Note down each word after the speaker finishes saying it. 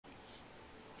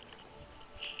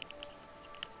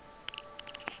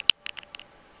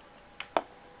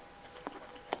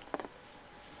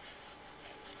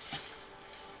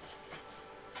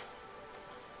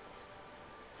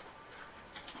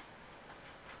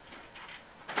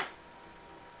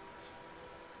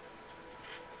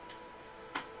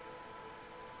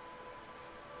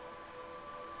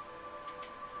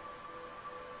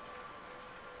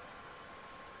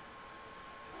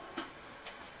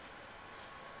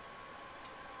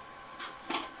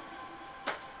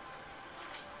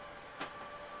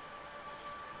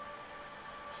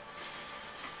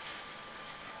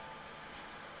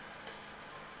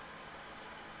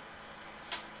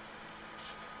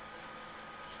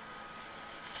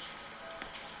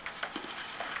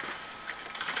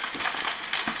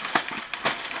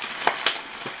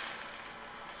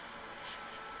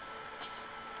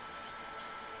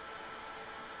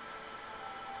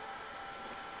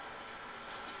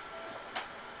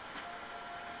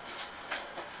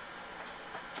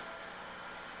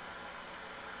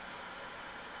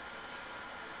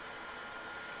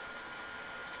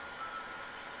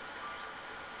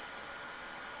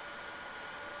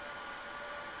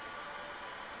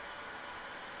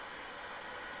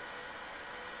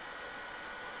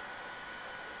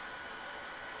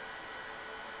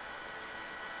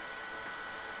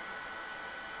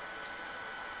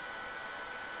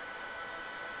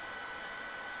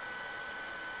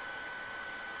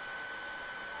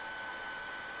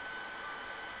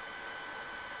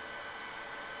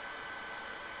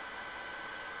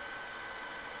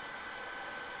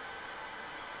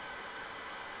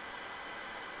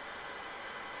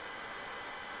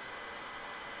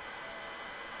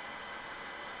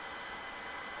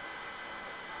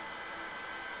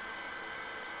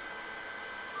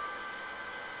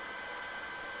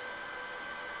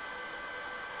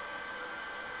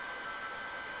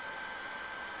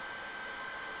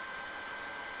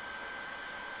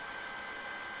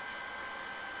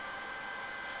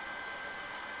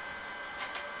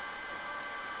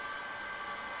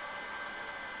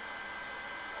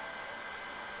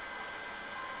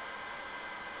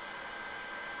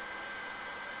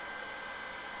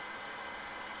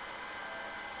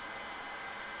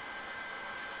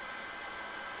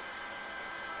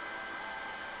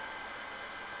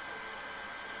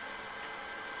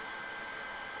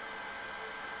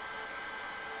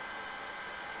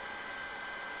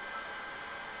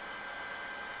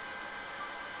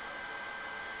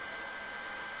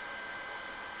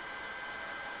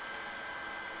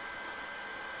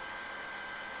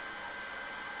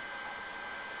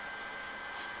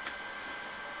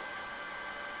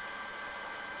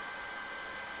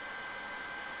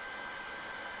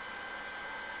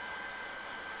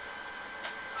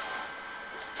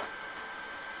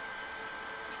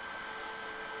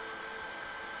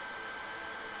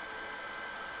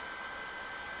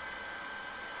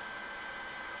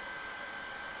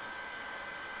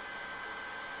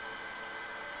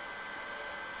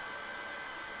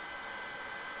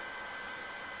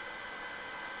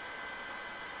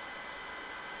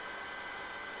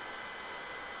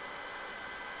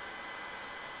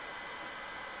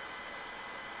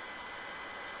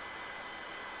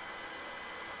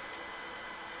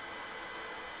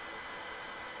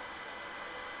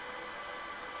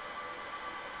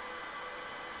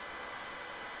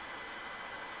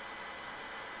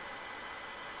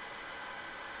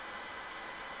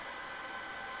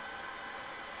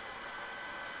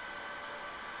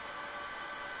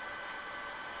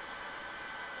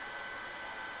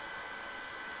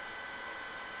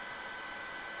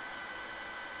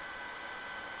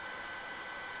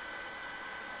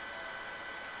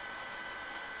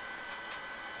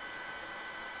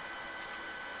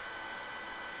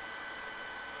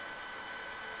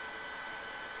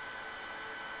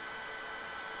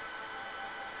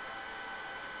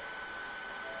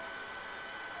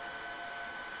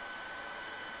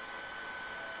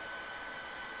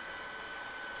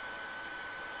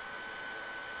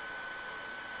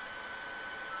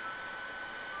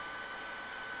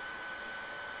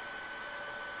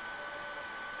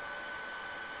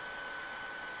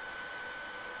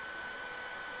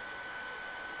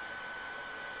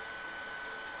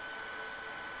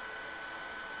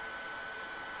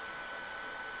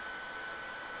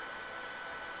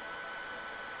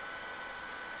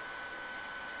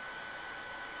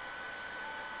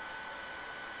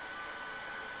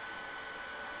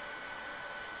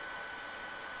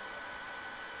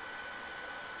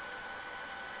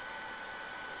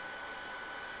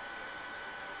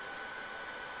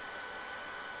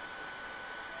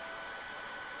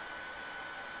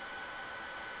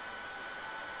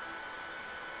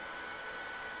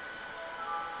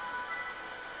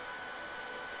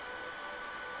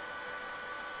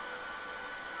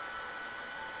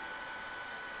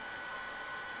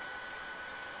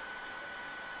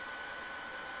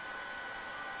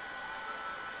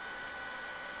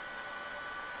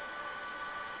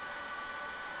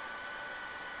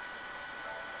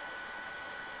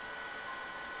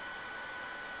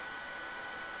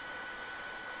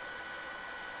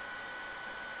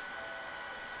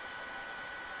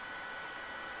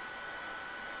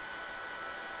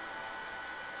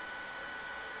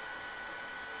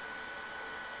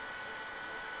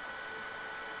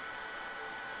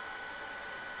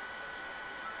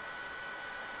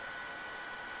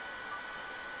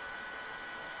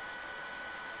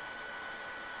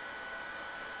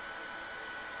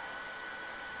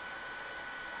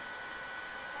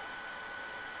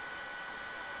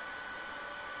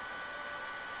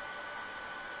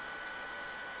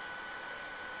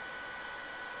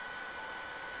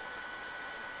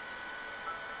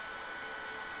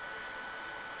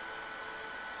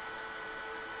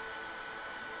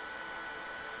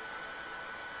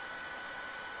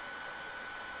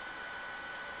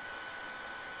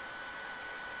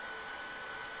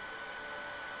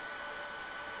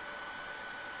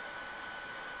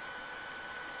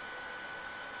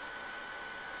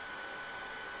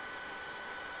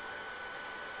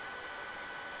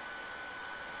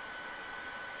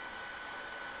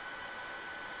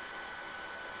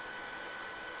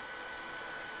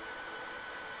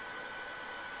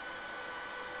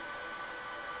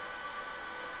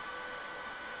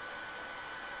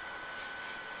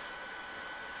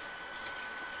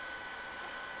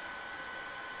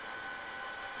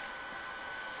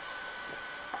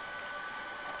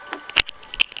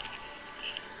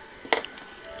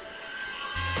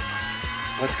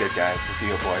What's good, guys? It's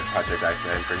your boy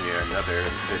ProjectIceman bringing you another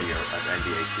video of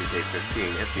NBA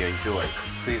 2K15. If you enjoy,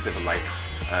 please leave a like,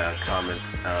 comment,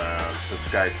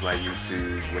 subscribe to my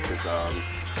YouTube, which is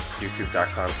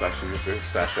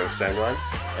youtube.com/users/071,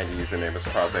 and the username is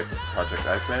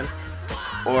ProjectIceman.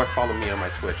 Or follow me on my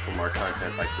Twitch for more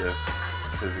content like this,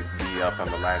 to be up on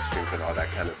the live streams and all that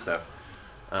kind of stuff.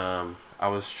 I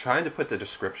was trying to put the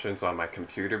descriptions on my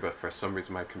computer, but for some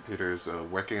reason my computer is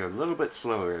working a little bit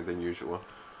slower than usual.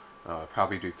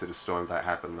 Probably due to the storm that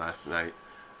happened last night.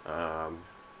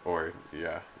 Or,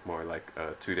 yeah, more like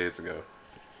 2 days ago.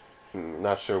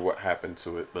 Not sure what happened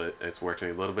to it, but it's working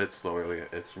a little bit slowly.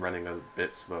 It's running a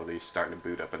bit slowly, starting to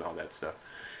boot up and all that stuff.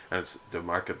 And the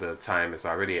mark of the time is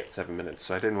already at 7 minutes,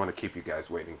 so I didn't want to keep you guys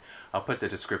waiting. I'll put the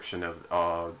description of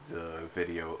the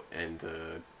video in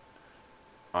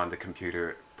on the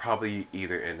computer, probably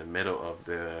either in the middle of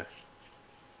the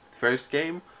first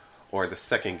game or the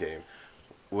second game.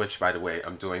 Which, by the way,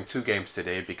 I'm doing 2 games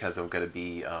today because I'm gonna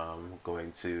be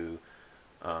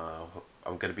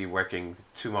working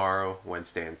tomorrow,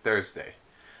 Wednesday, and Thursday.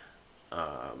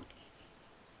 From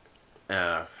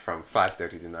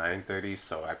 5:30 to 9:30,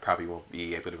 so I probably won't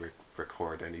be able to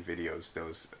record any videos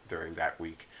during that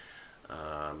week.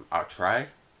 I'll try,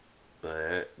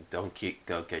 but don't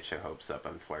get your hopes up,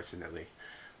 unfortunately.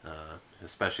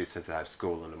 Especially since I have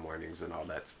school in the mornings and all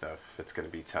that stuff. It's gonna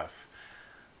be tough.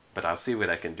 But I'll see what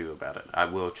I can do about it. I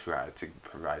will try to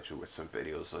provide you with some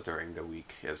videos during the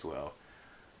week as well.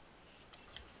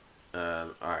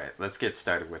 Alright, let's get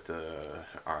started with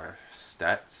our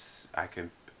stats.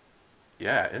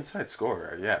 Yeah, inside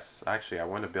scorer, yes. Actually, I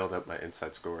want to build up my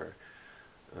inside scorer.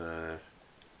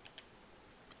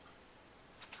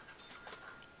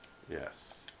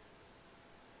 Yes.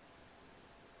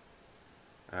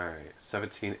 Alright,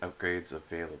 17 upgrades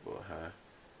available, huh?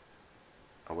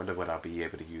 I wonder what I'll be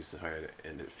able to use her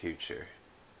in the future.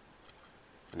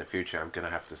 In the future, I'm going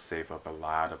to have to save up a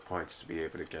lot of points to be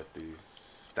able to get these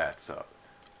stats up.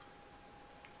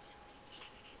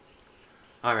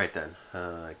 Alright then,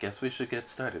 I guess we should get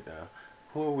started now.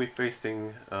 Who are we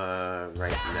facing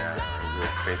right now? We're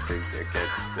facing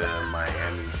against the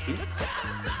Miami Heat.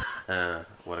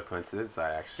 What a coincidence,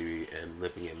 I actually am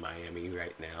living in Miami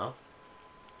right now.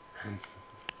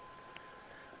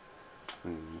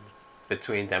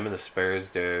 Between them and the Spurs,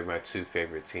 they're my 2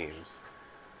 favorite teams.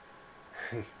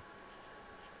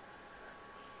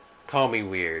 Call me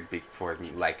weird for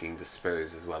liking the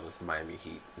Spurs as well as the Miami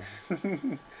Heat.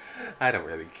 I don't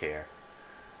really care.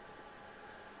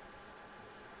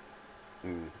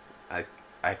 I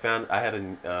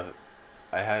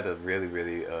had a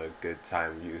really good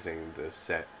time using the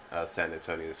San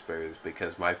Antonio Spurs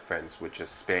because my friends would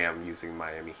just spam using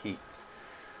Miami Heat.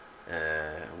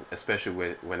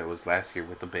 Especially when it was last year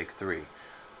with the Big Three,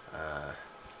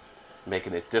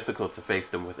 making it difficult to face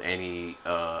them with any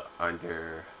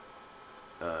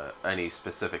any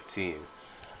specific team.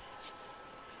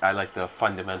 I like the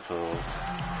fundamentally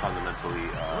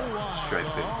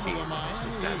strengthened team of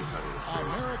the San Antonio Spurs.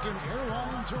 American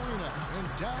Airlines Arena in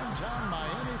downtown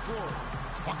Miami, Florida.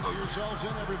 Buckle yourselves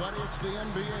in, everybody. It's the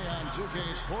NBA on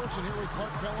 2K Sports, and here with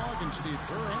Clark Kellogg and Steve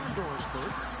Kerr and Doris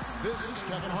Burke. This is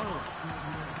Kevin Harlan.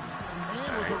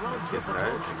 And with the road trip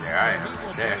approaching, there I am. The Heat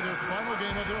will play their final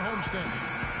game of their homestand.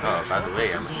 Oh, by the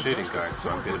way, I'm a shooting guard, so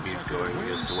I'm going to be going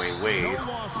against Dwayne Wade,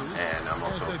 and I'm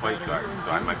also a point guard, so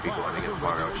I might be going against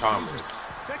Mario Chalmers.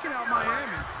 Checking out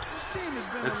Miami. This team has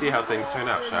been. Let's see how things turn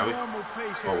out, shall we?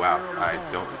 Oh wow, I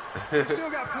don't. Still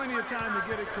got plenty of time to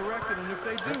get it corrected, and if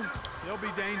they do, they'll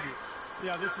be dangerous.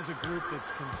 Yeah, this is a group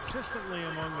that's consistently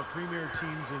among the premier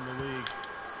teams in the league.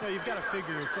 You know, you've got to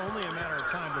figure it's only a matter of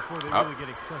time before they really get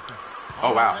it clicking.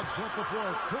 Oh wow. Let's set the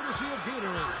floor, courtesy of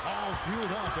Gatorade. All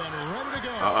fueled up and ready to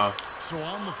go. So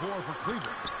on the floor for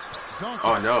Cleveland.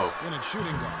 Oh no. In its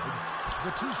shooting guard.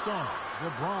 The 2 stars,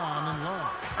 LeBron and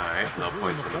Love. Alright, no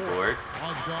points on the board.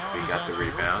 We got the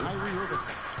rebound.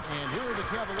 And here are the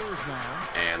Cavaliers now.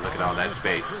 And look at all that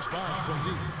space.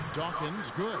 Dawkins,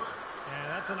 good. Yeah,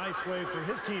 that's a nice way for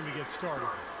his team to get started.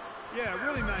 Yeah,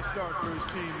 really nice start for his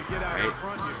team to get out in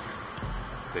front here.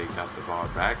 They got the ball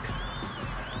back.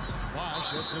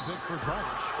 Bosh hits the pick for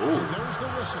Dragic. Ooh. And there's the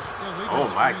whistle. Oh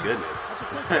my goodness. That's a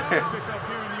quick foul pick up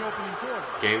here in the opening quarter.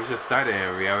 Game just started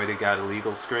and we already got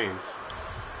illegal screens.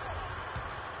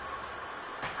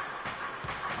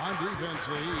 On defense,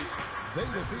 they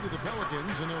defeated the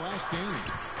Pelicans in their last game.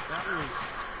 That was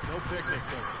no picnic,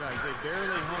 though, guys. They barely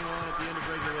hung on at the end of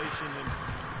regulation and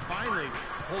finally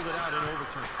pulled it out in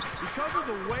overtime. Because of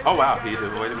the way oh wow, he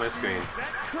avoided my screen.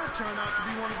 That could turn out to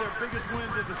be one of their biggest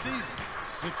wins of the season.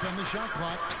 6 on the shot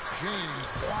clock.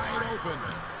 James wide open.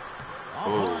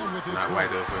 offline with this not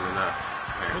wide open enough.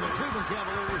 For the Cleveland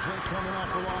Cavaliers, they're coming off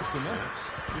the loss to Memphis.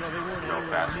 You know, they weren't No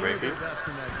fast near breaking. their best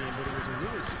in that game, but it was a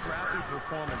really scrappy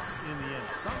performance in the end.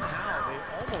 Somehow, they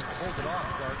almost pulled it off,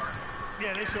 Clark.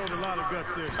 Yeah, they showed a lot of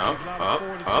guts there, Steve. Oh, A lot of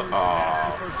fortitude,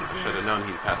 tenacity, perseverance. should have known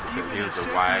he'd pass it to him. He was a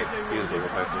wide, he was a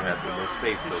person who had the most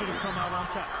space. They should have come out on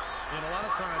top. And a lot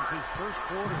of times, his first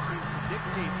quarter seems to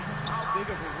dictate how big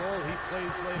of a role he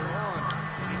plays later on,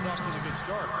 and he's off to the good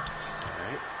start. All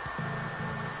right.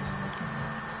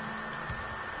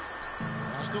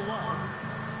 Pass to Love.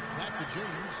 Back to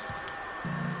James.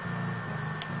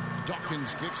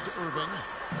 Dawkins kicks to Irving.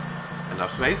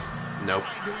 Enough space? Nope.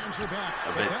 Trying to answer back,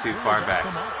 A but bit that too was far off back.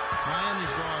 the mark.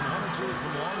 Miami's gone 1 or 2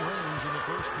 from long range in the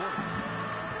first quarter.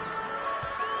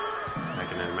 I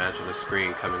can imagine a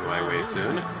screen coming my way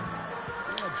soon.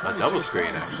 A double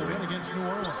screen, actually. Against New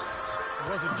Orleans. It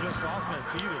wasn't just offense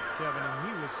either, Kevin, and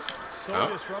he was so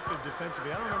disruptive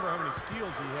defensively. I don't remember how many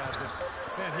steals he had, but,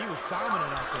 man, he was dominant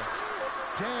out there.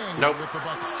 Dang Nope. with the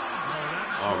bucket.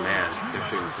 Oh, man. They're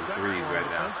shooting some threes right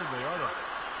now.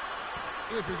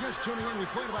 If you're just tuning in, we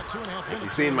played about 2.5 minutes. If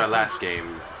you've seen my last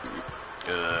game,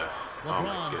 oh my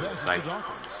LeBron goodness. passes to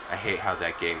Dawkins. I hate how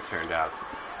that game turned out.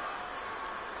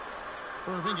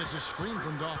 Irving gets a screen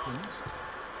from Dawkins.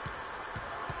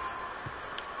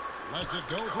 Lets it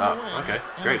go for the win. Okay.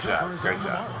 And Great the jumper job. is Great on the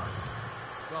job. mark.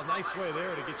 Well, nice way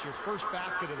there to get your first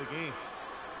basket of the game.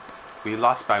 We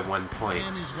lost by 1 point.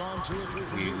 Miami's gone 2 or 3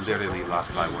 from We deep literally so far lost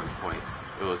this by game. 1 point.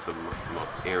 It was the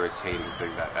most irritating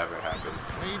thing that ever happened.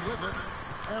 Wade with it,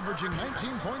 averaging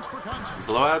 19 points per contest.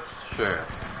 Blowouts, sure.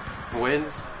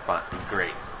 Wins, fun,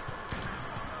 great.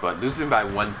 But losing by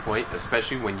 1 point,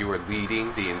 especially when you were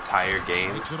leading the entire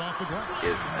game, Takes it off the glass.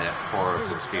 is a horrible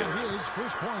Wade's got feeling. his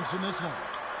first points in this one.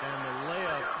 And the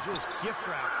layup just gift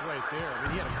wrapped right there. I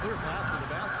mean, he had a clear path to the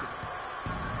basket.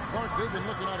 Clark, they've been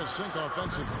looking out of sync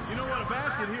offensively. You know what? A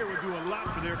basket here would do a lot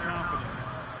for their confidence.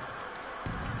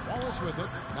 Wallace with it.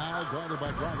 Now guarded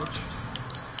by Dragic.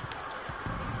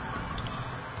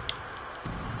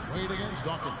 Wade against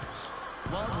Dawkins.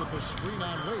 Love with the screen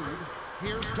on Wade.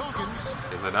 Here's Dawkins.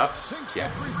 Is enough? Sinks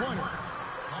Yes. that three-pointer.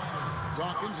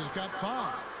 Dawkins has got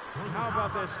 5. How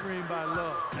about that screen by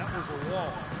Love? That was a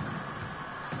wall.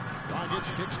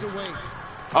 Dragic kicks to Wade.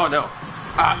 Oh, no.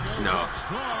 Ah, He goes no. up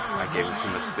strong, I and gave him too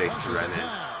Miami much space to flushes run it in.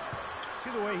 down. See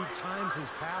the way he times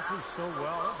his passes so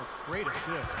well? That was a great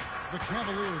assist. The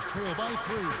Cavaliers trail by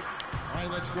 3. All right,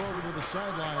 let's go over to the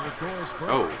sideline with Doris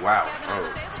Burke. Oh, wow. Kevin, I Oh.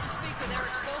 was able to speak with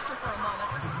Eric Spoelstra for a moment.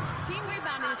 Team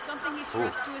rebounding is something he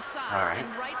stressed to his side, all right. and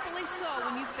rightfully so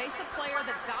when you face a player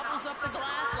that gobbles up the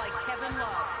glass like Kevin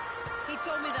Love. He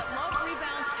told me that Love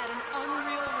rebounds at an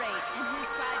unreal rate, and his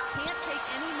side can't take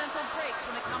any mental breaks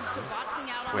when it comes to boxing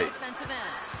out on the defensive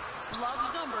end. Love's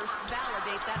numbers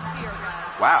validate that fear,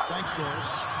 guys. Wow. Thanks, Doris.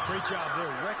 Great job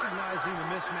there, recognizing the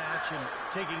mismatch and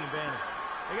taking advantage.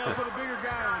 They got to put a bigger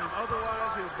guy on him.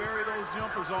 Otherwise, he'll bury those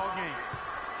jumpers all game.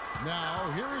 Now,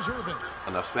 here is Irving,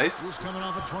 Enough space? who's coming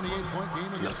off a 28-point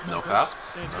game against No Memphis. foul?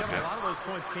 And Kevin, Okay. a lot of those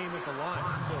points came at the line,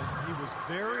 so he was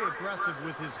very aggressive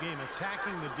with his game,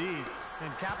 attacking the D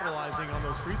and capitalizing on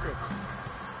those free throws.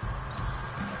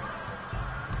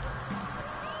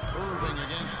 Irving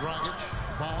against Dragic.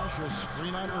 Bosch, a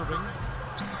screen on Irving.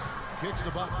 Kicks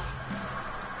to Bosch.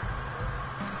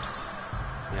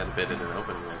 He had a bit in an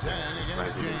open right there. Dang That's why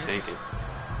against he didn't take James. it.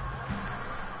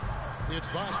 It's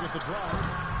Bosch with the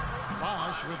drive.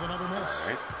 Bosch with another miss. All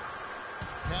right.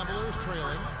 Cavaliers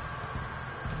trailing.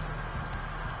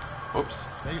 Oops.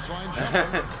 Baseline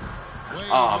jumper. Wade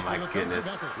Oh, with my the defensive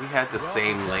goodness. effort. We had the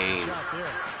same Well-contested lane. shot there.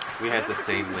 We had the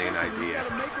same lane You idea. got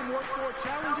to make him work for a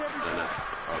challenge every shot.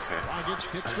 Okay.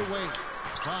 Dragic kicks to Wade.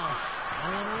 Bosch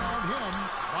going around him.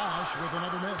 Bosch with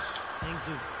another miss. Things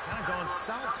have kind of gone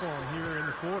south for him here in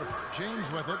the quarter.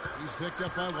 James with it. He's picked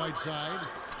up by Whiteside.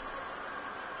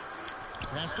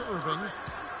 Pass to Irving.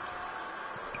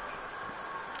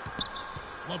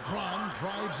 LeBron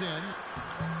drives in.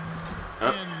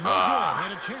 And no good.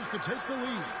 Had a chance to take the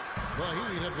lead. The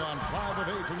Heat have gone 5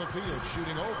 of 8 from the field,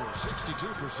 shooting over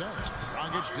 62%.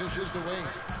 Dragic dishes to Wade.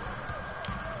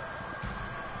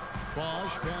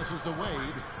 Bosch passes to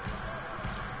Wade.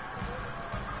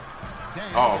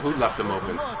 Dang, Oh, gets who it left him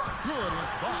open open? look. Good.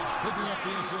 It's Bosch picking up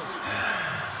the assist.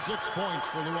 6 points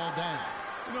for Luol Deng.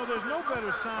 You know, there's no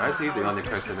better sign Why is he of the how only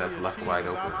person that's efficiently a left team wide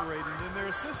is open? operating than their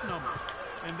assist numbers.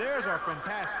 And theirs are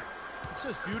fantastic. It's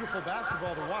just beautiful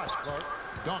basketball to watch, Clark.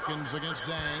 Dawkins against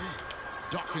Dang.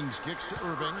 Dawkins kicks to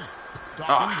Irving.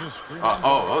 Dawkins is screening.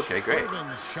 Okay, great.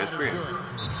 Irving's shot is Good screen. good.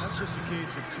 That's just a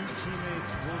case of two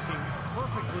teammates working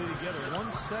perfectly together.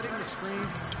 One setting the screen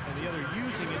and the other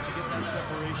using it to get that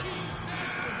separation.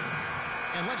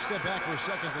 And let's step back for a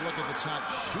second to look at the top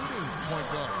shooting point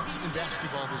guards in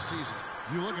basketball this season.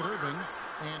 You look at Irving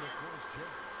and, of course, Jay.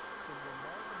 Some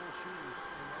remarkable shooters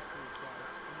in that group,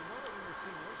 guys. And you know that when you're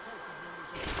seeing those types of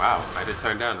numbers. Wow, I did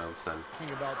turn down all of a sudden.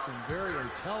 Talking about some very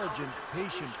intelligent,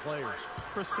 patient players.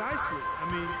 Precisely. I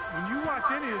mean, when you watch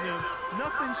any of them,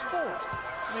 nothing's forced.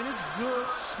 I mean, it's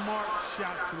good, smart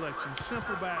shot selection,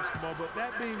 simple basketball. But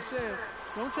that being said,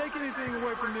 don't take anything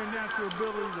away from their natural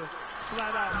ability to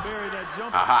flat out bury that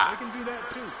jumper. Aha. They can do that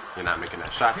too. You're not making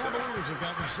that shot, though. Cavaliers have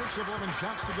gotten 6 of 11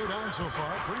 shots to go down so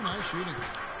far. Pretty nice shooting.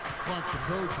 Clark, the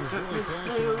coach, was really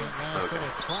passionate in that last total,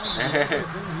 trying to do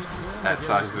everything he can. That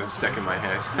song's been stuck in my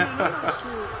head. I'm not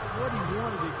sure what he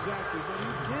wanted exactly, but he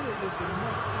did it with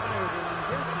enough fire that I'm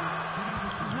guessing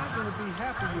he's not going to be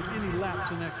happy with any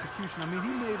lapse in execution. I mean,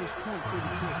 he made his point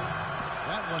pretty clear.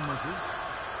 That one misses.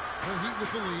 The Heat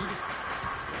with the lead.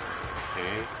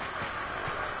 Okay.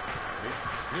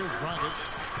 Here's Dragic.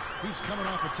 He's coming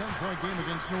off a 10-point game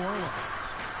against New Orleans.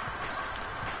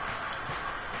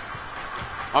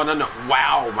 Oh, no, no.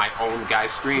 Wow, my own guy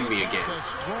screened me again. The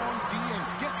strong D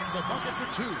and get to the bucket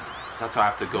for 2. That's why I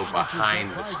have to go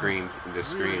behind the screen,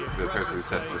 the person who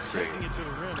sets the screen.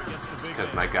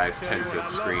 Because my guys tend to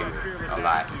screen a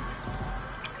lot.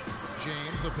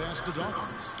 James, the pass to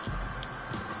Dawkins.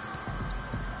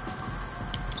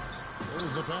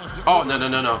 There's the pass to Oh, no, no,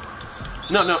 no, no.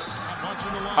 No, no.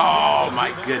 Oh,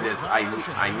 my goodness.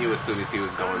 I knew as soon as he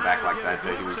was going back like that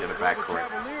he would get a backcourt.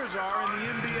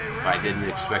 But I didn't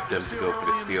expect them to go for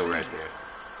the steal right there.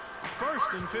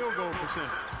 First in field goal percentage.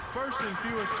 First in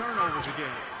fewest turnovers a game.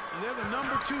 And they're the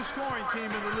 #2 scoring team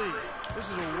in the league.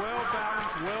 This is a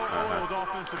well-balanced, well-oiled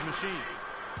offensive machine.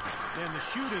 And the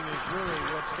shooting is really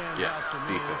what stands out to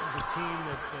me. This is a team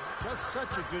that does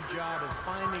such a good job of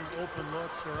finding open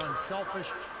looks. They're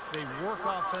unselfish. They work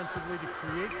offensively to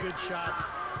create good shots.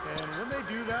 And when they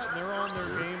do that and they're on their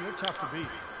game, they're tough to beat.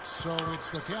 So it's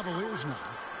the Cavaliers now.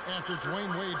 After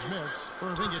Dwayne Wade's miss,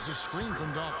 Irving gets a screen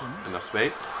from Dawkins. Enough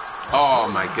space? Oh,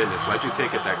 my goodness. Why'd you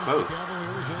take it that close? The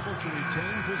Cavaliers able to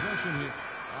retain possession here.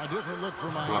 A different look for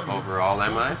Miami. What overall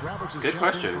am I? Good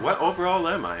question. What overall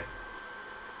am I?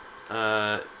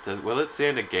 Will it say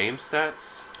in the game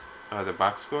stats? The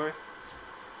box score?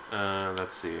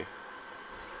 Let's see.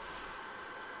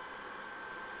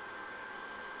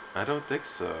 I don't think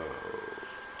so.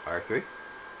 R3?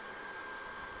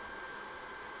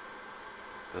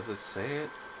 Does it say it?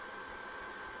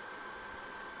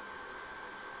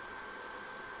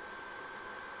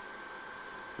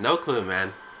 No clue,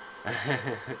 man.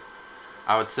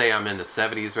 I would say I'm in the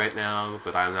 70s right now,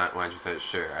 but I'm not 100%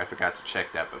 sure. I forgot to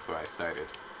check that before I started.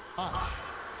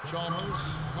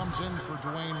 Chalmers comes in for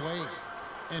Dwayne Wade.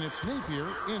 And it's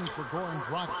Napier in for Goran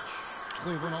Dragic.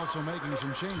 Cleveland also making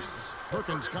some changes.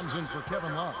 Perkins comes in for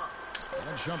Kevin Love.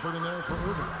 And Shumpert in there for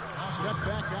Irving. Step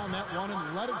back on that one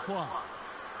and let it fly.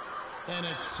 And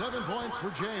it's 7 points for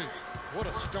Jay. What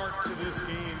a start to this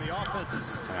game. The offense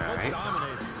is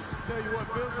dominating. Tell you what,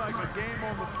 feels like a game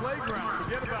on the playground.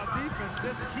 Forget about defense.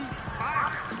 Just keep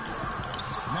fighting.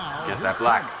 Now get that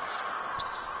block.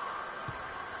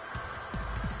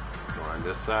 Go on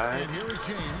this side. And here is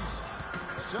James.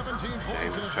 17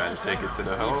 points. James is trying to take it to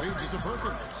the hole. He feeds it to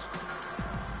Perkins.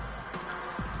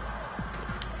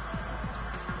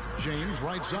 James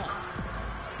right side.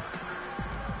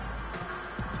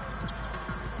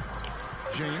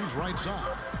 James right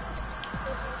side.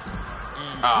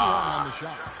 And 2 on the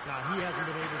shot. Now he hasn't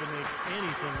been able to make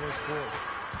anything this quarter.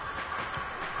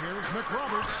 Here's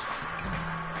McRoberts.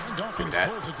 And Dawkins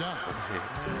pulls it down.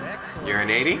 Excellent. You're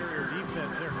an 80?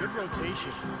 Defense there. Good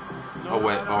rotations. Or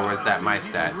was that my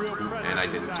stat? And I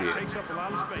didn't see it. Takes up a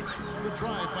lot of space. The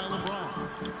drive by LeBron.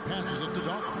 Passes it to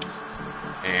Dawkins.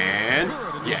 And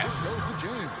Good, yes. Goes to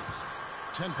James.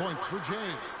 10 points for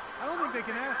Jay. I don't think they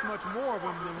can ask much more of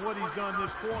him than what he's done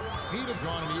this quarter. He'd have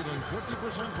gone an even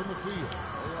 50% from the field.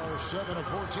 They are 7 of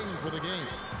 14 for the game.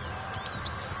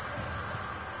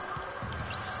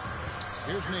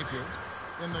 Here's Napier.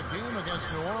 In the game against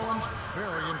New Orleans,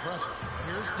 very impressive.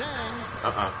 Here's Dang.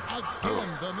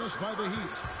 Again, the miss by the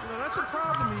Heat. Well, that's a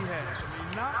problem he has. I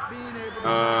mean, not being able to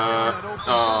that open shot.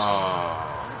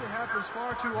 I think it happens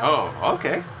far too often. Oh,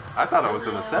 okay. I thought I was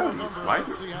in the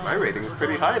 70s. My rating is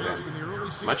pretty high then.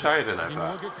 Much higher than I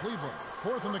thought. Look at Cleveland.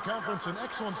 4th in the conference, an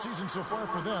excellent season so far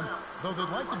for them. Though they'd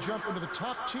like to jump into the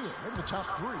top tier, maybe the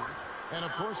top 3. And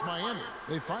of course, Miami,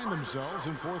 they find themselves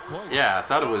in 4th place. Yeah, I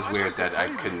thought it was weird that I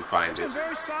couldn't find it. They've been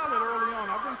very solid early on.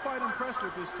 I've been quite impressed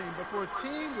with this team. But for a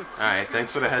team with all right,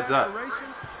 thanks for the heads up.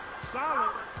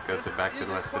 Solid. Go to back to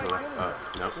the left, to the left. Oh,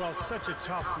 nope. Well, such a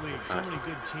tough league. So many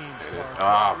good teams.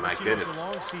 Oh, my goodness. It's a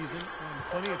long season and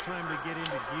plenty of time to get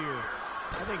into gear.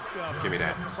 I think give me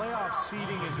that. Playoff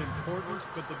seeding is important,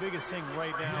 but the biggest thing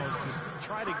right now is to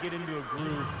try to get into a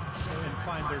groove and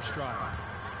find their stride.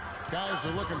 Guys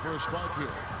are looking for a spark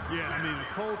here. Yeah, I mean, a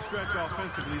cold stretch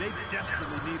offensively. They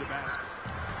desperately need a basket.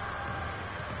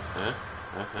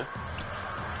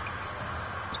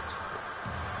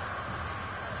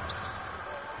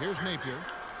 Here's Napier.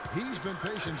 He's been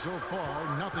patient so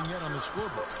far. Nothing yet on the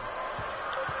scoreboard.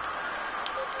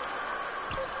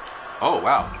 Oh,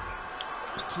 wow.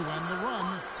 To end the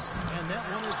run, and that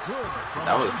one is good.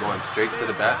 That was going straight to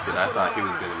the basket. I thought he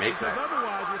was going to make that. Because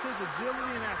otherwise, with his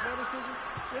agility and athleticism,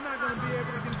 they're not going to be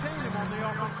able to contain him on the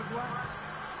offensive glass.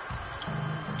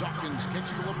 Dawkins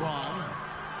kicks to LeBron.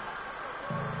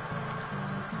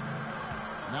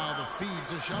 Now the feed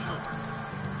to Shumpert.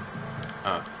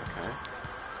 Oh, okay.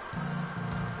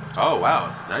 Oh,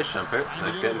 wow. Nice, Shumpert.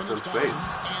 Nice getting some space.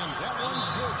 And that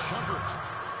one's good, Shumpert.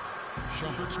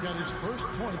 Shumpert's got his first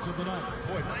points of the night.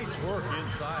 Boy, nice work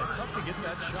inside. Tough to get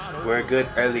that shot over. We're a good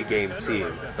early game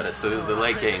team, but as soon as the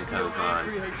late game comes on,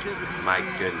 my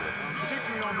goodness,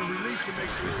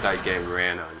 we start getting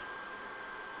ran on.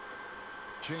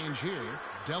 Change here.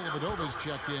 Dellavedova's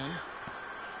checked in.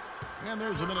 And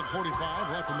there's a minute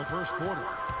 45 left in the first quarter.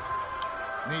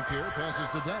 Napier passes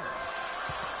to Dell.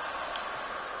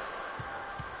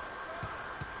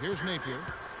 Here's Napier.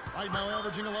 Right now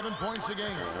averaging 11 points a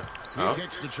game. He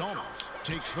kicks to Chalmers.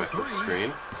 Takes the three.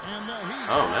 Screen. And the heat.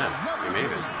 Oh, man. He made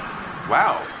it.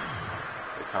 Wow.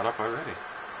 They caught up already.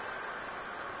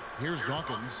 Here's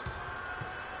Dawkins.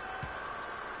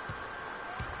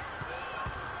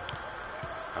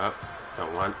 Oh,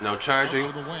 don't want no charging.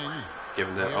 To the wing. Give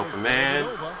him the open man.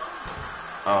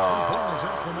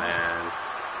 Oh, man.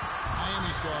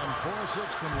 Miami's gone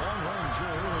 4-6 from long range here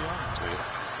early on.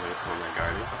 Wait, oh my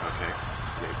guarding. Okay.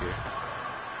 Napier.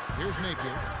 Here's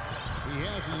Napier. He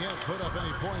hasn't yet put up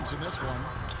any points in this one.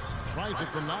 Tries it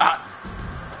from 9.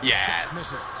 Yes. Shot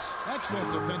misses.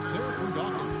 Excellent defense there from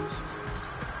Dawkins.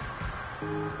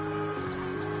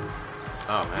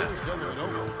 Oh, man. Here's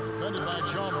Dellavedova. Defended by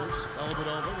Chalmers.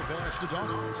 Dellavedova, the pass to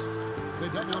Dawkins. They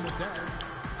double him at that.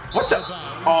 What the?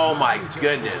 Oh, my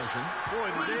goodness. Boy,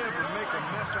 did they ever make a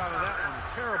mess out of that one.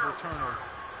 Terrible turnover.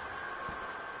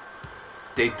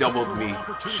 They doubled me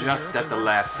just at the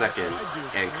last second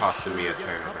and costing me a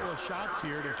turnover. A couple of shots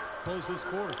here to close this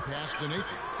quarter. Pass to Napier.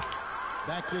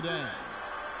 Back to Dan.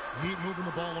 Heat moving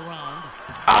the ball around.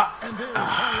 And there's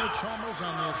Harriet Chalmers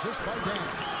on the assist by Dan.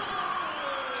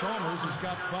 Chalmers has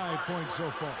got 5 points so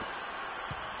far.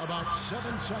 About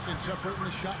 7 seconds separating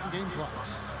the shot and game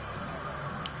clocks.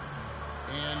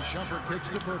 And Shumpert kicks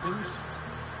to Perkins.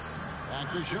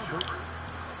 Back to Shumpert.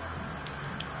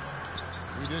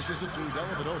 He dishes it to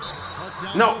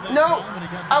Dellavedova. No.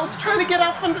 I was trying to get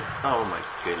out from the... Oh, my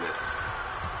goodness.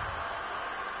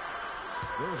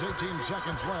 There's 18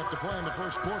 seconds left to play in the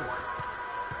first quarter.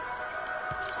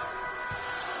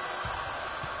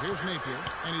 Here's Napier,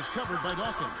 and he's covered by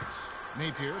Dawkins.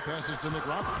 Napier passes to Nick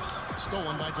Roberts.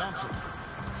 Stolen by Thompson.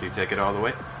 Do you take it all the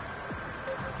way?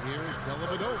 Here's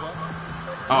Dellavedova.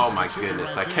 Oh, my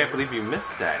goodness. I can't believe you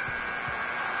missed that.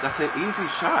 That's an easy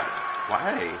shot.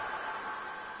 Why?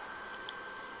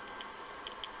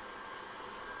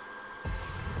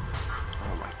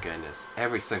 Oh, my goodness.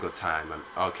 Every single time.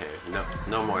 Okay,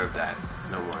 no more of that.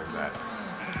 No more of that.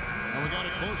 And we got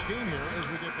a close game here as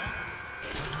we get back.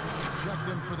 Checked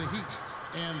in for the Heat,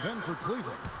 and then for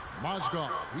Cleveland. Mozgov,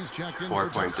 he's checked in 4 for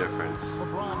point Jaxx. difference.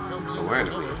 LeBron comes in But we're in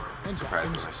for the lead, Miller, and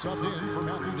Dawkins subbed in for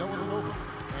Matthew Dellavedova.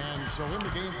 And so in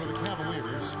the game for the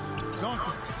Cavaliers,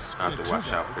 Dawkins. I have to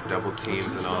watch out for double teams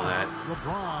and all that.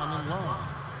 LeBron and Love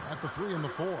at the 3 and the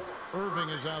 4. Irving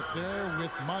is out there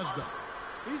with Mozgov.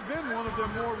 He's been one of their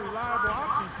more reliable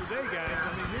options today, guys.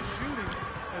 I mean, his shooting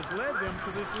has led them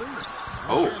to this lead.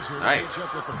 Oh, nice.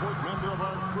 Up with the 4th member of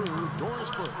our crew, Doris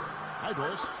Burke. Hi,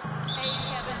 Doris. Hey,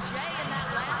 Kevin. Jay in that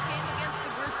last game against the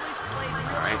Grizzlies played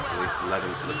really All right, well. at least led him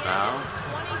to the He foul. added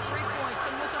 23 points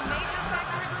and was a major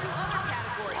factor in 2 other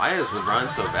categories. Why is LeBron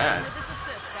so bad? With this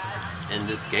assist, guys. In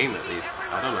this game, at least.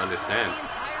 I don't understand. The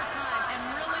entire time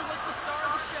and really was the star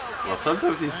of the show. Well,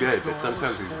 sometimes he's good, but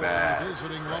sometimes he's bad.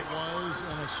 Visiting what was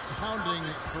an astounding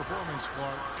performance,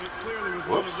 Clark. It clearly was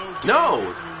Whoops. one of those No!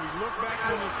 games that when we look back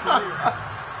on his career,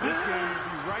 this game would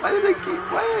be right Why do there they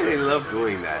among why do they love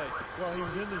doing display. that? Well, he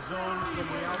was in the zone from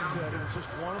the outset. It was just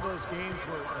one of those games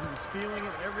where he was feeling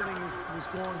it. Everything was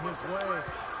going his way,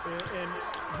 and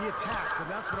he attacked, and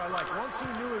that's what I like. Once he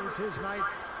knew it was his night,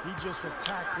 he just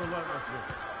attacked relentlessly.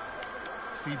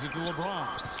 Feeds it to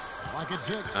LeBron. Like it's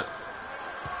Jaxx.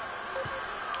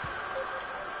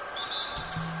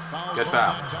 Good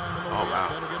foul. Oh, wow.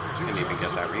 Didn't even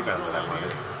get that rebound that I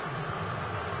wanted.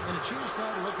 And a chance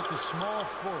now to look at the small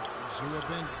forwards who have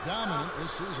been dominant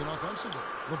this season offensively.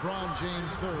 LeBron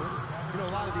James third. You know,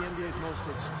 a lot of the NBA's most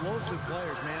explosive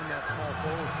players man that small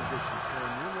forward position.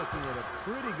 And you're looking at a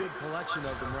pretty good collection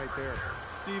of them right there.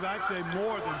 Steve, I'd say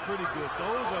more than pretty good.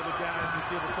 Those are the guys that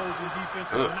give opposing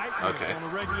defenses nightmares on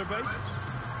a regular basis.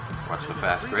 Watch the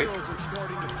fast break. Are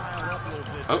starting to pile up a little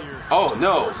bit here. Oh,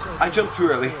 no. I jumped too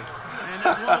early. And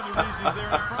that's one of the reasons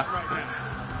they're in front right now.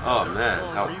 Oh, man.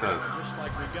 That was close. Just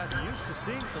like we've gotten used to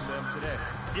seeing from them today.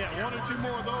 Yeah, 1 or 2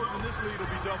 more of those and this lead will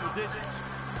be double digits.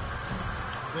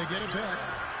 They get it back.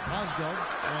 Mozgov.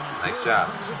 Nice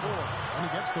job. And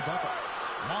he gets the bucket.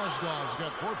 Mozgov's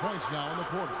got 4 points now in the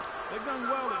quarter. They've done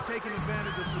well at taking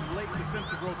advantage of some late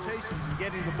defensive rotations and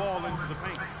getting the ball into the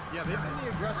paint. Yeah, they've been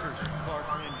the aggressors, Clark,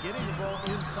 and getting the ball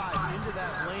inside into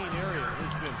that lane area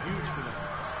has been huge for them.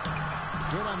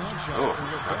 Good on that shot. Oh, and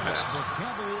with that, the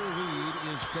Cavalier lead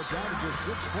is cut down to just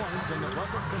 6 points and the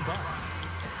bucket from Bosch.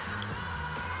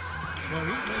 Well,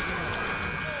 he's making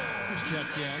it. He's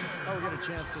checked in. Oh, we get a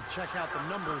chance to check out the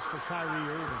numbers for Kyrie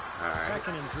Irving. Right.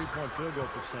 Second in three-point field goal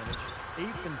percentage.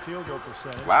 8th in field goal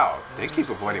percentage. Wow, they keep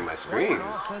avoiding my screens. An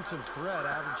offensive threat,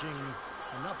 averaging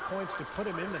enough points to put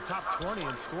him in the top 20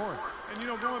 in scoring. And, you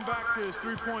know, going back to his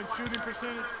three-point shooting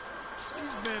percentage,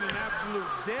 he's been an absolute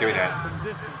Give me that. dead from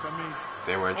distance. I mean,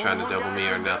 They weren't trying to double me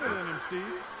or nothing. Than him,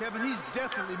 Steve. Kevin, he's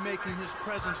definitely making his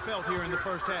presence felt here in the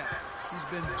first half. He's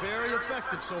been very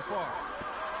effective so far.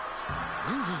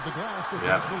 Uses the glass to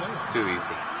finish the layup. Too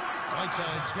easy.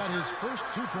 Whiteside's got his first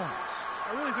 2 points.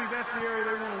 I really think that's the area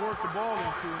they want to work the ball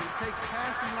into, and it takes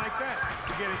passing like that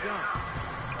to get it done.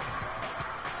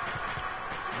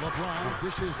 LeBron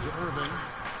dishes to Irving.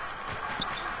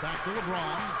 Back to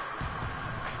LeBron.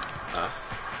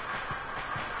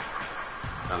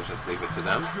 I'll just leave it to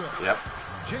them. Yep.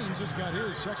 James has got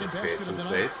his second Create basket some of the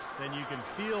night. space. And you can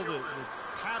feel the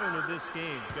pattern of this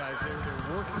game, guys.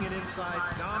 They're working it inside,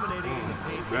 dominating in the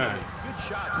paint. Right. Good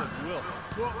shots at will.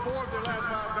 Well, 4 of their last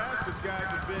 5 baskets, guys,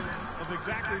 have been of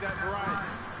exactly that variety.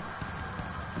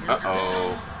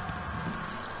 Uh-oh.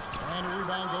 And a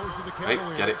rebound goes to the Wait,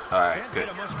 Cavaliers. get it. All right, Can't good.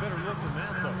 get a much better look than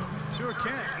that, though. Sure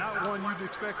can. Not one you'd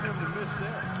expect him to miss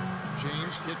there.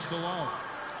 James kicks to Love.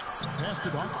 Pass to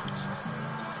Dawkins.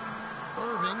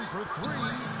 Irving for 3.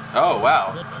 Oh,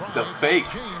 wow. The fake.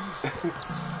 James.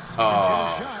 Oh.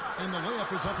 Shot, and the layup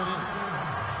is up and in.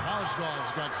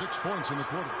 Mozgov's got 6 points in the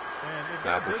quarter. And they've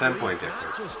That's got a big 10-point leads,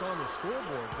 difference. Not just on the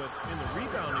scoreboard, but in the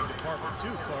rebounding department,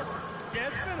 too, Clark.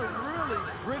 Yeah, it's been a really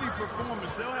gritty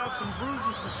performance. They'll have some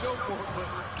bruises to show for it, but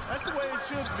that's the way it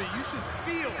should be. You should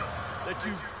feel that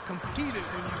you've competed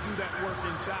when you do that work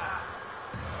inside.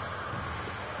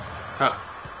 Huh.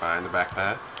 Find the back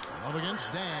pass. Love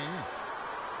against Dang.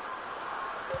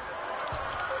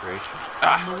 Great.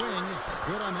 On the wing.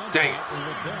 Good on that Dang. shot. And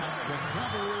with that, the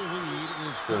Cavalier lead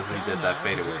is As soon as he did that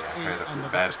fadeaway, I kind of on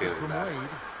the bad basket feeling from about it. Wade.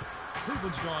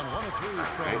 Cleveland's gone 1 of 3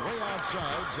 from Right. way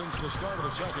outside since the start of the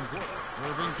second quarter.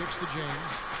 Irving kicks to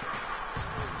James.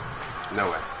 No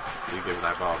way. You give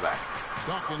that ball back.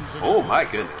 Dawkins. Oh, my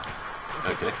goodness. It's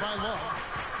a Okay. kick by Love.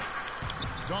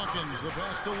 Dawkins, the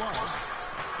pass to Love.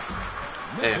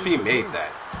 Hey, if he made that.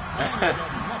 He's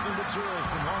got nothing but zeros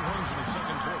from long range in the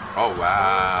second quarter. Oh,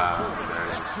 wow.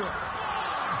 That's good.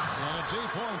 And it's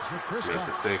 8 points for Chris Make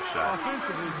the Bosh. 6 shot.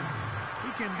 Offensively,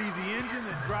 he can be the engine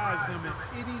that drives them at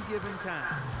any given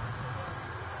time.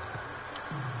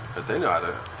 But they know how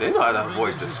to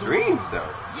avoid the screens, though.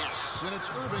 Yes, and it's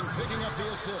Irving picking up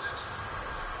the assist.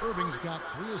 Irving's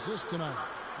got 3 assists tonight.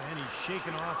 And he's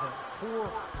shaking off a poor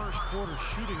first quarter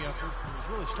shooting effort. He's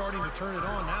really starting to turn it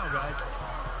on now, guys.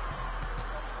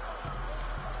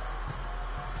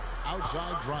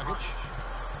 Outside Dragic.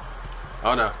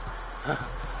 Oh no.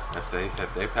 if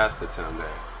they passed it to him there,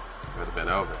 it would have been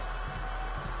over.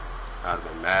 I'd have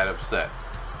been mad upset.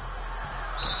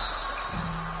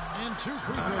 And 2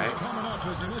 free throws right. coming up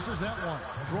as he misses that one.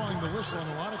 Drawing the whistle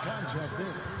and a lot of contact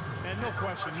there. And no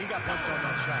question, he got bumped on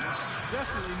that shot.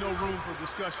 Definitely no room for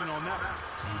discussion on that one.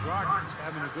 Dragic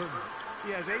having a good one.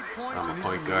 He has 8 points. I'm a and he's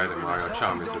point been guard, and delivering Mario a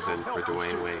Chalmers healthy is dose in of for help,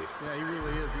 Dwayne too. Wade. Yeah, he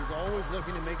really is. He's always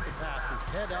looking to make the passes.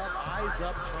 Head up, eyes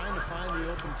up, trying to find the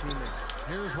open teammate.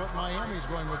 Here's what Miami's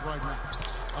going with right now.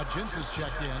 A Jaxx is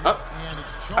checked in. And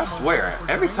it's I swear,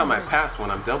 every time I pass when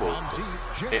I'm double,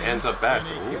 it ends up back.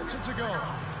 Gets it to go.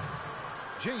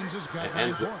 James has got it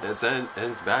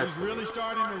ends back. He's really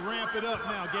starting to ramp it up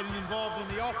now, getting involved in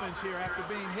the offense here after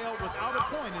being held without a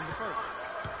point in the first.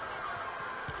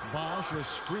 Bosch, a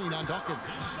screen on Dawkins.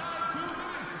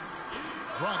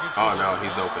 Oh no,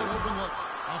 he's open.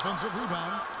 Offensive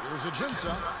rebound. Here's a Jaxx.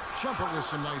 Shumpert with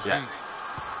some nice deep.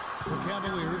 The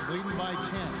Cavaliers leading by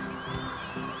 10.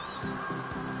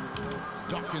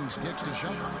 Dawkins kicks to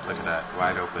Shumpert. Look at that,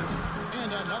 wide open.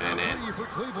 And another three for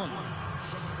Cleveland.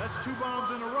 That's 2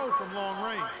 bombs in a row from long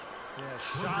range. Yeah,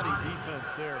 shoddy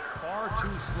defense there. Far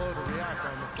too slow to react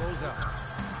on the closeouts.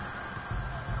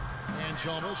 And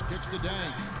Chalmers kicks to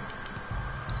Dang.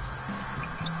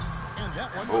 And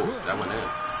that one's good. That went in.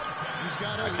 He's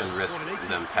got I can risk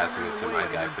them passing it to my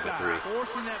guy for the 3.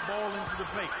 Forcing that ball into the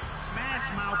paint. Smash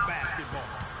mouth basketball.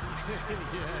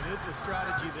 Yeah, and it's a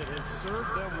strategy that has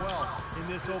served them well in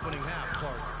this opening half,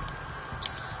 Clark.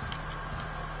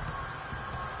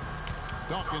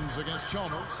 Dawkins against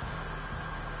Chalmers.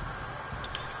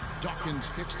 Dawkins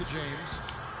kicks to James.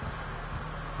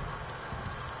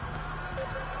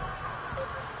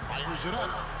 Fires it up.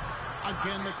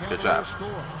 Again, the Cavaliers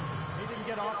score. He didn't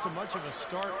get off to much of a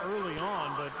start early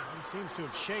on, but he seems to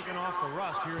have shaken off the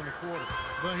rust here in the quarter.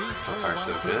 The Heat trail by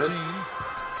 13.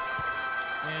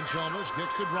 And Chalmers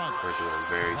kicks to Durant. We're doing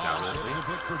very dominantly. Hits a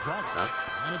pick for Durant.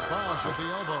 And it's Bosch at the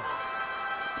elbow.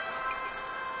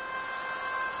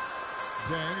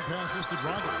 Dang passes to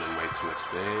Durant. Way too much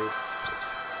space.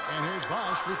 And here's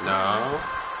Bosch with 3. No.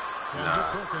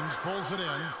 Perkins pulls it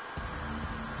in.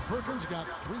 Perkins got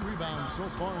 3 rebounds so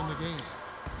far in the game.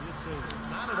 This has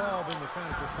not at all been the kind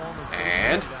of performance.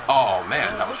 And, oh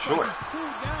man, that was short.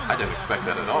 I didn't expect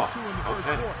that at all.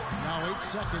 Okay. Now 8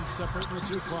 seconds separating the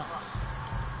 2 clocks.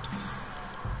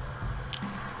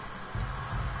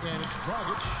 And it's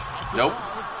Dragic. Nope.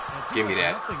 Give me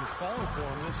that. Nothing's falling for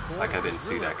him this quarter. Like I didn't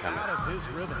see that coming. Out of his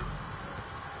rhythm.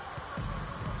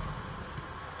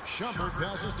 Shumpert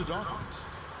passes to Dawkins.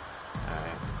 All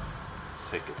right. Let's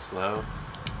take it slow.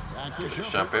 Back to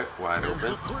Shumpert, wide Here's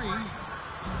open. The 3.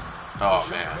 Oh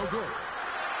man. No good.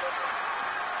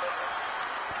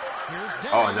 Here's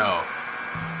Dang. Oh no.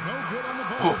 No good on the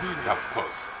buzzer beater. That was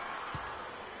close.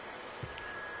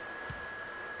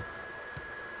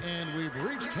 And we've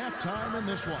reached halftime in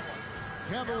this one.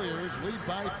 Cavaliers lead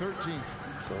by 13.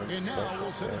 And now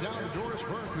we'll send it down to Doris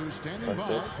Burke, who's standing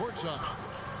by courtside.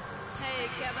 Hey,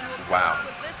 Kevin, Wow.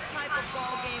 with this type of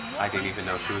ball game, I didn't even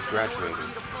know she was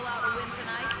graduating.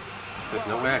 There's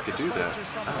no way I could do that.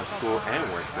 I have school and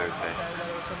work Thursday.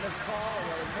 Whether it's a missed call or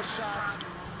whether missed shots.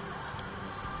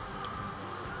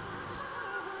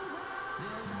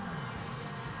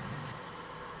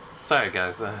 Sorry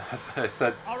guys, I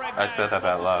said that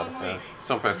out loud.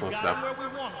 Some personal stuff. Where we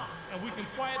want them, and we can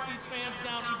quiet these fans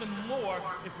down even more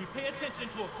if we pay attention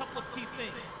to a couple of key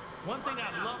things. One thing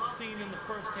I loved seeing in the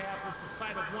first half was the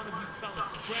sight of one of you fellas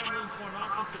scrambling for an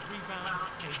offensive rebound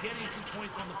and getting 2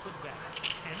 points on the putback.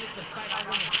 And it's a sight I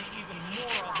want to see even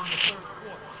more of in the third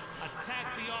quarter.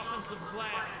 Attack the offensive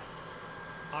glass.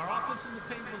 Our offense in the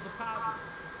paint was a positive.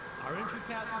 Our entry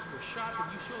passes were sharp,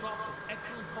 and you showed off some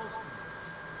excellent post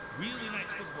moves. Really nice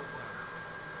footwork down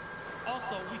there.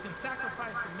 Also, we can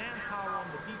sacrifice some manpower on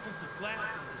the defensive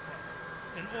glass in this half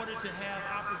in order to have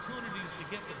opportunities to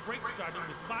get the break started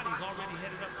with bodies already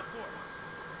headed up the court.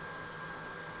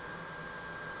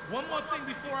 One more thing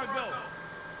before I go.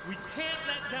 We can't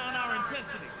let down our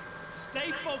intensity.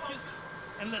 Stay focused,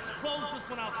 and let's close this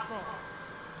one out strong.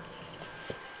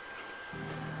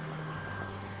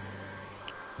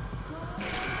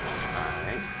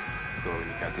 Alright. Let's go.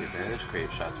 You got the advantage.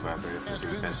 Create shots wherever the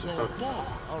defense is focused.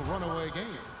 A runaway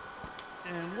game.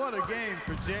 And what a game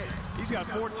for Jay. He's got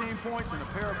 14 points and a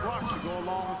pair of blocks to go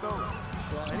along with those.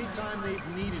 Well, anytime they've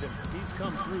needed him, he's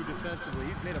come through defensively.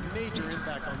 He's made a major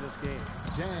impact on this game.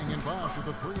 Dang and Bosch with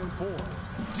the 3 and 4.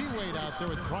 D-Wade out there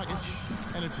with Dragic,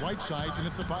 and it's Whiteside in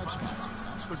at the 5 spot.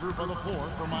 That's the group on the floor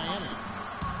for Miami.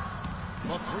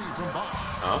 The 3 from Bosch.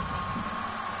 Oh.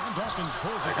 And Dawkins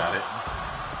pulls it I got down. it.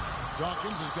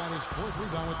 Dawkins has got his 4th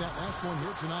rebound with that last one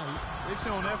here tonight. They've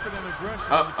shown effort and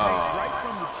aggression in the paint right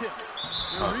from the tip.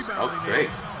 Great.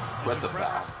 What the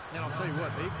foul? And I'll tell you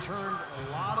what, they've turned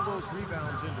a lot of those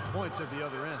rebounds into points at the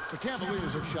other end. The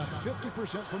Cavaliers have shot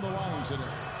 50% from the line today.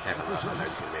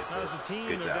 As a team,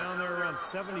 they're down there around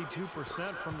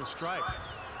 72% from the stripe.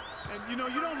 And, you know,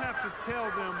 you don't have to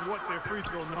tell them what their free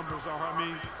throw numbers are. I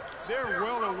mean, they're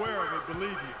well aware of it,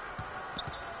 believe me.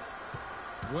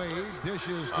 Wade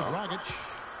dishes to Dragic.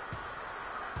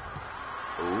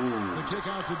 Ooh. The kick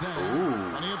out to Dang.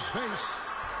 Ooh. Plenty of space.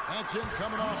 That's him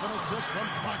coming off an assist from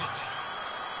Dragic.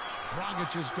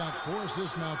 Dragic has got 4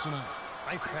 assists now tonight.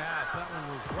 Nice pass. That one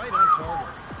was right on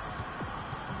target.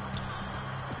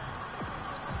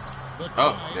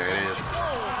 Oh, there it is.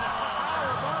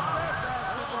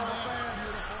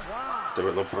 The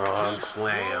LeBron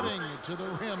slam. To the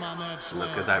rim on that slam.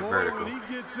 Look at that vertical. When he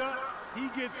gets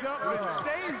up and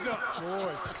stays up.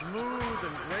 Boy, smooth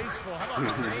and graceful. How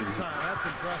about the hang time? That's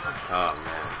impressive. Oh,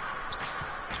 man.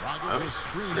 Dragic is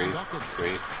screen.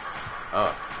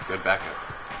 Oh, good backup.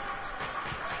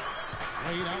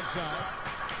 Wade outside.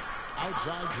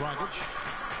 Outside Dragic.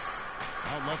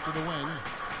 Out left to the wing.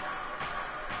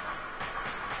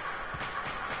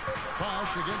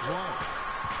 Bosh against Love.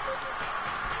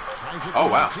 Tries it Oh,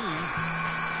 to wow. the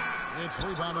team. It's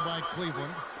rebounded by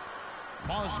Cleveland.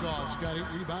 Mozgov's got 8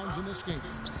 rebounds in this game.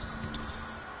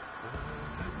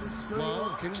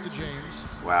 Love kicks to James.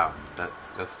 Wow, that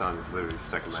stun is literally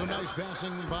stuck in my So head. nice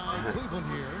passing by Cleveland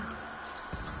here.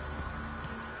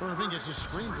 Irving gets a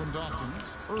screen from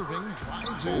Dawkins. Irving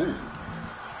drives in. Ooh.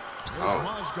 There's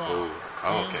Mozgov.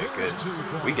 Oh, okay,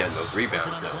 good. We getting those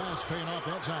rebounds now. Paying off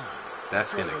that time.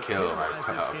 That's going to kill our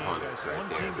opponents right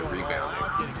there, the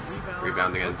rebounding.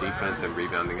 Rebounding on defense and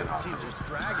rebounding on offense.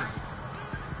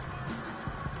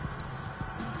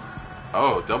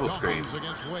 Oh, double screen.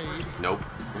 Nope.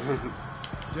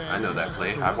 I know that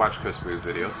play. I've watched Chris Brew's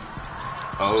videos.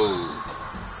 Oh.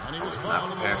 And he was not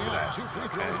prepared for that. 2 free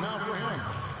throws now for him.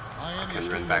 I can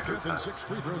run back in time. 6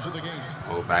 free throws of the game.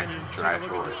 Oh, back, drive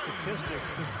look forward. at the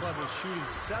statistics. This club is shooting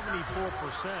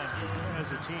 74%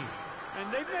 as a team.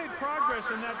 And they've made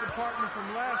progress in that department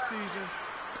from last season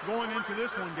going into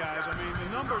this one, guys. I mean, the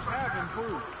numbers have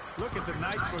improved. Look at the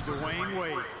night for Dwayne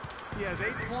Wade. He has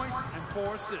 8 points and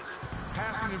 4 assists.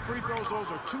 Passing and free throws, those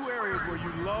are 2 areas where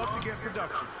you love to get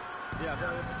production. Yeah,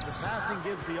 the passing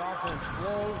gives the offense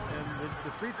flow, and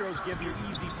the free throws give you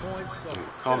easy points. So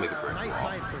Call me the brick nice wall.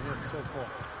 night for him so far.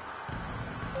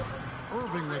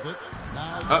 Irving with it.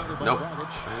 Now Nope.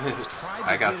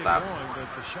 I got stopped. Going, but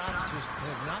the shots just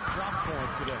have not dropped for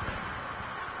him today.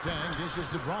 Dan dishes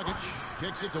to Dragic.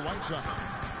 Kicks it to Whiteside.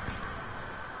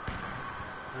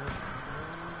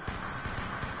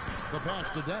 The pass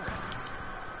to Dan.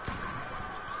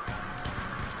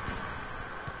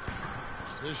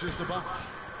 Dishes to Bosh.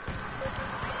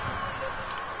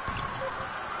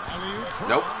 Alley-oop try.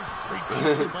 Nope.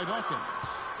 Rejected by Dawkins.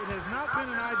 It has not been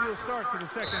an ideal start to the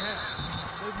second half.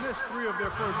 They've missed 3 of their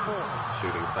first 4.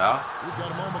 Shooting foul. We've got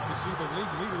a moment to see the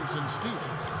league leaders in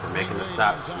steals. We're making the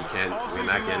stops. We're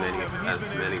not getting as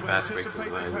many fast breaks as we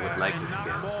would like to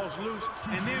see. Balls loose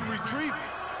and then retrieve it.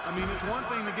 I mean, it's one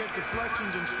thing to get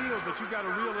deflections and steals, but you got to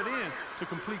reel it in to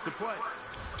complete the play.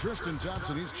 Tristan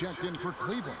Thompson, he's checked in for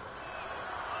Cleveland.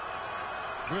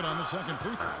 Good on the second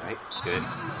free throw. All right, good.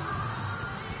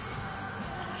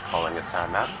 Calling a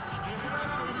timeout.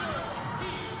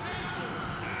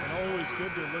 And always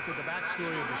good to look at the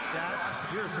backstory of the stats.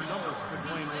 Here are some numbers for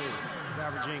Dwayne Wade. He's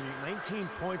averaging 19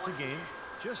 points a game,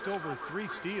 just over 3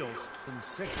 steals, and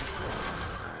 6 assists.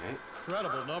 All right.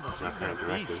 Incredible numbers. He's Not been going to a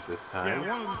direct beast. us this Yeah, time.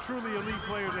 one of the truly elite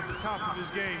players at the top of his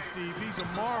game, Steve. He's a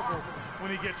marvel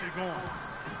when he gets it going.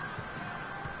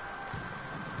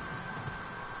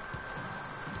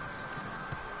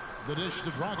 The dish to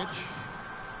Dragic.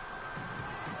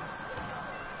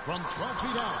 From 12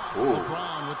 feet out. Ooh.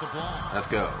 LeBron with the block. Let's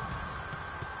go.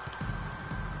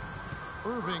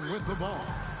 Irving with the ball.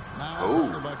 Now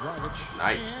Ooh. guarded by Dragic.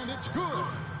 Nice. And it's good.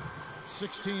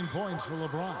 16 points for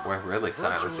LeBron. We're really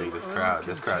silencing this crowd.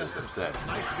 This crowd is upset. It's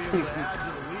nice to be able to add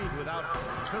to the lead without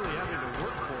really having to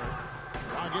work for it.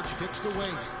 Dragic kicks to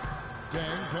Wade.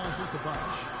 Dang passes to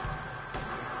Bosh.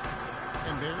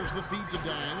 And there's the feed to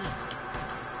Dang.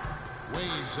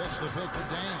 Wade sets the pick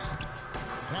for Dang.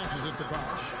 Passes it to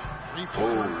Bosh.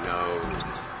 Oh, no.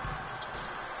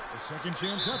 The second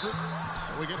chance effort.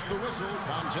 So he gets the whistle.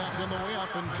 Contact on the way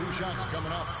up and 2 shots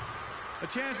coming up. A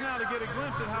chance now to get a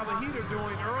glimpse at how the Heat are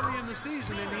doing early in the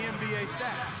season in the NBA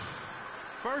stats.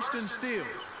 First in steals,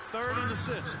 3rd in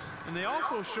assists, and they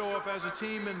also show up as a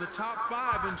team in the top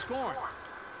 5 in scoring.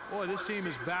 Boy, this team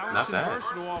is balanced and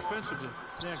versatile offensively.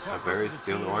 Yeah, A very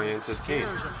steal-oriented team.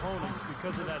 Scares opponents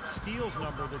because of that steals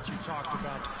number that you talked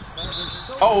about. They're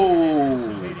so Oh,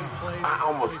 anticipating plays. I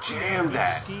almost They jammed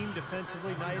that. Scheme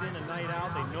defensively night in and night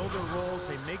out. They know their roles.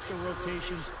 They make the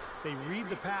rotations. They read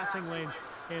the passing lanes,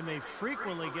 and they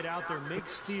frequently get out there, make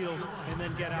steals, and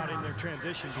then get out in their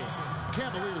transition game.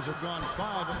 Cavaliers have gone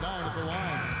 5 of 9 at the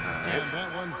line. And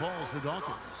that one falls for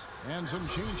Dawkins. And some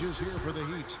changes here for the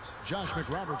Heat. Josh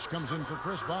McRoberts comes in for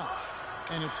Chris Bosh.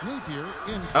 And it's Napier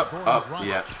in for Corey Dragic.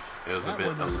 Yeah. It was a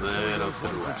little to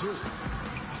the left.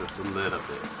 Just a little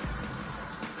bit.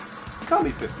 Call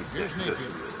me 56. Just a little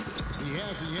bit. He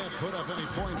hasn't yet put up any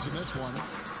points in this one.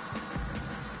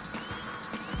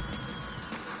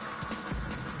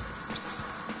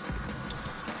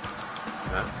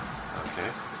 Okay.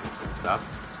 Stop.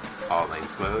 All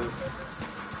lanes closed.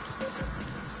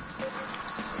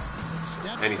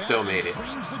 And he still made it.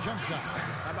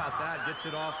 How about that? Gets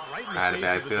it off right in the I had a face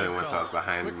bad of the feeling big once I fella. was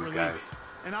behind Quick these release. guys.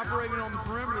 And operating on the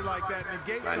perimeter like that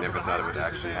negates I never thought it would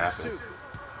actually happen. too.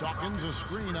 Dawkins a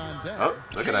screen on deck. Oh,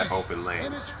 look at that open lane.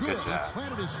 And it's Good good. job. He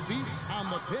planted his feet on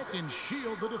the pick and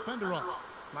shield the defender off.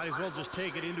 Might as well just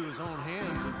take it into his own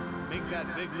hands and make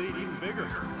that big lead even bigger.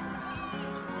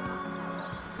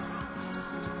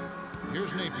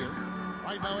 Here's Napier.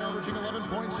 Right now averaging 11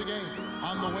 points a game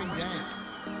on the wing gang.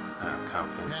 I have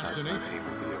confidence Pass that to my Napier. team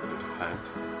will be able to defend.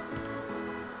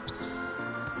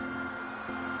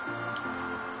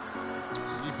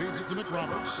 He feeds it to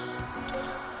McRoberts.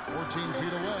 14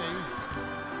 feet away.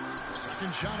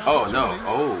 Second shot. Oh, no. opportunity.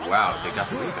 Oh, wow. Outside. They got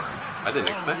the rebound. I didn't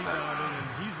expect that. Rebounding,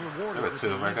 and he's rewarded There were with two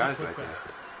the of our easy guys right putback. there.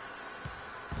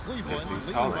 Cleveland Yes, he's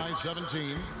leading taller. by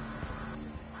 17.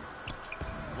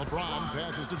 LeBron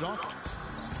passes to Dawkins.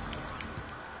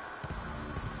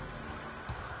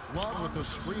 Love with the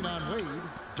screen on Wade.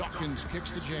 Dawkins kicks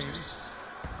to James.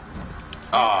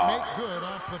 Oh, Make good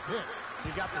off the pick. He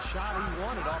got the shot he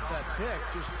wanted off that pick,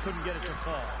 just couldn't get it to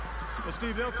fall. But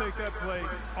Steve, they'll take that play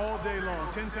all day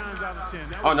long, 10 times out of 10.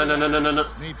 That oh was no, no, no, no, no, no.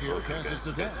 Napier Okay, passes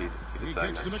good, to good. Dent. He decided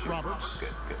kicks to not shoot. McRoberts. Good,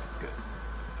 good,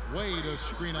 good. Wade a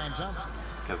screen on Thompson.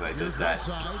 Because I did Here's that. right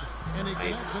side, and he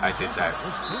connects in I the did trap. that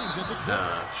The screen's at the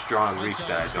trap. strong Right reach side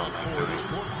that I is don't got like four this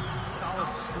doing. quarter.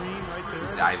 Solid screen right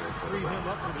there. Diving for Freed the him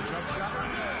up for the jump shot.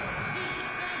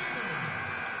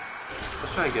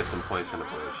 Let's try and get some points on the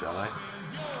board, shall I?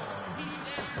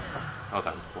 Hold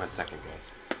on, 1 second,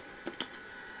 guys.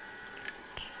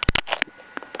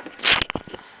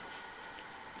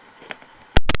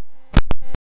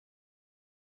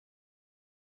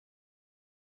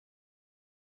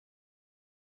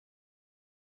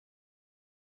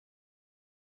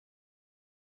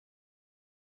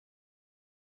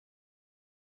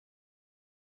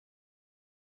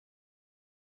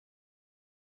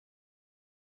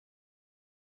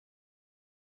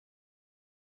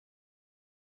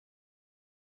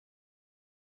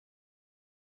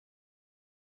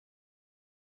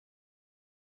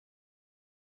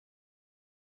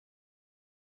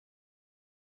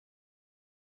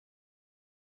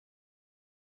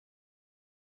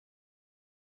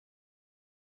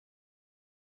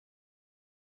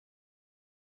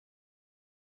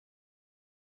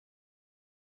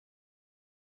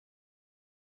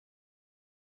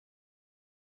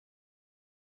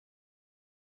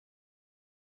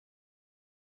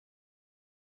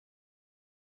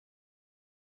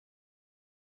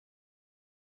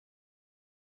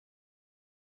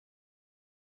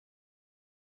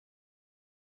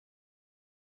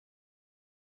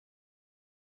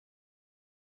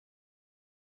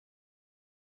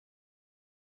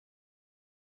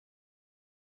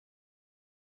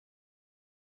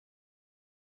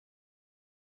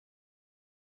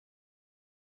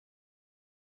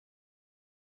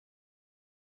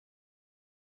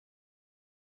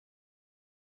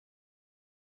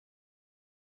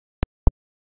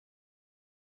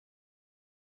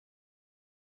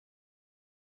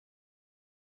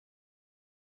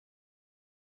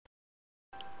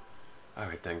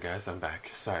 Alright then, guys, I'm back.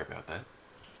 Sorry about that.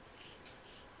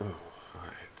 Oh,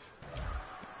 alright.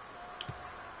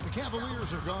 The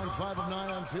Cavaliers have gone 5 of 9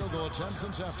 on field goal attempts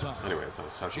since halftime. Anyways, I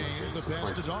was talking James, about the getting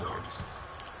pass some to points on the board. Dawkins.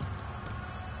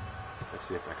 Let's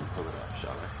see if I can pull it up,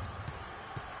 shall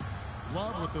I?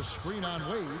 Love with the screen on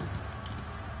Wade.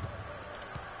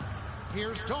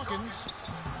 Here's Dawkins.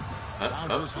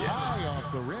 Bounces high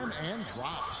off the rim and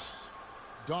drops.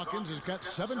 Dawkins has got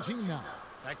 17 now.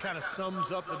 That kind of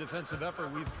sums up the defensive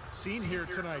effort we've seen here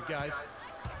tonight, guys.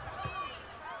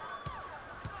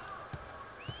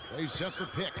 They set the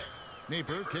pick.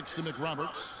 Napier kicks to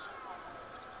McRoberts.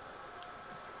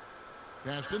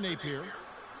 Pass to Napier.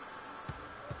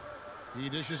 He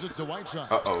dishes it to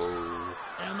Whiteside. Uh-oh.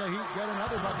 And the Heat got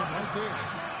another bucket right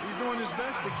there. He's doing his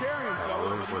best to carry him,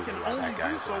 fellas, but he can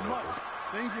only do so much.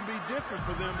 Things would be different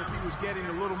for them if he was getting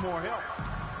a little more help.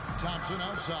 Thompson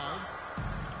outside.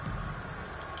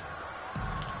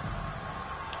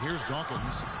 Here's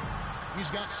Dawkins. He's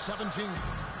got 17.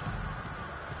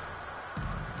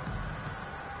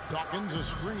 Dawkins a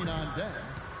screen on deck.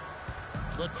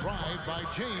 The drive by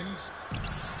James.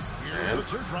 Here's the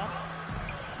teardrop.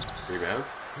 Rebound.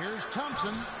 Here's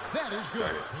Thompson. That is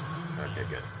good. Okay,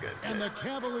 good, good. And the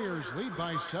Cavaliers lead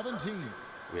by 17.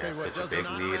 we have such a big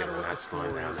lead and we're not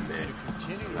slowing down a bit.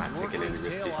 I'm not taking any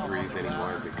risky threes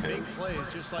anymore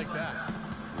because just like that.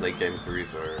 late game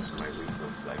threes are my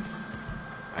weakness. Like,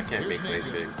 I can't make late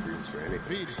game threes for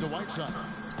anything. Feeds to Whiteside.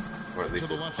 Or at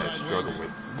least I struggle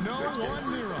with no late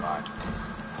game threes a lot.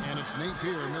 And it's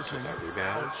Napier missing. That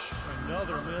rebound. Ouch.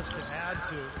 Another miss to add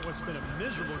to what's been a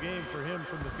miserable game for him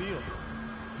from the field.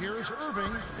 Here is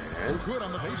Irving. And good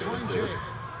on the baseline, Jay.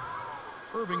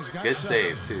 Irving's got good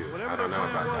save too. Whatever I don't know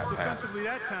about that pass. Defensively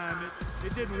that time,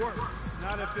 it didn't work.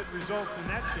 Not if it results in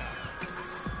that shot.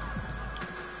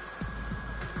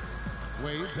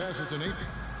 Wade passes to Napier.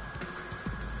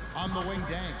 On the wing,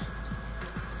 Dang.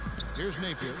 Here's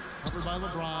Napier, covered by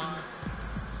LeBron.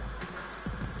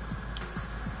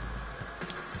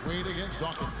 Wade against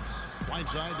Dawkins.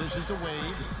 Whiteside dishes to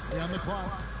Wade. On the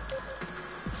clock.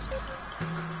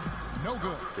 No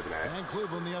good. And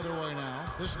Cleveland the other way now.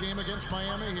 This game against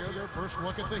Miami here, their first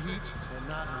look at the Heat. And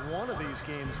not one of these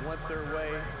games went their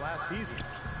way last season.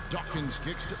 Dawkins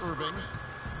kicks to Irving.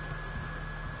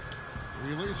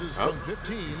 Releases from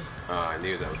 15. Oh, I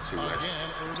knew that was too much. Again,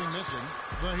 Irving missing.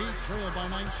 The Heat trail by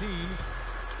 19.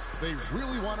 They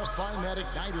really want to find that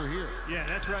igniter here. Yeah,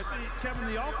 that's right. Kevin,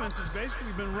 the offense has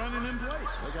basically been running in place.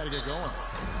 They got to get going.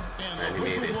 And the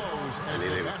whistle blows as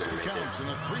the basket counts. And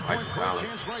a three-point play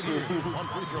chance right here. One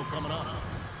free throw coming up.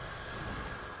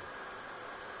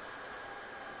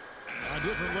 A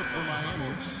different look for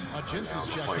Miami. Jensen's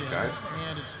checked in.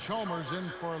 And it's Chalmers in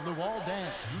for Luol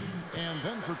Deng. And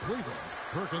then for Cleveland,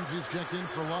 Perkins is checked in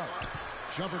for Love.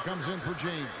 Shumpert comes in for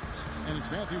James. And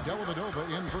it's Matthew Dellavedova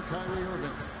in for Kyrie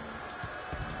Irving.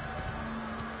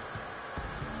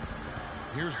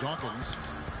 Here's Dawkins.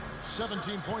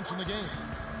 17 points in the game.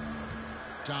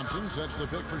 Thompson sets the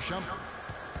pick for Shumpert.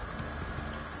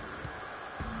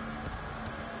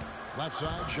 Left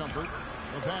side, Shumpert.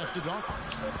 The pass to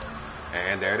Dawkins.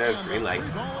 And there it is, green light.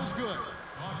 The ball is good.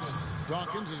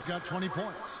 Dawkins has got 20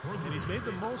 points. And he's made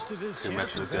the most of his Too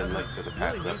much chances. of good luck to the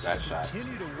pass up that shot.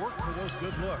 Continue to work for those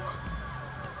good looks.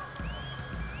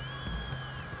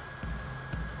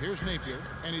 Here's Napier,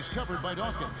 and he's covered by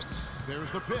Dawkins.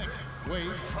 There's the pick.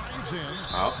 Wade drives in.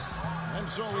 Oh. And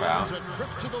so he ends a trip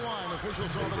to the line.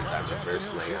 Officials saw the contact, and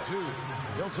he'll shoot two.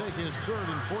 He'll take his third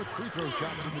and fourth free throw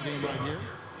shots in the game right here.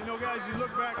 You know, guys, you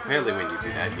look back. Apparently, when you do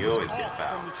that, you always get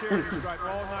fouled. From the charity stripe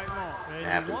all night long. It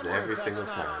happens every single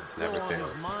time. It never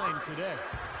fails. His mind today.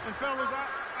 And fellas,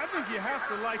 I think you have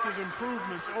to like his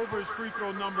improvements over his free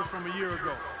throw numbers from a year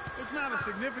ago. It's not a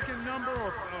significant number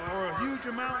or a huge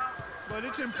amount, but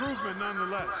it's improvement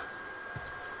nonetheless.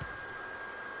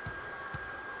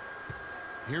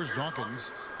 Here's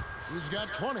Dawkins. He's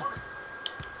got 20.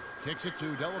 Kicks it to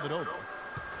Dellavedova.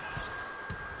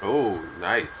 Oh,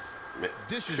 nice.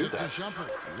 Dishes it to Shumpert.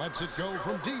 Lets it go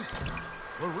from deep.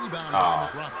 The rebound by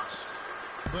McRoberts.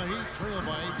 The Heat trail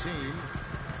by 18.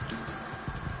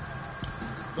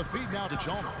 The feed now to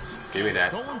Chalmers. Give me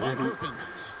that. Stolen by Perkins.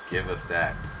 Give us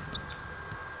that.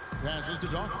 Passes to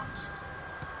Dawkins.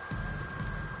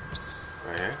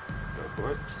 Right here. Go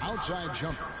for it. Outside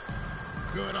Shumpert.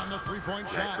 Good on the three-point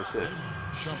shot. Nice assist.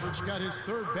 Shumpert's got his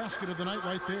third basket of the night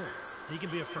right there. He can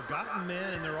be a forgotten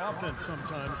man in their offense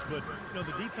sometimes, but you know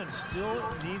the defense still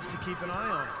needs to keep an eye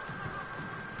on him.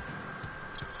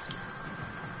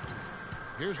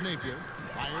 Here's Napier.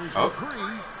 Fires for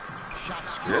three.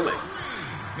 Shots good. Really?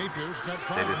 Napier's got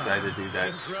 5. They decided to do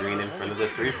that screen in front of the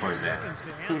three-point man. Seconds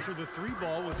to answer the three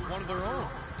ball with one of their own.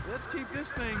 Let's keep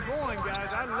this thing going,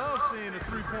 guys. I love seeing a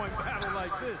three-point battle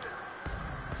like this.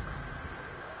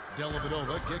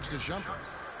 Dellavedova kicks to Shumpert.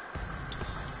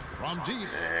 From deep.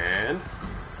 And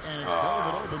it's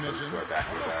Dellavedova missing.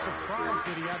 I'm just surprised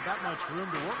that he had that much room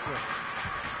to work with.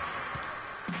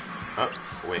 Oh,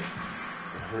 wait.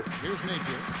 Here's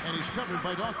Napier, and he's covered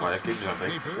by Dawkins. Why I keep jumping?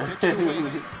 Napier kicks to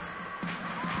Wade.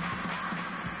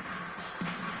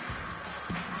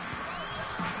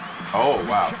 Oh,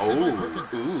 wow.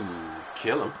 Oh, ooh.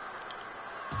 Kill him.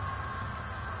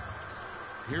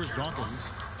 Here's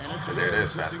Dawkins, and it's there it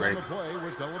is, fast break. on the play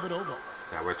with Dellavedova.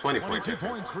 Now we're 20 points. 22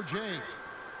 points for Jay.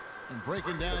 And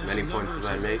breaking down as many points as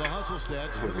I make, the hustle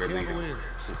stats for the Cavaliers.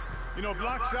 You know,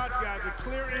 block shots, guys, a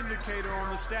clear indicator on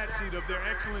the stat sheet of their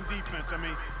excellent defense. I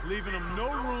mean, leaving them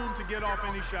no room to get off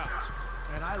any shots.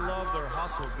 And I love their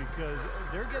hustle because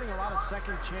they're getting a lot of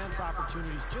second chance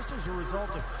opportunities just as a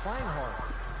result of playing hard.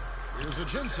 Here's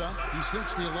Ajinça. He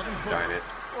sinks the 11th foot. Darn it.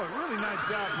 Boy, really nice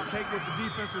job to take what the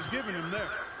defense was giving him there.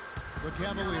 The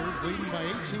Cavaliers leading by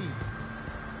 18.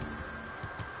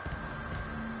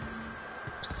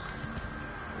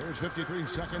 There's 53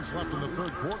 seconds left in the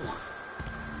third quarter.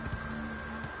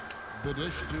 The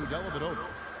dish to Dellavedova.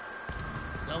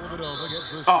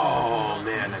 Oh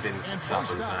man, I didn't stop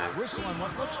in time. Whistle on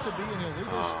what looks to be an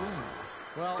illegal screen.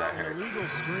 Well, an illegal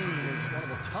screen is one of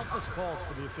the toughest calls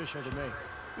for the official to make.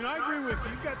 You know, I agree with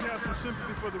you. You've got to have some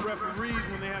sympathy for the referees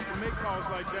when they have to make calls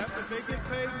like that, but they get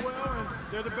paid well, and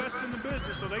they're the best in the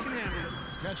business, so they can handle it.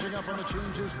 Catching up on the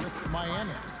changes with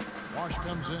Miami. Wash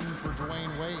comes in for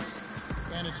Dwayne Wade,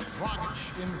 and it's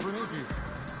Dragic in for Napier.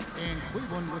 And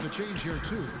Cleveland with a change here,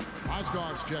 too.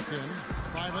 Osgood's checked in,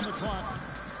 5 on the clock,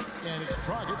 and it's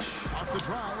Dragic off the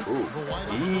drive. Ooh. The wide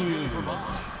open for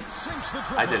Bosh. Sinks the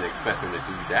triple. I didn't expect him to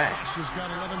do that. Bosh has got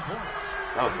 11 points.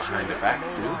 That was behind the back,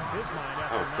 too.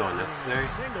 That was so unnecessary.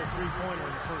 Single three-pointer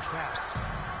in the first half.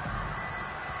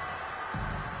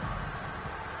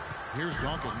 Here's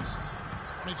Dawkins.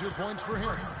 22 points for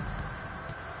him.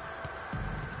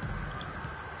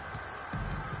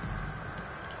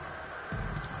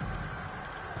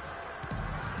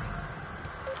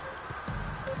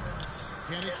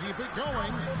 Can he keep it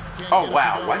going? Oh,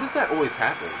 wow. Why does that always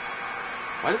happen?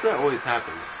 Why does that always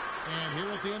happen? And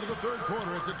here at the end of the third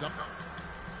quarter, it's a dump.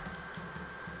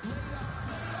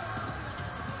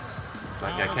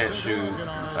 Like, I can't shoot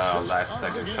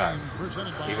last-second shots,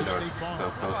 even though it's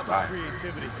so close by.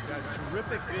 Creativity. That's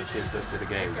terrific vision. It's just to the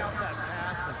game, though.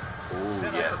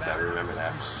 Ooh, yes, I remember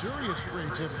that. Some serious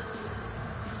creativity.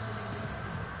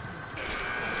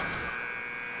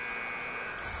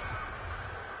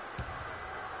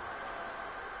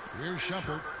 Here's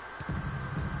Shumpert.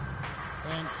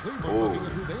 And Cleveland looking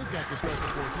at who they've got to start the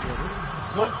fourth quarter.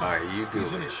 What are you doing?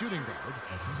 He's in at shooting guard.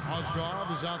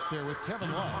 Osgood is out there with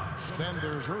Kevin Love. Then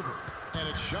there's Irving. And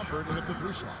it's Shumpert in at the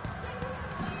 3 slot.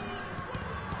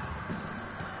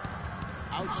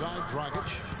 Outside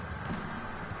Dragic.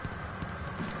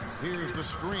 Here's the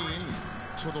screen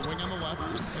to the wing on the left.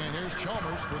 And here's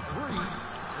Chalmers for 3.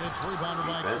 It's rebounded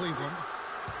by Cleveland.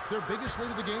 Their biggest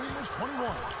lead of the game was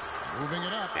 21. Moving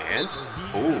it up. And?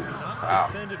 Ooh, wow.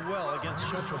 Defended well against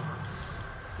Shumpert.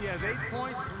 He has 8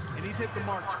 points, and he's hit the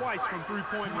mark twice from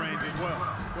three-point range as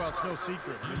well. Well, it's no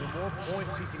secret. I mean, the more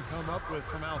points he can come up with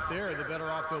from out there, the better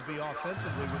off they'll be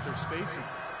offensively with their spacing.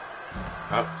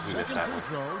 Oh, he missed Second that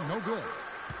free one. throw, no good.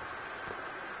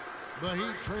 The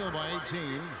Heat trail by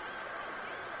 18.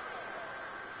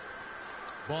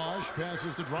 Bosh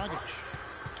passes to Dragic.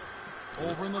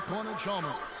 Over in the corner,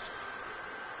 Chalmers.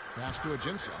 Pass to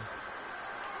Ajinça.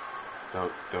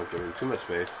 Don't give him too much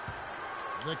space.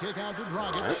 The kick out to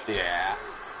Dragic. Yeah.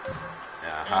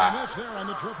 And a miss there on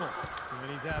the triple.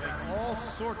 And he's having all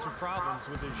sorts of problems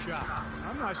with his shot.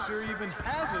 I'm not sure he even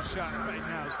has a shot right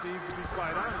now, Steve, to be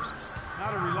quite honest.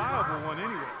 Not a reliable one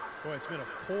anyway. Boy, it's been a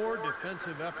poor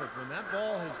defensive effort. When that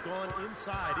ball has gone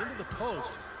inside, into the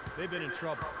post, they've been in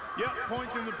trouble. Yep,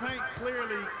 points in the paint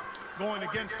clearly going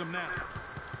against them now.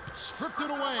 Stripped it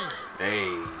away.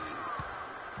 Hey.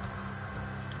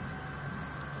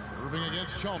 Irving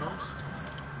against Chalmers.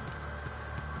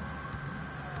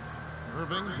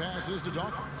 Irving passes to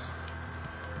Dawkins.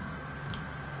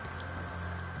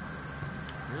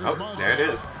 Here's Oh, there it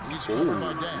is. He's Ooh,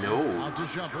 covered by Dan. no. Out to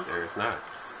Shumpert. There it's not.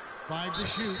 5 to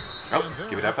shoot. Oh, And give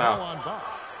me there's that a foul foul. on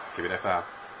Bosh. Give me that foul.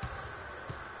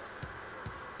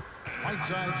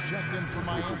 Whiteside's checked in for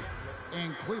Miami.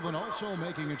 And Cleveland also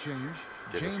making a change.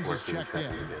 James is checked in.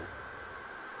 Again.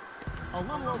 A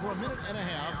little over a minute and a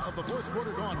half of the fourth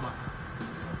quarter gone now.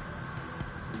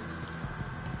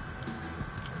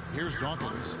 Here's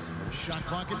Dawkins. Shot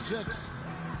clock at 6.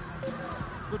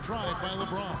 The drive by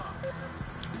LeBron.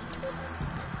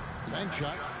 Bank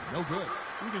shot, no good.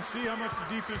 You can see how much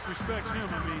the defense respects him.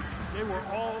 I mean, they were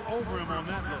all over him on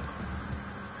that look.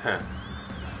 Huh.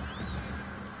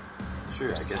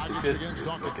 Sure, I guess you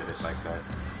could look at it like that.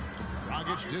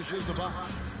 Dragic dishes the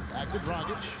Bosh. Back to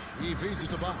Dragic. He feeds it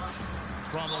to Bosh.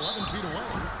 From 11 feet away.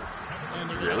 And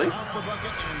they're Really? out the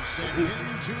bucket and send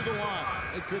him to the line.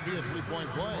 It could be a three-point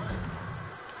play.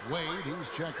 Wade, he's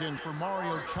checked in for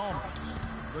Mario Chalmers.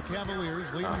 The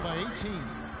Cavaliers leading by 18.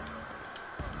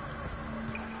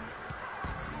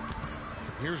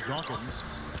 Here's Dawkins.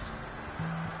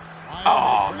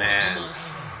 Oh, man.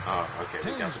 Oh, okay.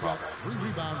 We got Tatum's the ball got back. 3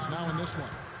 rebounds now in this one.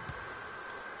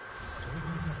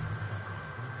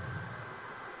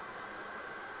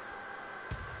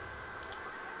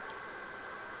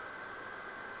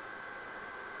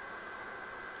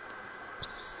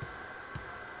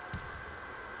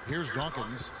 Here's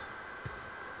Dawkins.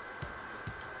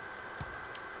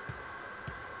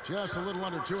 Just a little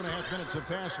under 2.5 minutes have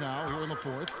passed now here in the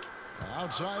fourth.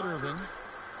 Outside Irving.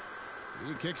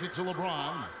 He kicks it to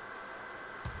LeBron.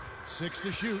 6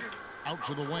 to shoot. Out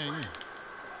to the wing.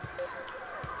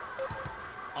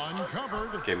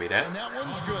 Uncovered. Give me that. And that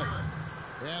one's good.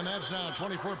 And that's now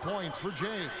 24 points for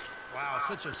Jay. Wow,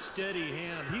 such a steady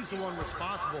hand. He's the one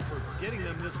responsible for getting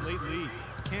them this late lead.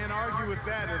 Can't argue with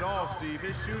that at all, Steve.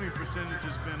 His shooting percentage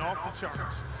has been off the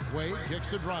charts. Wade kicks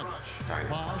to Dragic.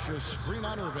 Bosch, a screen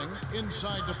on Irving.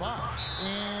 Inside to Bosch.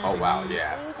 And oh, wow,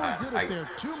 yeah. overdid it there.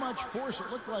 Too much force,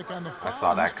 it looked like, on the foul. I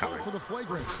saw that coming. For the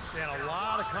flagrant. And a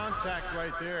lot of contact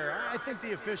right there. I think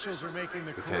the officials are making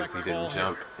the correct call. Because he didn't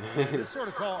jump. This sort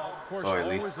of call, of course, or at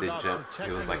least did jump.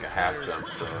 It was like a half jump.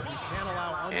 So. You can't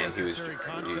allow unnecessary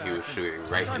contact. He was shooting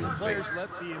right in his face. Players let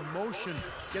the emotion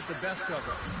get the best of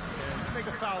it. And if you make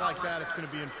a foul like that, it's going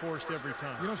to be enforced every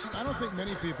time. You know, see, I don't think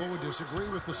many people would disagree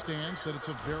with the stance that it's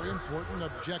a very important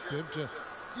objective to,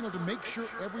 you know, to make sure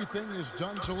everything is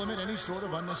done to limit any sort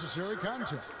of unnecessary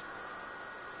contact.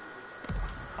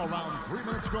 Around 3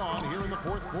 minutes gone here in the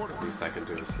fourth quarter. The least I can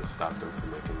do is to stop them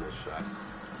from making this shot.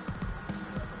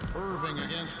 Irving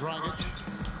against Dragic.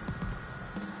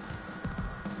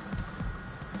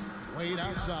 Wade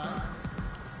outside.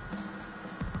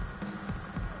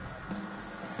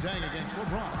 Dang against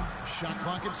LeBron. Shot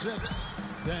clock at 6.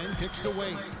 Dang kicks to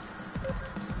Wade.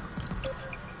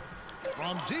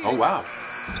 From deep. Oh, wow.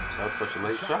 That was such a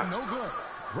late shot. No good.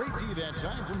 Great D that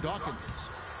time from Dawkins.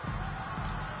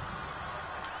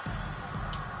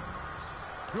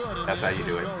 Good. And that's how you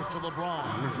do it. Goes to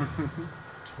LeBron.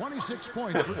 26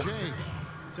 points for Jay.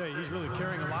 I tell you, he's really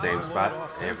carrying a lot Same of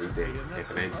spot every day.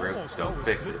 If it ain't broke, don't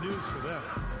fix it.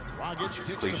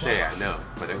 Cliche, I know,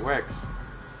 but it works.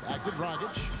 Back to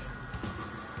Dragic.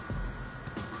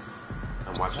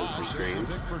 I'm watching some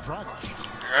screens. For Dragic.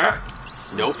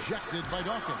 Nope. Rejected by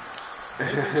Dawkins. They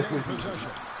retain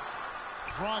possession.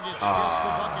 Dragic gets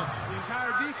the bucket. The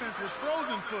entire defense was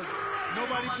frozen footed.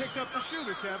 Nobody picked up the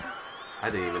shooter, Kevin. I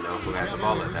didn't even know who had the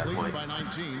ball at that point. By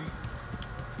 19.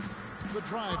 The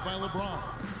drive by LeBron.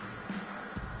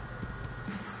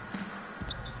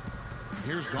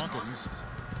 Here's Dawkins.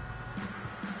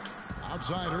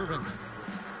 Outside Irving.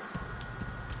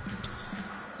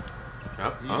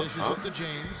 He dishes up to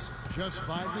James. Just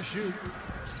 5 to shoot.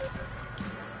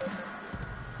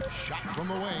 Shot from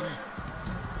the wing.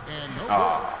 And no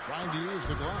good. Trying to use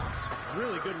the glass.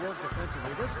 Really good work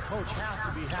defensively. This coach has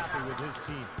to be happy with his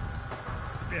team.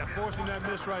 Yeah, forcing that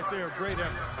miss right there. Great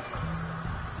effort.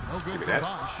 No good for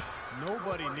Bosch.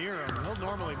 Nobody near him. He'll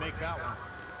normally make that one.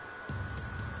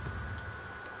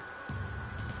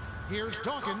 Here's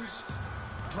Dawkins.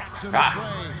 Drops in the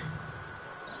tray.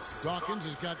 Dawkins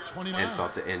has got 29.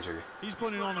 Insult to injury. He's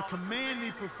putting on a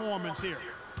commanding performance here.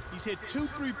 He's hit 2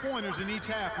 3-pointers in each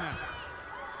half now.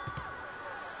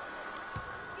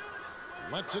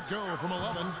 Lets it go from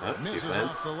 11. Misses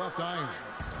off the left iron.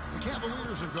 The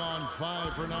Cavaliers have gone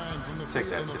 5 for 9 from the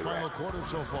field in the final quarter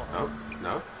so far. Oh,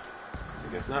 no?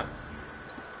 I guess not.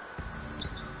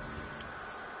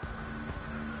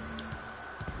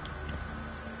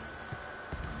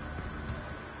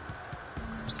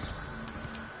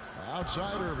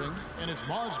 Outside Irving, and it's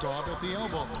Marsdorf at the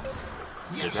elbow.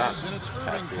 Yes, and it's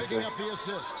Irving picking up the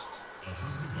assist.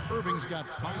 Irving's got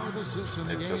 5 assists in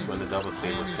the game. Just when the double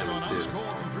team was coming too. He's gone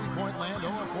ice cold from three-point land,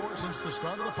 0-4 since the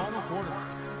start of the final quarter.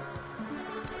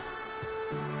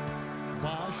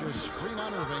 Bosch, a screen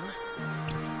on Irving.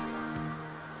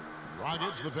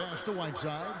 Dragic the pass to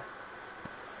Whiteside.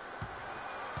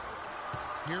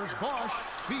 Here's Bosch,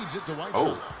 feeds it to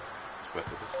Whiteside.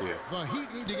 Expected to steal. The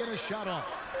Heat need to get a shot off.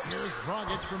 Here's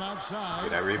Dragic from outside.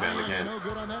 Get that rebound again. No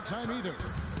good on that time either.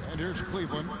 And here's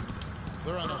Cleveland.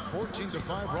 They're on a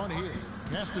 14-5 run here.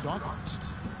 Pass to Dawkins.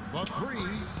 The 3.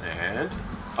 And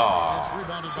it's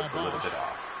rebounded by just a little bit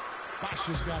off. Bosch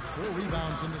has got 4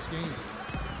 rebounds in this game.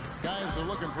 Guys are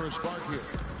looking for a spark here.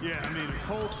 Yeah, I mean, a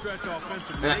cold stretch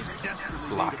offensively. They desperately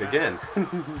block again.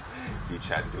 You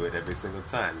try to do it every single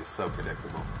time. You're so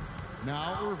predictable.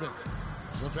 Now Irving.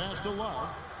 The pass to Love.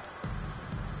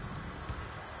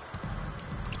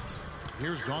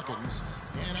 Here's Dawkins.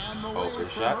 And on the way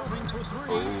for Irving for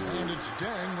 3. And it's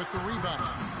Dang with the rebound.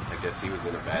 I guess he was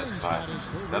in a bad spot.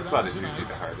 That spot is usually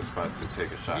the hardest spot to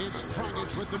take a shot. It's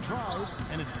Dragic with the drive.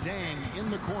 And it's Dang in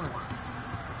the corner.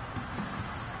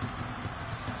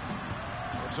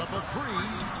 It's up a 3.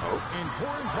 And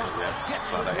pouring Dragic gets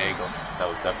saw the angle. That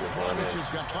was definitely one. Dragic has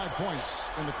got 5 points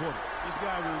in the quarter. This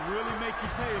guy will really make you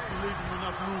pay if you leave him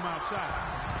enough room outside.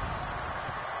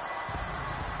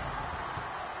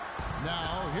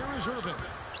 Now, here is Irving.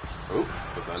 Was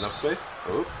that enough space?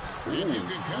 And you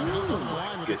can count it over the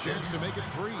line with a chance to make it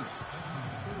 3.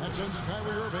 That sends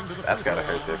Kyrie Irving to the That's got to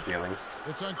hurt their feelings.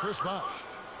 It's on Chris Bosch.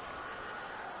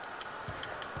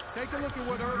 Take a look at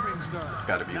what Irving's done. It's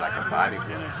got to be like a 9 body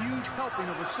points and blow. a huge helping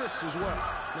of assists as well.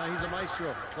 Now, he's a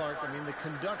maestro, Clark. I mean, the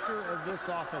conductor of this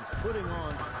offense, putting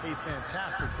on a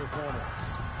fantastic performance.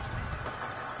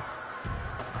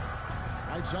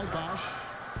 Right side, Bosch.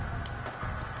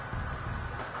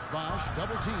 Bosch,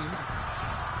 double teamed.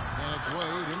 And it's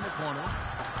Wade in the corner.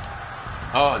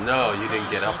 Oh, no, you didn't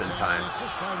get up in time.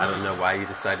 I don't know why you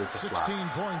decided to flop. 16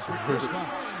 points for Chris Bosch.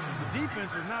 The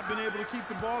defense has not been able to keep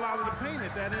the ball out of the paint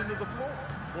at that end of the floor.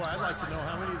 Boy, I'd like to know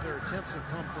how many of their attempts have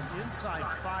come from inside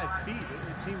 5 feet.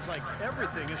 It seems like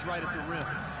everything is right at the rim.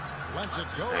 Lets it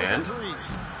go And? to 3.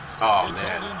 Oh, It's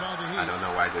man. held in by the Heat. I don't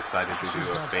know why I decided to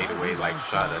do a fadeaway-like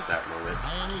shot at that moment.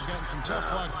 Miami's gotten some tough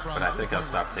luck from But I think I'll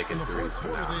stop in taking the threes fourth for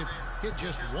quarter, now. they've hit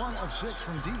just 1 of 6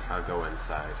 from deep. I'll go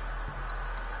inside.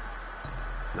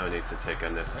 No need to take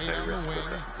unnecessary Right on risks the wing.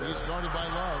 with He's the guarded by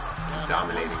Love. And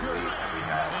dominating that one's lead good. that we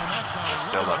have. And that's not a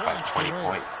Still one up by point 20 for Ray.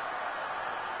 points.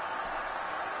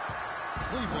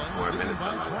 Cleveland 4 leading minutes by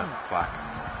on the 20. clock.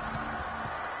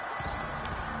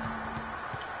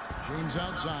 James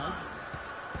outside.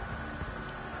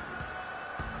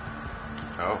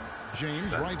 Oh.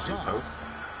 James That's right the side. post.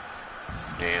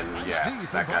 And Nice yeah, D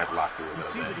for that guy Bucks. blocked it a You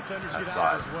little see the bit. defenders I get saw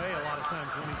out it. of his way a lot of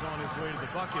times when he's on his way to the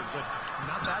bucket, but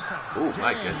not that time. Ooh,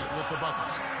 my Dan goodness. with the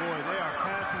bucket. Boy, they are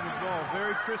passing the ball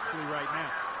very crisply right now.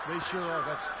 They sure are.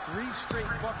 That's 3 straight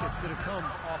buckets that have come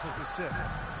off of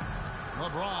assists.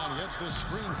 LeBron gets the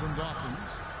screen from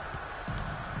Dawkins.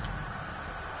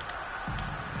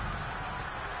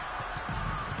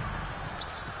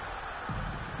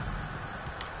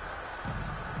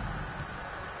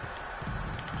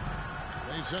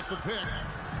 They set the pick.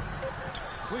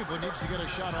 Cleveland needs to get a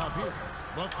shot off here.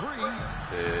 The 3.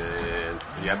 And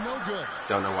yep. No good.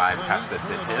 Don't know why I passed it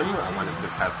to him. I wanted to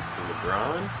pass it to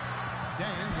LeBron.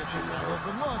 Dang gets a wide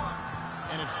open look.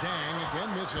 And it's Dang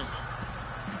again missing.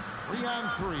 3 on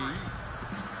 3.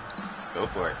 Go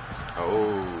for it.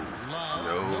 Oh, Love,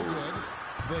 no. no good.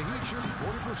 The Heat shooting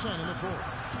 40% in the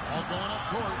fourth. All going up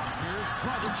court. Here's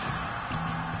Dragic.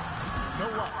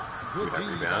 No luck. Good Good D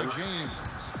by rebound. James.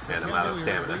 The And I'm out of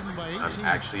Cavaliers stamina. leading by 18. I'm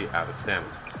actually out of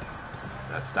stamina.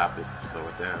 Let's stop it. Slow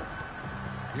it down.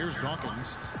 Here's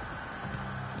Dawkins.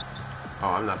 Oh,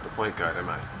 I'm not the point guard, am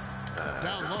I?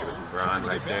 Down Let's low. get Trying LeBron to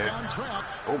right get there. back on track.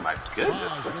 Oh my goodness,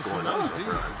 Bosch with what's some going on, nice D.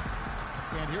 LeBron?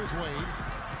 And here's Wade.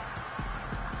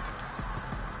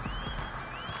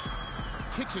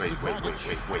 Kicks it to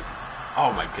Dragic. Wait.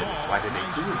 Oh my goodness, why did they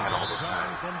do that all the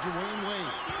Time time? from Dwayne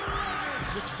Wade.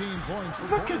 16 points for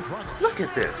Look Gordon Dragic. at, look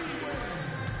at this.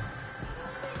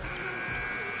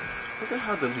 Look at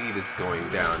how the lead is going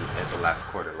down at the last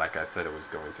quarter, like I said it was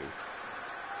going to.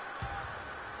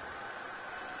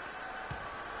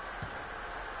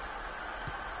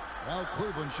 Well,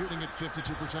 Cleveland shooting at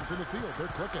 52% from the field. They're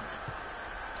clicking.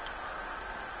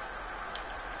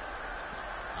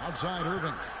 Outside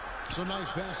Irving. So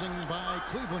nice passing by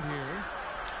Cleveland here.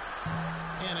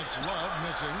 And it's Love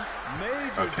missing.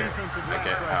 Major Okay, defensive I lapse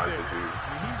get how right to there. do I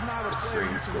mean, he's not a player screen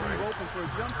you can scoring. leave open for a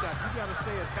jump shot. You got to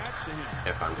stay attached to him.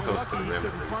 If I'm We're close lucky to the he rim,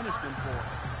 couldn't at punish least. them for it.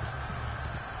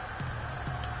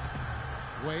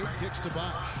 Wade kicks to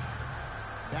Bosch.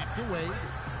 Back to Wade.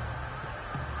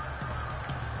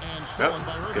 And stolen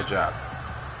by Yep, Irving. good job.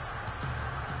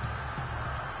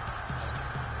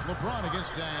 LeBron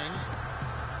against Dang.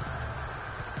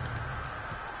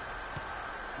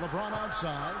 LeBron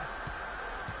outside.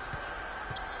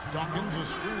 Dawkins a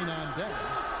screen on Dang.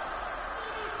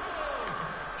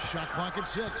 Shot clock at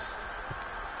 6.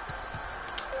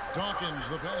 Dawkins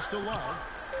the pass to Love.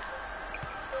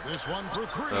 This one for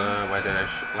 3. Why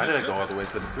did I go all the way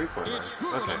to the three-point line? It's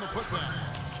good Okay, on the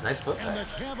putback. nice And the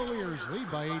putback. Cavaliers lead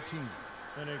by 18.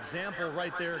 An example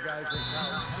right there, guys, of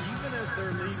how even as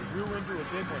their lead grew into a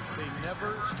big one, they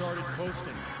never started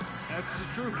coasting. That's the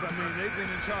truth. I mean, they've been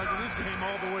in charge of this game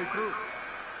all the way through.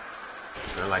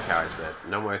 And like how I said,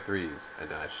 no more threes, and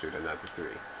then I shoot another 3.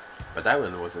 But that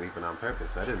one wasn't even on purpose.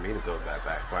 I didn't mean to go far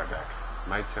back.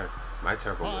 My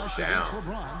turbo was Bosch against down.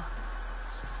 LeBron.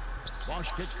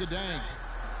 Bosch kicks to Dang.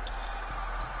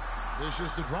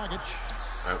 Dishes to Dragic.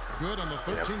 Oh, Good on the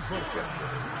 13-footer. Yep.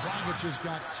 Dragic has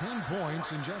got 10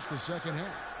 points in just the second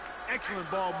half. Excellent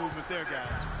ball movement there, guys.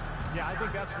 Yeah, I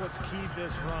think that's what's keyed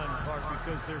this run, Clark,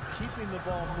 because they're keeping the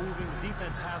ball moving. The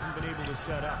defense hasn't been able to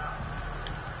set up.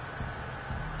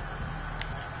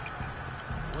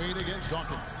 Wade against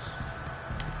Dawkins.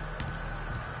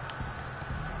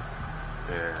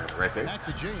 Yeah, right there. Back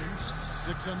to James.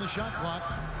 6 on the shot clock.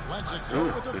 Lets it go Ooh,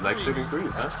 with a we 3. like shooting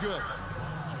threes, huh? That's good.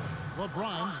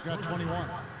 LeBron's got 21.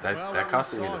 That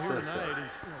cost me an assist. Tonight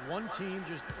is, one team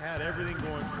just had everything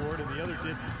going for it, and the other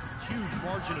didn't. Huge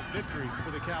margin of victory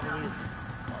for the Cavaliers.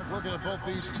 Looking at both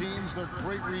these teams, they're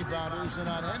great rebounders, and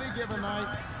on any given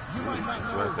night, you might not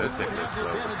know who would have the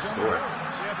advantage on the boards.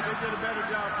 Yeah, but they did a better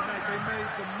job tonight. They made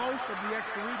the most of the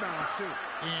extra rebounds, too.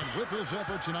 And with this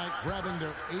effort tonight, grabbing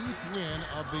their 8th win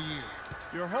of the year.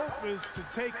 Your hope is to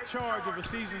take charge of a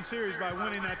season series by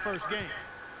winning that first game.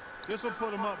 This will put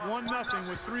them up 1-0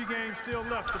 with 3 games still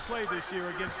left to play this year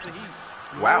against the Heat.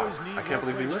 Wow, I can't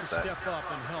believe he missed that. Step up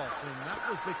and help, and that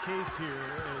was the case here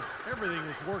as everything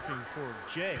was working for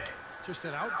Jay. Just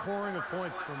an outpouring of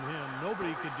points from him.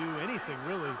 Nobody could do anything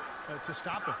really to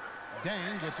stop him.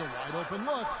 Dang gets a wide open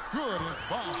look. Good, it's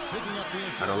Bosch picking up the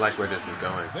assist. I don't like where this is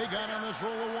going. They got on this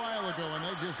roll a while ago, and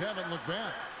they just haven't looked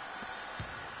back.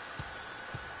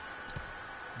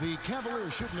 The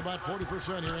Cavaliers shooting about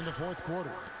 40% here in the fourth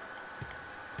quarter.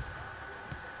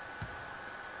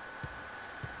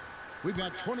 We've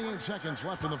got 28 seconds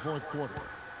left in the fourth quarter.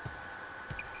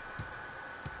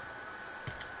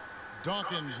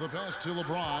 Dawkins, the pass to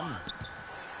LeBron.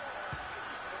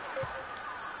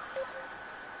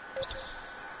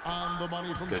 On the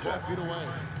money from 12 feet away.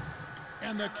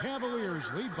 And the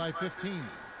Cavaliers lead by 15.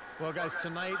 Well, guys,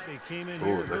 tonight they came in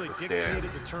here and really dictated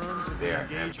the terms of the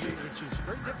engagement, which is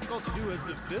very difficult to do as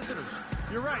the visitors.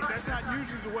 You're right. That's not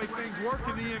usually the way things work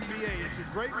in the NBA. It's a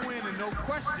great win, and no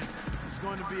question, it's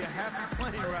going to be a happy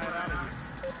plane ride out of here.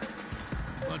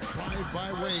 A drive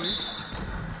by Wade.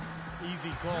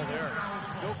 Easy call there.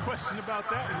 No question about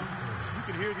that. You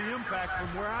can hear the impact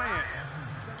from where I am.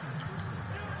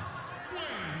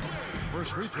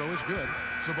 First free throw is good.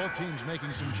 So both teams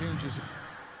making some changes.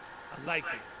 I like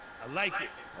it. I like it.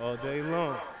 All day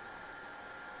long.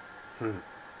 All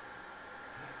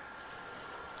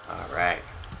right.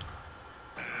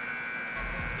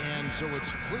 And so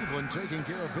it's Cleveland taking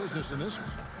care of business in this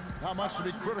one. Not much to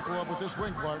be critical of with this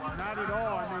win, Clark. Not at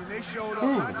all. I mean, they showed up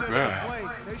not just to play.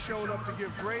 They showed up to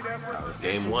give great effort. That was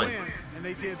game one. Win, and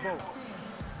they did both.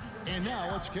 And now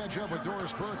let's catch up with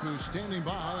Doris Burke, who's standing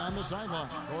by on the sideline.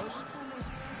 Doris?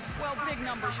 Well, big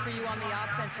numbers for you on the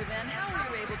offensive end. How were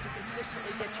you able to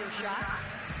consistently get your shot?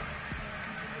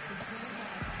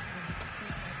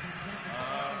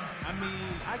 I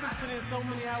mean, I just put in so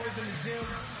many hours in the gym,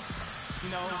 you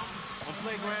know, on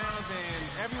playgrounds and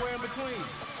everywhere in between.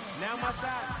 Now my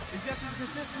shot is just as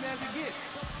consistent as it gets.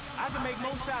 I can make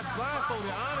most shots blindfolded,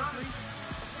 honestly.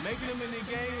 Making them in the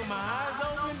game with my eyes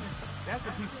open, that's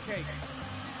a piece of cake,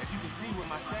 as you can see with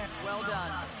my stats. Well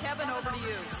done. Kevin, over to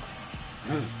you.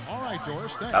 All right,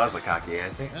 Doris, thanks. That was a cocky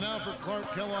answer. And now for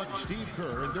Clark Kellogg, Steve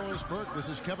Kerr, and Doris Burke, this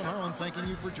is Kevin Harlan thanking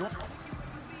you for joining.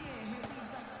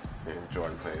 And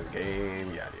Jordan plays the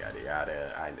game, yada, yada,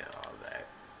 yada. I know all that.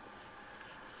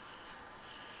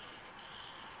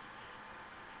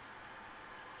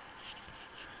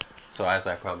 So as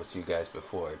I promised you guys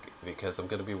before, because I'm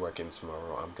going to be working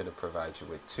tomorrow, I'm going to provide you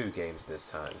with 2 games this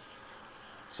time.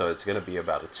 So it's going to be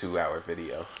about a 2-hour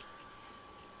video.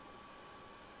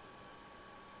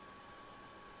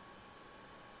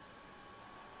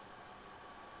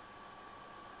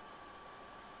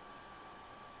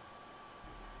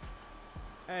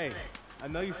 Hey, I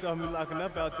know you saw me locking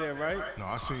up out there, right? No,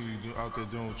 I seen you out there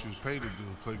doing what you was paid to do.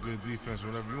 Play good defense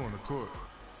whenever you on the court.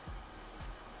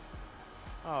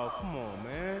 Oh, come on,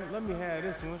 man. Let me have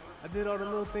this one. I did all the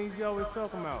little things you always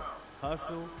talking about.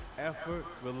 Hustle, effort,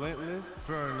 relentless.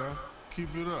 Fair enough.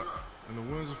 Keep it up, and the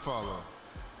wins will follow.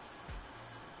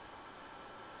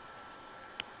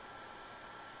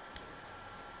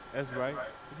 That's right.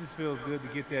 It just feels good to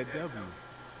get that W.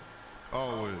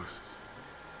 Always.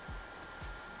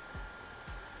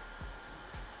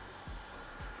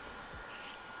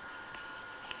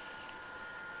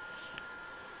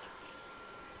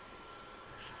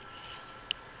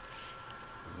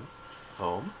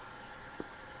 Home?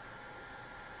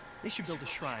 They should build a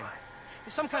shrine.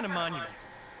 Some kind of monument.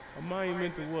 A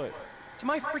monument to what? To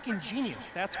my freaking genius,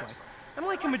 that's what. I'm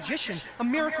like a magician, a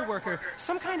miracle worker,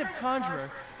 some kind of conjurer,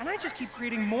 and I just keep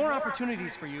creating more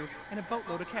opportunities for you and a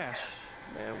boatload of cash.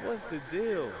 Man, what's the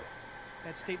deal?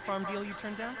 That State Farm deal you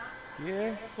turned down?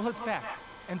 Yeah? Well, it's back,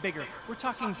 and bigger. We're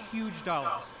talking huge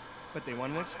dollars. But they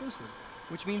want an exclusive,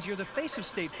 which means you're the face of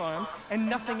State Farm and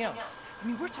nothing else. I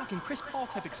mean, we're talking Chris Paul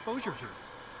type exposure here.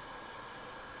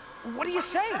 What do you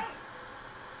say?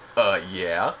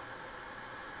 Yeah.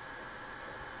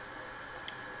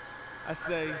 I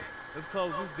say, let's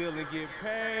close this deal and get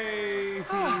paid.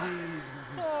 Oh,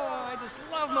 I just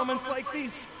love moments like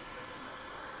these.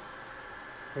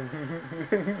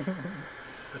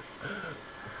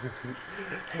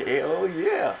 Hell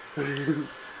yeah.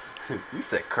 You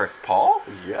said Chris Paul?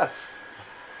 Yes.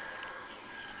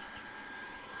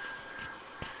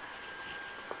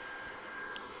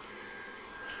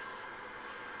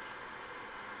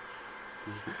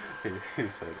 He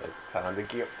said, it's time to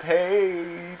get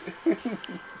paid.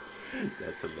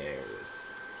 That's hilarious.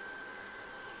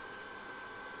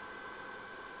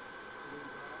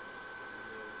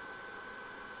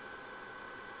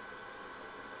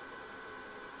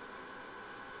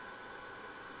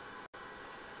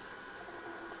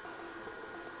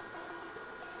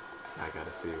 I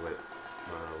gotta see what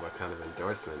kind of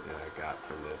endorsement that I got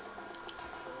from this.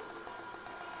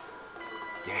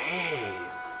 Dang!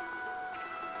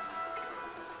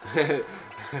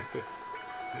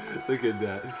 Look at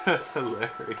that. That's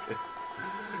hilarious.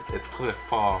 It's Cliff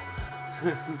Paul.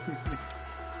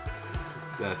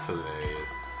 That's hilarious.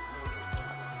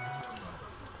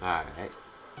 Alright.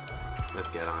 Let's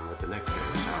get on with the next game.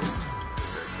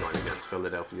 We're going against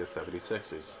Philadelphia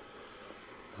 76ers.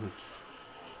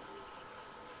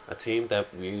 A team that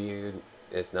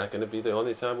it's not going to be the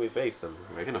only time we face them.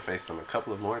 We're going to face them a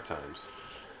couple of more times.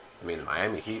 I mean, the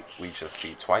Miami Heat, we just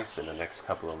see twice in the next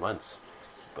couple of months.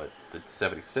 But the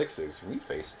 76ers, we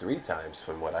face 3 times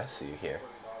from what I see here.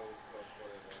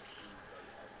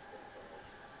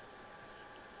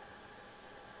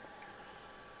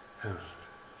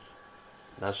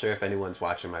 Not sure if anyone's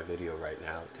watching my video right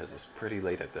now because it's pretty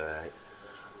late at the night.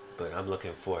 But I'm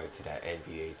looking forward to that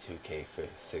NBA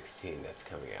 2K16 that's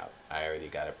coming out. I already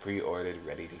got it pre-ordered,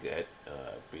 ready to get.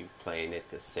 Be playing it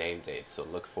the same day, so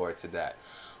look forward to that.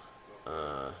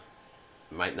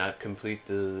 Might not complete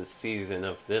the season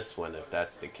of this one if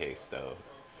that's the case, though.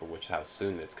 For how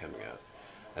soon it's coming out.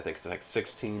 I think it's like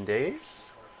 16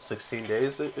 days. 16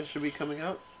 days it should be coming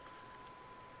out.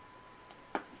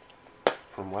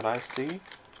 From what I see,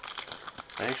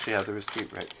 I actually have the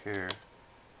receipt right here.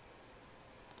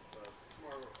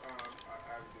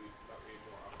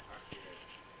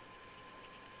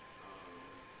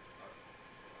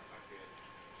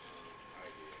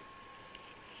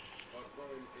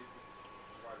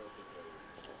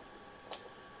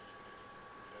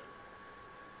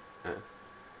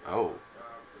 Oh.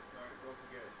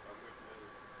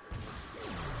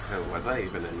 Was I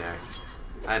even in there?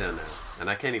 I don't know. And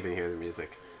I can't even hear the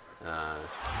music. Not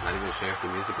even sure if the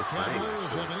music is playing.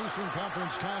 Cavaliers have an Eastern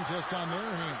Conference contest on their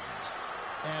hands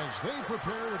as they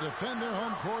prepare to defend their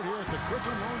home court here at the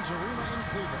Quicken Loans Arena in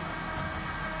Cleveland.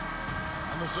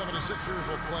 And the 76ers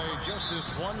will play just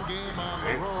this one game on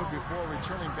the road before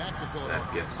returning back to Philadelphia. Let's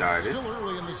get started. Still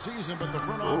early in the season, but the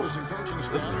front office and coaching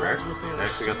staff likes what they have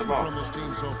seen from this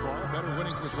team so far. Better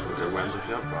winning percentage. Well,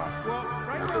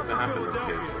 right now for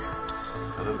Philadelphia,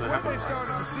 before they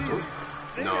started the season,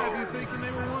 they had you thinking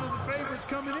they were one of the favorites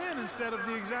coming in instead of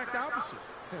the exact opposite.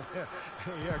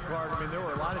 Yeah, Clark. I mean, there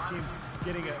were a lot of teams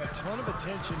getting a ton of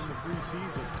attention in the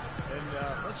preseason,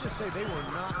 and let's just say they were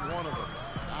not one of them.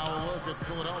 Now a look at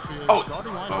Philadelphia's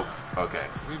starting lineup. Okay.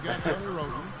 We've got Tony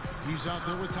Roden. He's out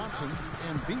there with Thompson.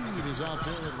 And Embiid is out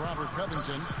there with Robert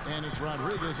Covington. And it's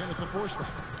Rodriguez in at the 4 spot.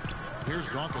 Here's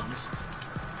Dawkins.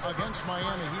 Against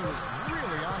Miami, he was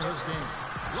really on his game.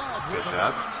 Love with the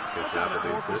buckets. Good job.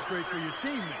 Orchestrate for your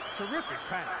teammate. Terrific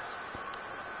pass.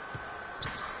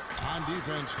 On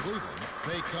defense, Cleveland,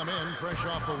 they come in fresh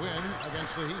off a win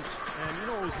against the Heat. And you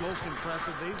know what was most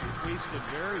impressive? They wasted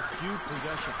very few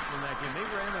possessions in that game. They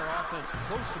ran their offense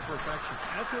close to perfection.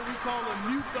 That's what we call a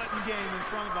mute button game in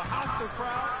front of a hostile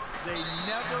crowd. They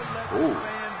never let the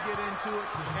fans get into it.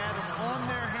 Had them on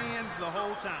their hands the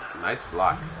whole time. Nice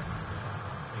block.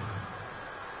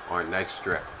 Or a nice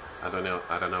strip. I don't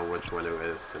know which one it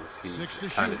is since he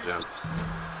kind of jumped.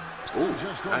 Ooh,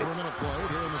 just over a minute played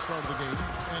here in the start of the game,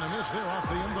 and a miss there off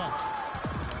the inbound.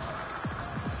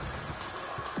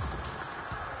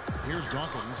 Here's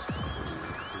Dawkins.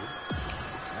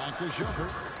 Back to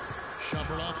Shumpert.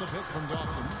 Shumpert off the pick from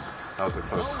Dawkins. That was a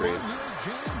close screen.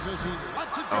 James as he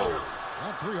lets it go.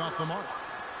 That 3 off the mark.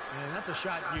 And that's a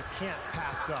shot you can't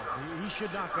pass up. He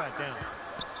should knock that down.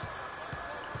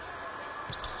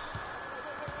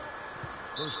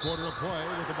 First quarter of play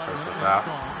with about a minute and a half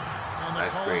gone. And the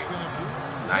call is going to be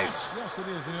nice. Yes, it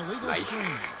is an illegal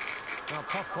screen. Well,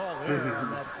 tough call there on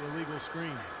that illegal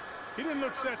screen. He didn't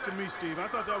look set to me, Steve. I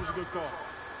thought that was a good call.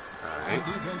 All right.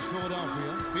 On defense,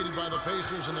 Philadelphia, defeated by the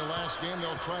Pacers in their last game.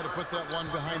 They'll try to put that one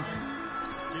behind them.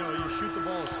 You know, you shoot the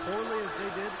ball as poorly as they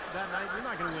did that night, you're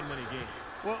not going to win many games.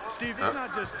 Well, Steve, it's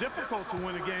not just difficult to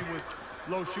win a game with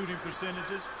low shooting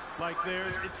percentages like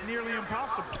theirs. It's nearly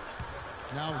impossible.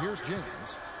 Now here's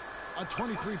James. A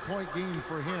 23-point game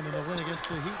for him in the win against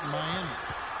the Heat in Miami.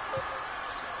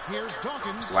 Here's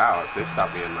Dawkins. Wow, they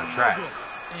stopped me in my tracks.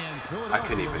 I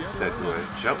couldn't even instead do a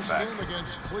jump back. This game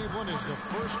against Cleveland is the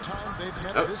first time they've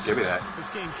met this give me season. that. This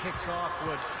game kicks off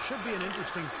what should be an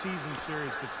interesting season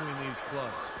series between these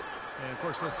clubs. And, of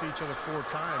course, they'll see each other 4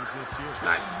 times this year.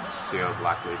 Nice. Steal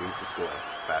block leading to score.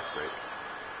 Fast break.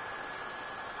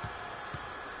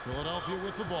 Philadelphia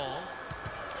with the ball,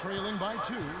 trailing by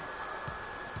 2.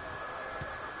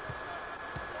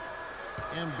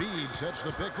 Embiid sets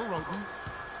the pick for Roten.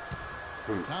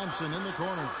 Thompson in the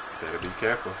corner. Better be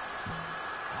careful.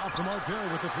 Off the mark there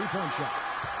with the three-point shot.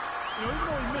 You know, even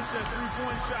though he missed that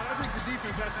three-point shot, I think the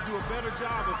defense has to do a better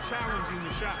job of challenging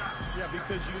the shot. Yeah,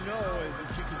 because you know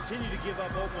if you continue to give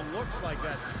up open looks like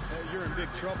that, you're in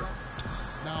big trouble.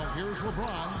 Now here's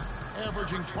LeBron,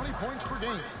 averaging 20 points per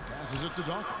game. Passes it to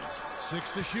Dawkins.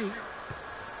 6 to shoot.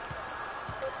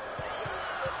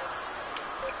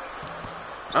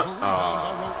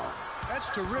 That's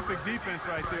terrific defense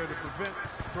right there to prevent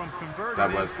from converting.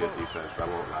 That was good defense. I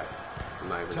won't lie. I'm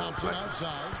not even Thompson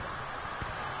outside.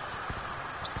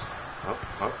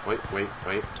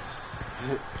 Wait.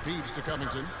 Feeds to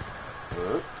Covington.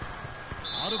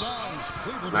 Out of bounds.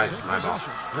 Cleveland Nice, take my ball.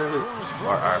 possession.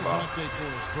 Or our ball.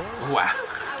 Wow.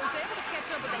 I was able to catch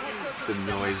up with the head coach of The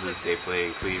noises they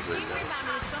play in Cleveland. Team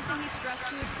rebounding is something he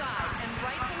stressed to his side, and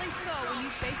rightfully so when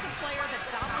you face a player that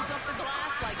gobbles up the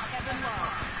glass like Kevin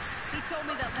Love. He told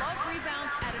me that Love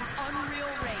rebounds at an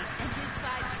unreal rate, and his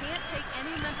side can't take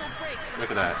any mental breaks when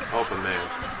Look it at comes that. to Open boxing man.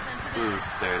 out on the defensive end.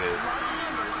 There it is. Large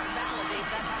numbers validate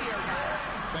that fear, guys.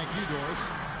 Thank you, Doris.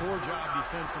 Poor job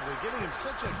defensively, giving him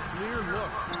such a clear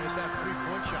look at that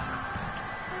three-point shot.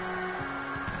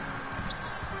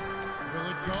 Will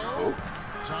it go? Oh.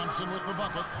 Thompson with the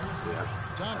bucket. Yeah,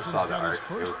 Thompson's I saw the got his arc.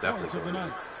 It was first definitely points of the going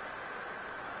night.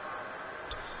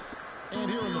 And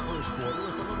here in the first quarter,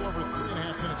 with a little over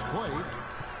 3.5 minutes played,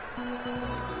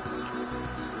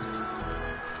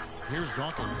 here's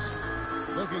Dawkins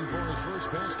looking for his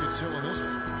first basket still in this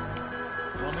one.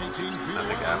 From 18 feet I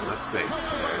think I have enough space.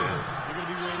 There it is. You're going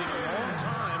to be waiting a long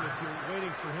time if you're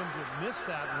waiting for him to miss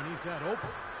that when he's that open.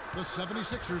 The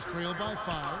 76ers trail by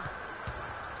 5.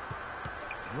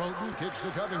 Roten kicks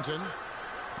to Covington.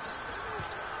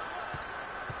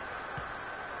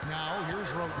 Now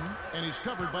here's Roten, and he's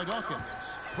covered by Dawkins.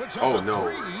 Puts up a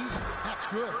three. That's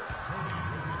good.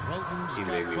 Roten's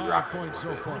got 5 points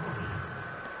so far.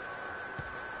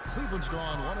 Cleveland's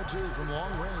gone 1 of 2 from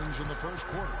long range in the first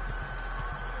quarter.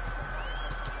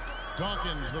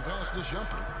 Dawkins, the pass to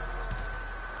Shumpert.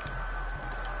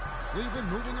 Cleveland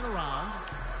moving it around.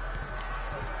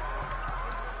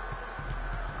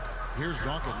 Here's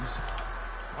Dawkins.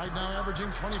 Right now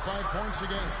averaging 25 points a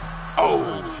game. Oh,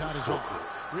 shot is off.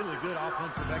 Really good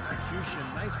offensive execution.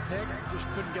 Nice pick, just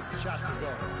couldn't get the shot to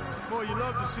go. Boy, you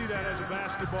love to see that as a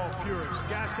basketball purist.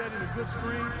 Guy setting a good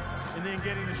screen and then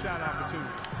getting the shot opportunity.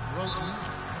 Roten.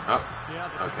 Oh, yeah,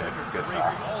 the okay, good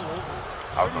foul. foul. All over.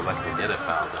 I was elected to get a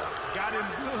foul though. Got him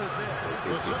good there.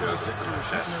 The 76ers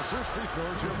shooting their first free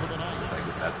throws here for the night. It's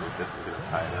like this is going to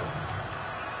tie it up.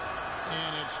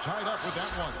 And it's tied up with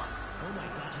that one. Oh my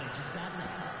gosh, I just got that.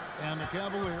 And the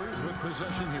Cavaliers with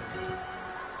possession here.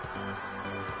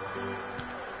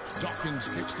 Dawkins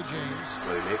kicks to James.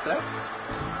 Will he make that?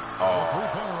 A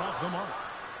three-pointer off the mark.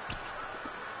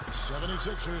 The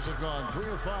 76ers have gone 3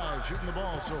 of 5 shooting the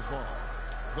ball so far.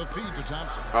 The feed to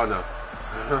Thompson. Oh, no.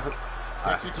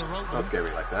 Kicks it to Roten. Don't scare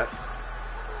me like that.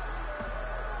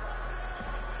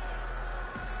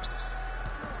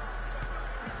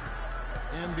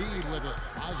 Embiid with it.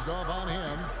 Osdorf on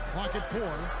him. Clock at 4.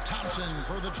 Thompson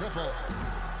for the triple.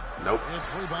 Nope.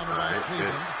 It's rebounded by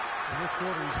Cleveland. In this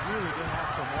quarter, he's really been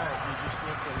off the mark. He just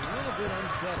looks a little bit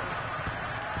unsettled.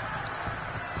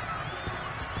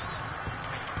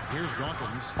 Here's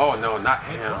Dawkins. Oh, no, not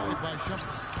him. Tried by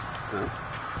Shumpert.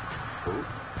 Ooh.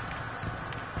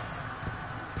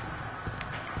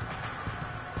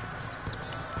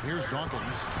 Here's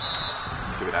Dawkins.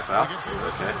 Give me that foul. Okay.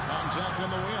 Contact on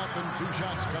the way up and 2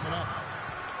 shots coming up.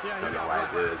 Yeah, I don't know why I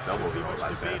did a double evil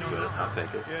like that, but I'll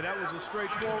take it. Yeah, that was as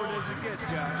straightforward as it gets,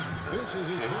 guys. This is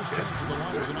his first chance at the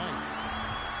line tonight.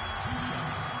 2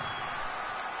 shots.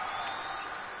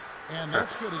 And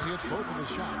that's good as he hits both of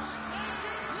his shots.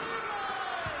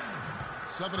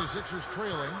 76ers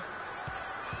trailing.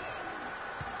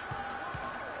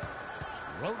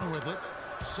 Roten with it.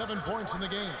 7 points in the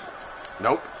game.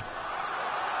 Nope.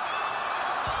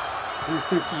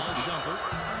 Shumpert.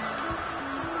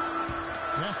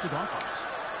 Pass to Dawkins.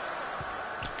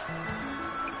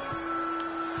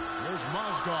 There's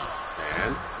Mozgov.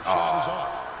 And the shot is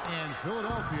off. And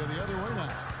Philadelphia the other way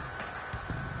now.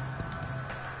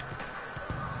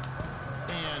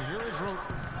 And here is Roten.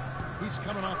 He's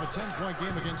coming off a 10-point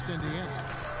game against Indiana.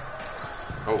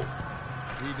 Oh.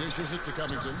 He dishes it to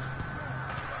Covington.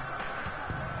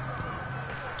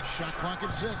 Shot clock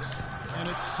at 6. And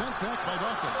it's sent back by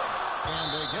Dawkins.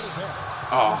 And they get it back.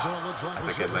 Oh, so it looks like I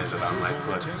think it landed on my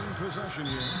foot. Possession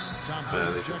here. Thompson But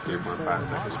is it's just checked in for 3.5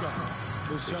 seconds. Moscow.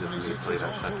 The They just need to 76ers play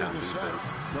that also shutdown with the set.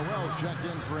 defense. Noel's checked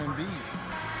in for Embiid.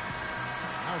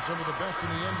 Now some of the best in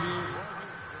the NBA.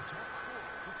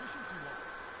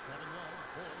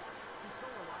 He's so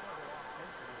reliable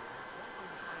offensively. It's one thing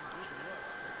to find good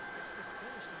looks, but to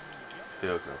finish them when you get them.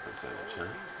 Field goal percentage, huh?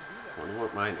 Wonder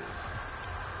what mine is.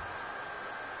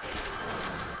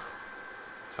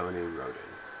 Tony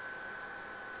Roden.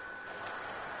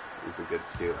 He's a good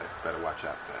stealer. Better watch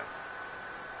out for that.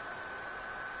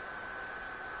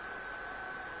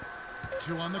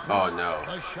 2 on the clock. Oh no,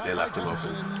 they left him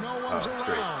open. No one's Oh,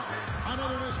 great. around.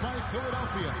 Another miss by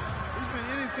Philadelphia. He's been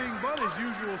anything but his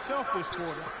usual self this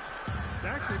quarter. It's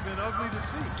actually been ugly to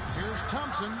see. Here's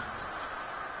Thompson.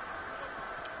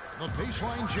 The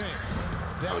baseline jam.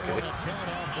 That Okay. one a tad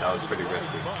off. That was pretty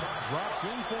risky. Drops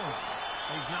in for him.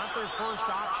 He's not their first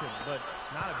option, but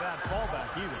not a bad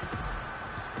fallback either.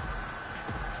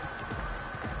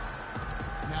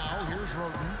 Now here's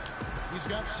Roden. He's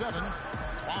got 7.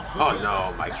 Off the Oh bit.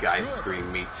 no, my That's guy good.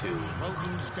 screamed me too.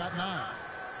 Roden's got 9.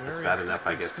 It's bad enough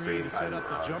I get screened by the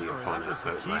opponent,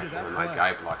 but when my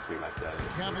guy blocks me like that,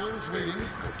 Cavaliers it's very leading.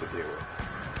 difficult to deal with.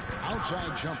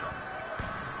 Outside jumper.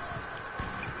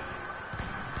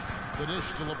 The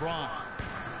dish to LeBron.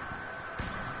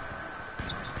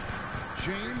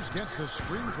 James gets the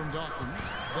screen from Dawkins.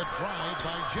 The drive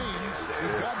by James. He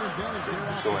got the advantage there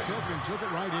off the kick and took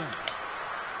it right in.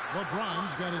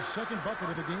 LeBron's got his second bucket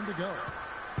of the game to go.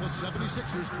 The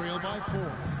 76ers trail by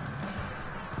 4.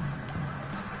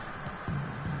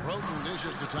 Roden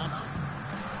dishes to Thompson.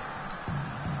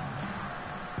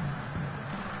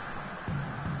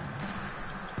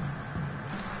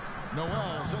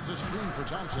 Noel sets a screen for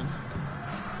Thompson.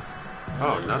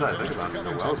 Oh, now that I think about it,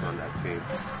 Noel's on that team.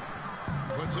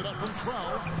 Puts it up from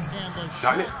 12, and the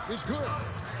Darn shot is good.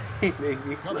 He made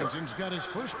me flip. Covington's got his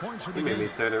first points of the He made game.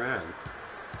 me turn around.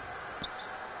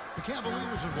 The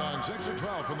Cavaliers have gone 6 of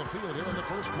 12 from the field here in the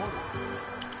first quarter.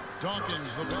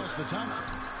 Dawkins the pass to Thompson.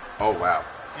 Oh, wow.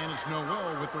 And it's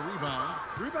Noel with the rebound.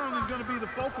 Rebound is going to be the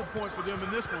focal point for them in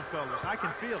this one, fellas. I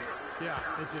can feel it. Yeah,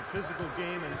 it's a physical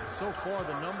game, and so far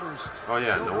the numbers... Oh,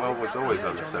 yeah, show Noel they've was got always the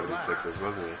on the edge their back. 76ers,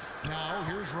 wasn't he? Now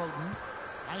here's Roden.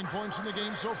 9 points in the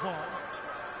game so far.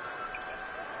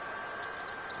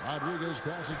 Rodriguez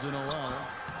passes to Noel.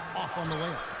 Off on the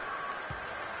layup.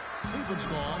 Cleveland's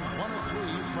gone 1 of 3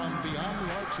 from beyond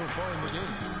the arc so far in the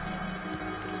game.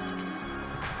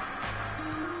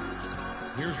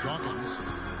 Here's Dawkins.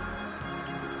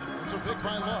 It's a pick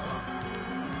by Love.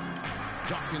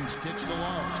 Dawkins kicks to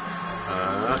Love.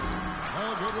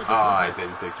 Well, good with the I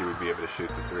didn't think you would be able to shoot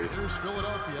the 3. Here's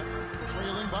Philadelphia,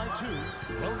 trailing by 2.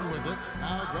 Roden with it,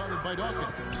 now guarded by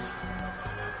Dawkins.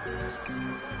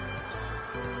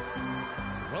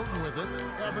 Roden with it,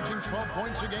 averaging 12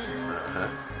 points a game.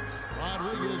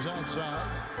 Rodriguez outside,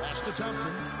 pass to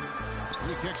Thompson.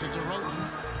 He kicks it to Roden.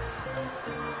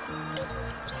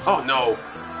 Oh, no.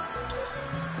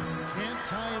 Can't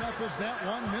tie it up as that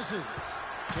one misses.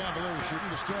 Cavaliers shooting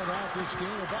to start out this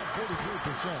game about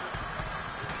 43%.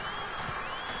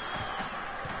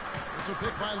 It's a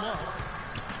pick by Love.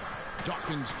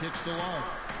 Dawkins kicks to Love.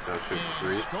 Don't shoot the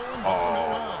 3. Stolen by Oh.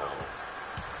 Noel.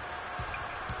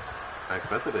 I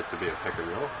expected it to be a pick and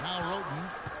roll. Now Roden.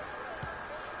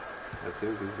 It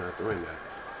seems he's not doing that.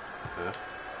 Huh?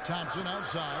 Thompson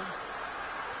outside.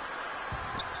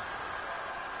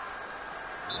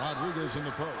 Rodriguez in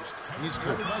the post. He's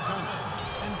covered by Thompson.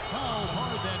 And fouled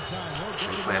hard that time. No good to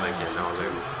the Saying I line. can't know they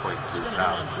points It's through going to go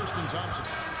on fouls. Tristan Thompson.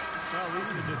 Well, at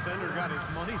least the defender got his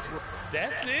money's worth.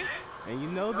 That's it. And you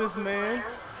know this man.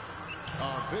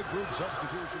 Big group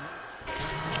substitution.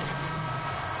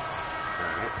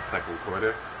 Alright, second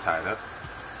quarter, tied up.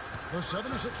 The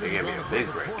 76ers They have gave me gone a a big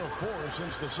perfect break. 4 of 4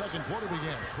 since the second quarter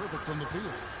began. Perfect from the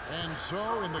field. And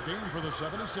so in the game for the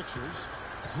 76ers,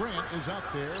 Grant is out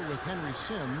there with Henry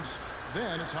Sims.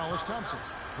 Then it's Hollis Thompson.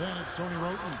 Then it's Tony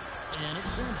Roden. And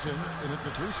it's Sampson in at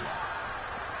the 3 slot.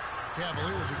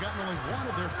 Cavaliers have gotten only one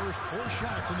of their first 4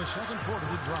 shots in the second quarter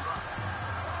to drop.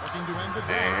 Looking to end the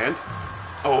drive. And,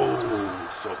 oh,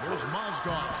 so There's close.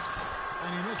 Mozgov.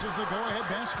 And he misses the go-ahead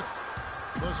basket.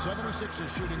 The 76ers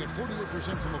shooting at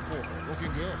 48% from the floor.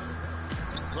 Looking good.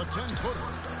 The 10-footer.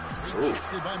 Ooh,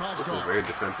 Rejected by this is a Mozgov. very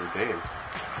defensive game.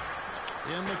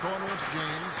 In the corner, it's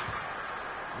James.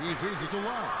 He feeds it to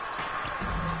Love.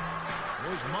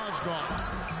 Here's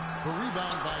Mozgov. The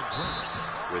rebound by Grant.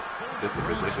 This is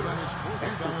ridiculous. His fourth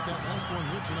rebound with that last one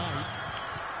here tonight.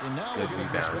 And now we're getting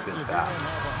perspective here on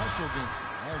how the hustle game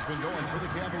has been going for the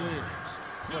Cavaliers.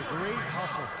 A great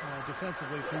hustle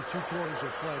defensively through 2 quarters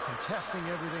of play, contesting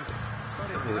everything.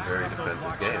 This is a very defensive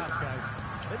game. Shots, guys.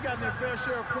 They've gotten their fair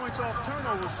share of points off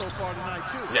turnovers so far tonight,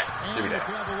 too. Yes, and the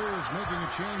Cavaliers making a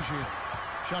change here.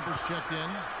 Shumpert's checked in.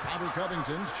 Bobby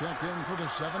Covington's checked in for the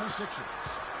 76ers.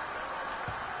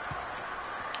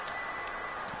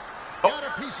 Got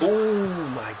a piece of it. Oh,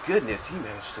 my goodness. He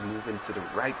managed to move into the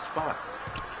right spot.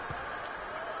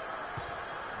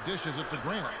 Dishes it to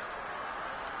Grant.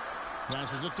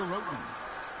 Passes it to Roten.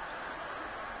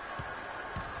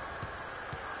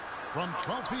 From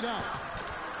 12 feet out.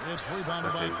 It's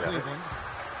rebounded by Cleveland.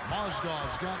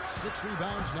 Mozgov's got 6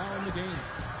 rebounds now in the game.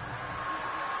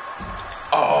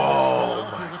 Oh,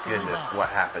 my goodness. What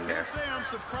happened there? Can't say I'm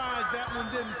surprised that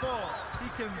one didn't fall. He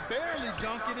can barely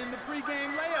dunk it in the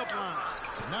pregame layup line.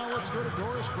 Now let's go to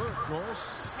Doris Burke.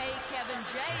 Doris. Hey, Kevin,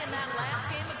 Jay in that last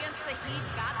game against the Heat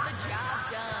got the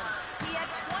job done. He had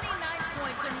 29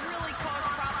 points and really caused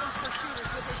problems for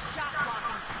shooters with his shot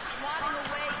blocking, swatting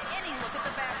away any look at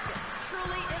the basket.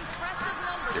 Truly impressive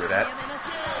numbers from him in a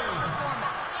stellar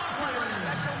performance. What a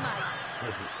special night.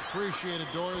 Appreciate it,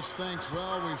 Doris. Thanks.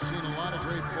 Well, we've seen a lot of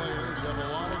great players, have a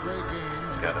lot of great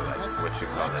games. Gotta like what you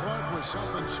call it. Clark was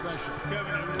something special.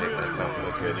 Kevin, it Make really myself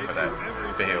look good was. for that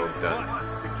failed dunk.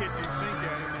 The kitchen sink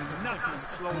at him, and nothing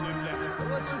slowed him down. Well,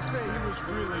 let's just say he was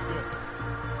really good.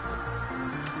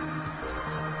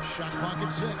 Shot clock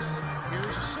at 6.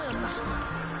 Here's Sims.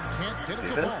 Can't get it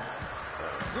to fall.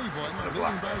 Cleveland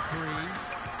leading by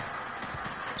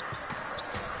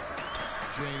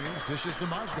 3. James dishes to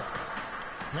Mozgov.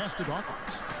 Pass to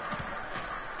Dawkins.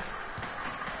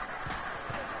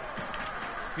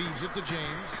 Feeds it to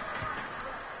James.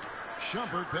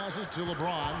 Shumpert passes to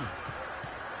LeBron.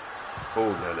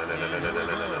 Oh, no.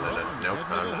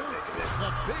 Nope, I'm not making it.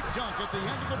 The big dunk at the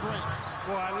end of the break.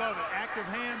 Boy, I love it. Active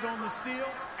hands on the steal,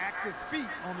 active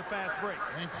feet on the fast break.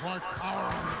 And Clark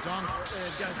power on the dunk.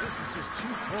 And guys, this is just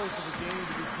too close of a game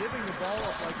to be giving the ball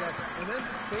up like that and then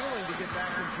failing to get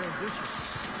back in transition.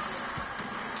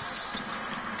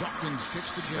 Dawkins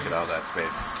kicks to James. Look at all that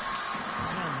space.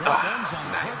 Nice.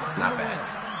 Not bad.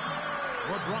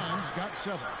 LeBron's got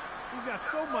 7. He's got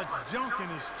so much junk in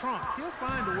his trunk. He'll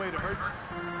find a way to hurt you.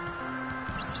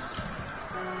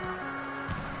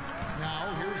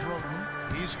 Now here's Roten.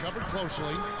 He's covered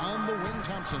closely on the wing.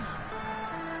 Thompson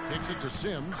kicks it to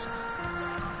Sims.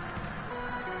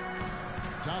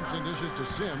 Thompson dishes to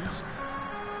Sims.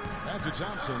 Back to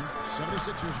Thompson.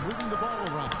 76ers moving the ball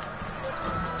around.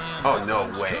 Oh, no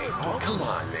way. Oh, come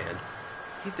on, man.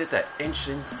 He did that inch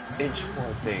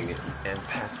forward thing and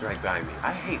passed right by me.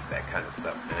 I hate that kind of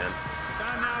stuff, man.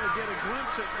 Time now to get a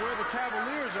glimpse at where the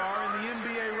Cavaliers are in the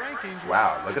NBA rankings.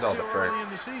 Wow, look at all the still early firsts. in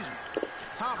the season.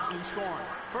 Tops in scoring,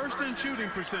 first in shooting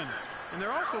percentage, and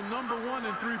they're also number 1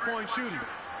 in three-point shooting.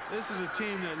 This is a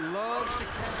team that loves to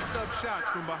catch up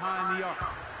shots from behind the arc.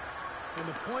 And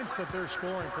the points that they're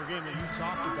scoring per game that you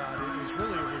talked about is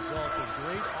really a result of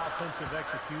great offensive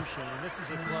execution. And this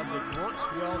is a club that works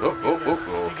well together.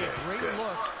 They get great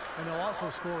looks, and they'll also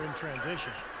score in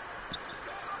transition.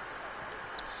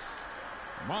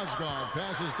 Mozgov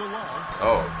passes to Love.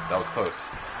 Oh, that was close.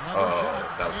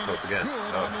 That was close again.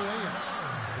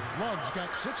 Love's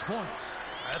got 6 points.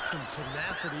 That's some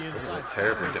tenacity inside. This is a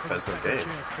terribly defensive game.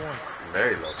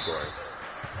 Very low scoring.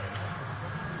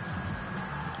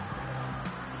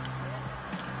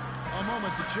 A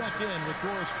moment to check in with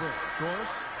Doris Burke.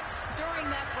 Doris? During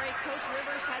that break, Coach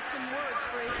Rivers had some words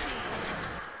for his team.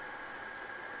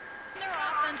 Their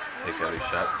offense Take out his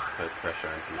shots, put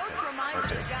pressure on defense. Coach reminded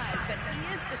his guys that he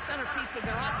is the centerpiece of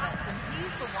their offense, and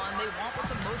he's the one they want with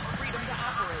the most freedom to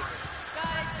operate.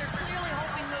 Guys, they're clearly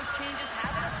hoping those changes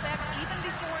have an effect even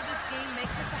before this game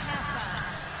makes it to halftime.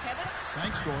 Kevin?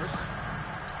 Thanks, Doris.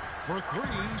 For 3,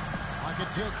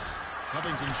 pocket 6.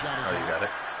 Covington shot is you got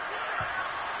it.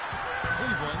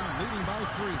 Cleveland leading by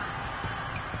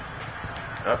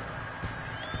 3. Up.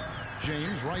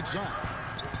 James right side.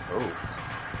 Oh.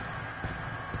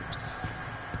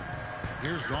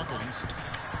 Here's Dawkins.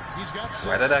 He's got 6.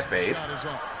 Why did I fade? Shot is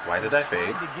off. Why did I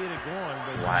fade?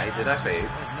 Why did I fade?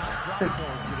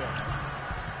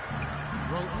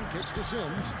 Roten kicks to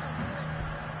Sims.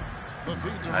 The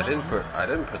feed to I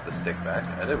didn't put the stick back.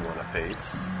 I didn't want to fade.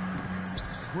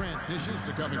 Grant dishes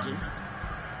to Covington.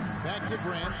 Back to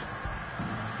Grant.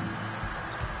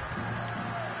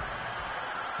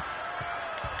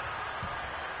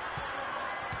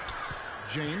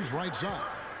 James right side.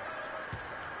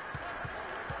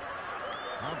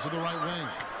 Out to the right wing.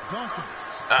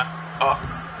 Dawkins. Oh,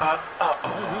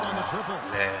 on the triple.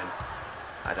 man.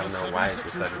 I don't know why I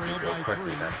decided to go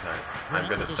quickly that time. I'm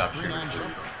going to stop shooting, please.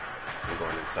 I'm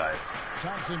going inside.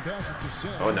 Thompson passes to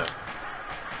Sims. Oh, no.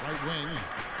 Right wing.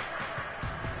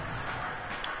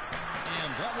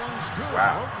 And that one's good.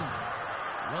 Wow.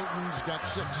 Roten's got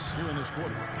 6 here in this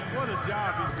quarter. What a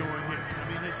job he's doing here. I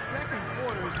mean, his second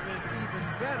quarter has been even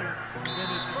better than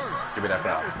his first. Give me that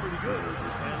foul. That was pretty good.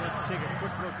 And let's take a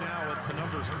quick look now at the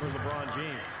numbers for LeBron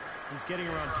James. He's getting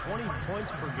around 20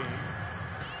 points per game,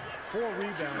 4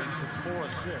 rebounds, and 4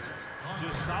 assists.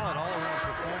 Just solid all-around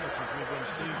performances we've been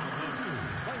seeing from him.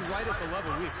 Playing right at the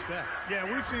level we expect. Yeah,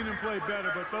 we've seen him play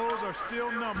better, but those are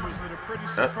still numbers that are pretty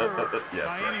superb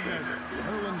by any measure.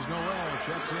 Nerlens Noel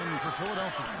checks in for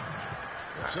Philadelphia.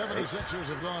 The 76ers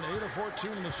have gone 8 of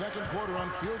 14 in the second quarter on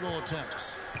field goal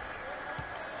attempts.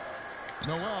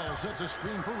 Noel sets a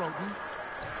screen for Roten.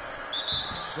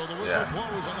 So the whistle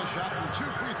blows on the shot and 2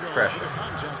 free throws for the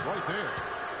contact right there.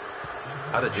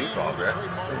 How did you fall, Brett?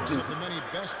 Trademarks of the many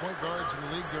best point guards in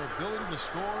the league, their ability to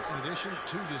score in addition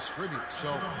to distribute.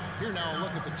 So here now,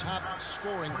 look at the top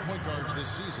scoring point guards this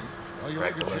season.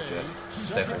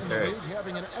 Second in the league,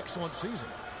 having an excellent season.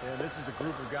 And this is a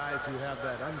group of guys who have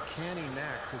that uncanny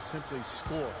knack to simply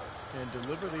score and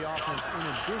deliver the offense in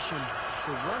addition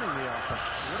to running the offense.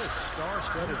 What a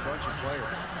star-studded bunch of players.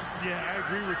 Yeah, I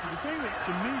agree with you. The thing that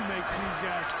to me makes these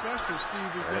guys special,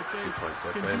 Steve, is that they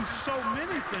can do so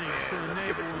many things to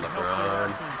enable and help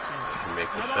their offense.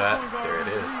 Make the shot. There it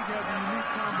is. The league have a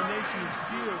unique combination of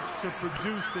skills to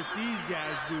produce that these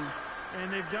guys do,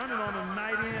 and they've done it on a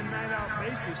night-in, night-out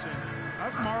basis, and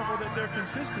I've marveled at their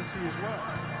consistency as well.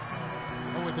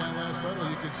 Oh, with that last huddle,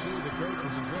 you could see the coach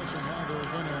was addressing how they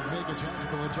were going to make a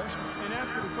tactical adjustment. And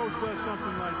after the coach does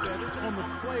something like that, it's on the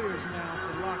players now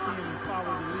to lock in and follow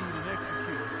the lead and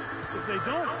execute. If they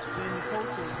don't, then the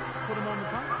coach will put them on the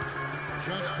pile.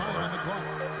 Just 5 on the clock.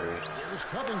 Here's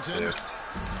Covington.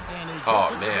 And he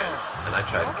oh, man. And I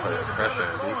tried to put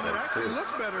pressure on defense, too. It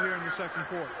looks better here in the second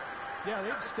quarter. Yeah,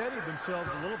 they've steadied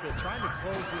themselves a little bit, trying to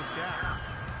close this gap.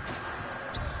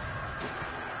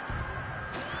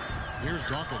 Here's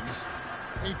Dawkins.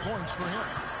 8 points for him.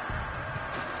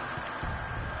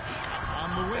 On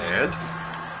the win.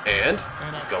 And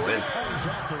go in.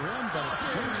 Off the rim, but it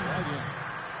sinks right in.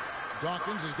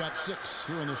 Dawkins has got 6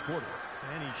 here in this quarter.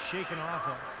 And he's shaking off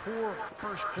a poor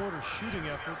first quarter shooting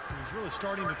effort. He's really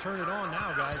starting to turn it on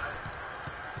now, guys.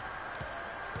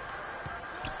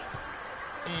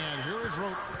 And here is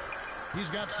Roten.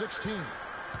 He's got 16.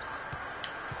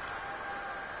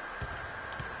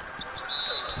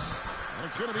 And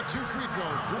it's going to be 2 free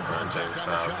throws. Drew contact on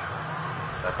the shot.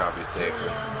 That probably saved him.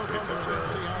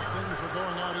 Let's see how things are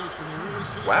going out east in the early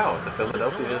season. Wow, the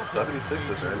Philadelphia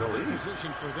 76ers are in the lead. Position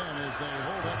for them as they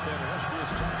hold up that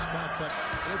illustrious top spot, but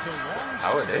it's a long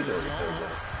How are they doing so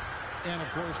good? And of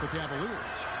course the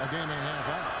Cavaliers, a game and a half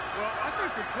out. Well, I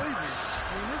think for Cleveland, I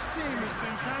mean, this team has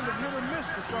been kind of hit or miss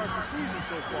to start the season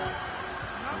so far.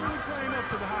 Not really playing up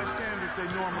to the high standards they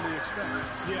normally expect.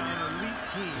 Yeah, an elite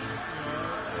team.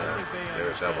 I think they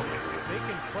understand they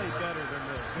can play better than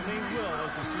this, and they will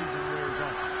as the season wears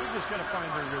on. They've just got to find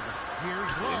their rhythm.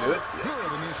 Here's Love. Good,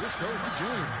 and the assist goes to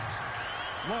James.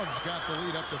 Love's got the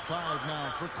lead up to 5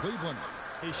 now for Cleveland.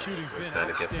 His shooting's been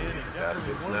outstanding.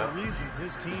 Definitely one of the reasons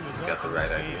his team is up in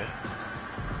this game.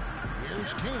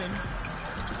 Here's Canaan.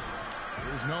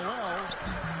 Here's Noel.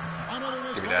 Another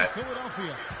miss by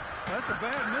Philadelphia. That's a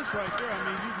bad miss right there. I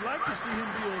mean, you'd like to see him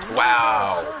be a little more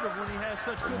assertive when he has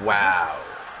such good position.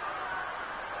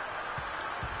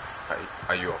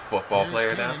 Are you a football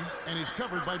player now? And he's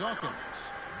covered by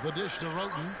Dawkins. The dish to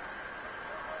Roten.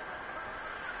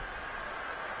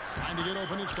 Trying to get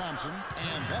open is Thompson.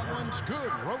 And that one's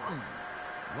good. Roten.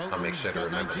 I'll make sure to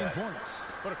remember 19 that. points.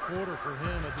 What a quarter for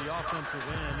him at the offensive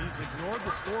end. He's ignored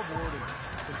the scoreboard and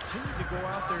continued to go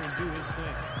out there and do his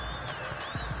thing.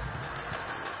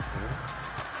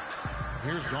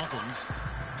 Here's Dawkins.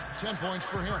 10 points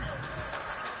for him.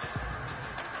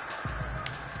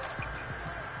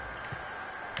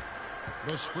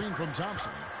 The screen from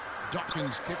Thompson.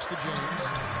 Dawkins kicks to James.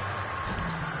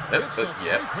 James has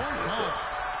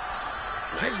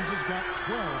got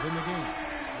 12 in the game.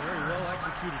 Very well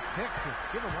executed pick to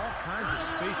give him all kinds of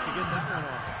space to get that one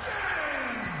off.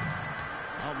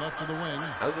 Out left to the wing.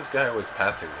 How's this guy always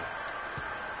passing me?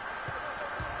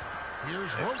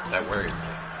 Here's Roten. That worries me.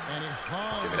 And it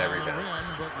hung Give it every on the time.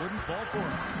 rim, but wouldn't fall for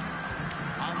him.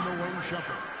 On the wing,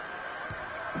 Shepherd.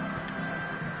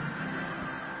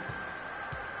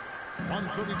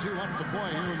 1:32 left to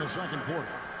play here in the second quarter.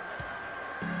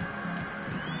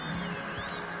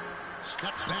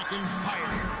 Steps back and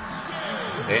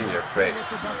fires. In your face.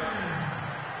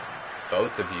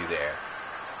 Both of you there.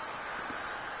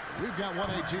 We've got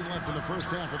 1:18 left in the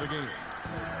first half of the game.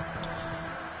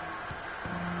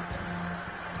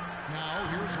 Now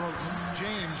here's Roten.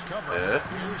 James covered.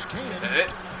 Here's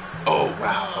Kanan. Oh,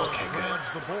 wow. Okay, good.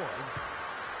 Grabs the board.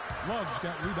 Love's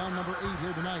got rebound number 8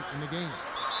 here tonight in the game.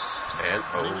 And,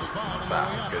 He was fouled on the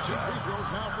way out. Good 2 job. free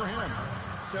throws now for him.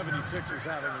 76ers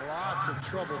having lots of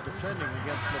trouble defending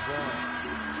against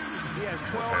LeBron. He has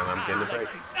 12. And I'm getting a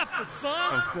break. Effort,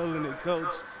 son. I'm feeling it,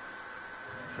 coach.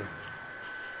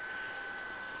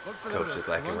 Look for Coach them is to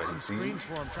liking run what some he screens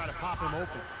sees. for him, try to pop him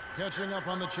open. Catching up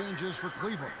on the changes for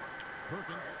Cleveland.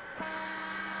 Perkins.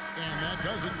 And that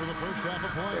does it for the first half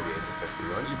of play.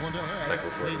 38-51. Cleveland ahead.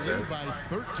 Second They quarter. lead by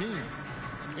 13.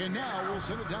 And now we'll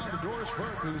send it down to Doris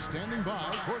Burke, who's standing by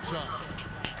courtside.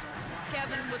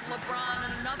 Kevin, with LeBron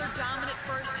and another dominant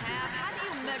first half, how do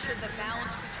you measure the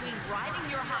balance between riding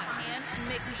your hot hand and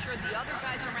making sure the other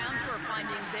guys around you are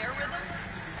finding their rhythm?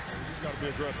 We just got to be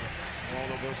aggressive.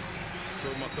 All of us,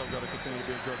 including myself, got to continue to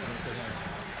be aggressive and say, hey.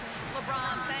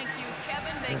 LeBron, thank you.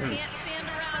 Kevin, they can't stand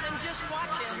around and just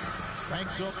watch him.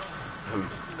 Thanks, up.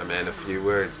 A man, a few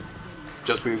words.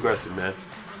 Just be aggressive, man.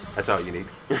 That's all you need.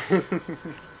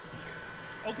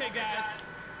 Okay, guys.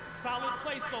 Solid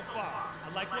play so far.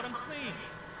 I like what I'm seeing.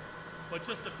 But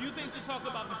just a few things to talk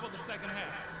about before the second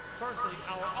half. Firstly,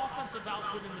 our offensive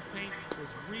output in the paint was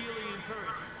really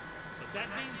encouraging. But that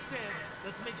being said,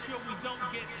 let's make sure we don't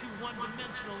get too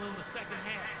one-dimensional in the second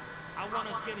half. I want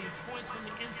us getting points from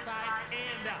the inside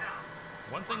and out.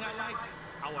 One thing I liked,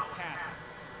 our passing.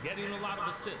 Getting a lot of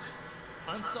assists.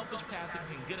 Unselfish passing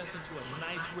can get us into a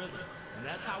nice rhythm. And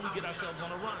that's how we get ourselves on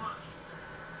a run.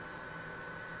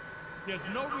 There's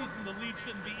no reason the lead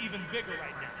shouldn't be even bigger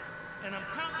right now. And I'm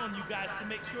counting on you guys to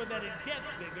make sure that it gets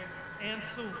bigger and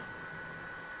soon.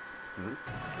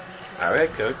 All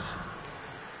right, Coach.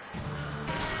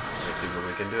 Let's see what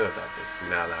we can do about this.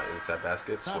 Now that inside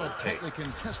baskets Not will a take. tightly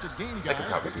contested game, I guys, can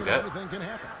probably but do that. anything can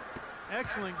happen.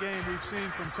 Excellent game we've seen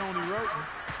from Tony Roten.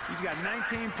 He's got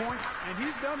 19 points, and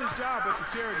he's done his job at the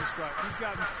charity stripe. He's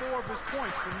gotten 4 of his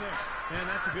points from there. And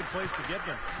that's a good place to get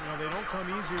them. You know, they don't come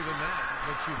easier than that,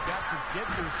 but you've got to get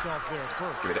yourself there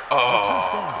first. Give me the, The two oh,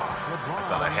 stars, LeBron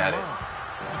I thought I had it.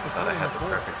 At the Thought I 3 had and the 4.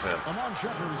 perfect jump. Amon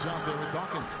Shepard is out there with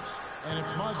Dawkins. And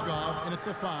it's Mozgov in at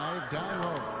the 5 down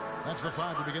low. That's the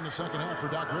 5 to begin the second half for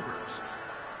Doc Rivers.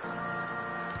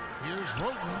 Here's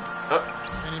Roten.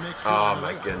 And he makes good Oh on the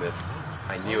my layup. goodness.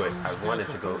 I knew it. I Roten's wanted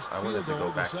got to the go. first I wanted to field go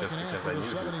goal back of the just second half because for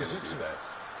I the knew he was going to do 76ers. that.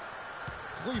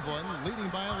 Cleveland leading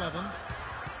by 11.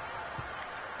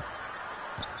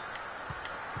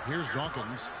 Here's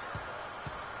Dawkins.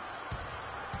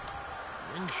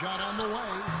 Ring shot on the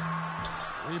way.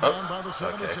 Rebound by the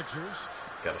 76ers.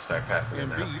 Got to start passing it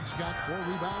now. Embiid's got 4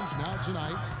 rebounds now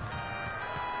tonight.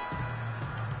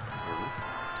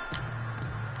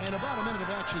 And about a minute of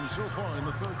action so far in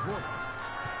the third quarter.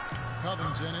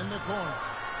 Covington in the corner.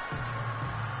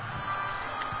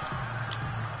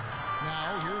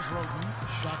 Now here's Roten.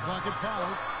 Shot clock at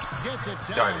 5. Gets it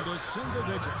down to single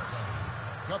digits.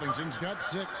 Covington's got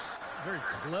 6. Very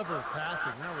clever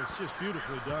passing. That was just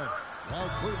beautifully done. Well,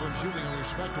 Cleveland shooting a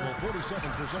respectable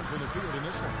 47% from the field in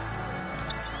this one.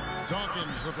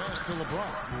 Dawkins the pass to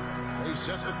LeBron. They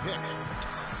set the pick.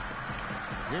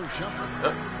 Here's Shepard.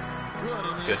 Good,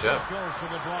 and the assist goes to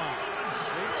LeBron.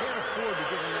 They can't afford to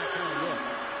give him that kind of look.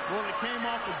 Well, it came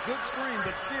off a good screen,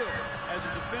 but still, as a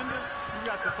defender, you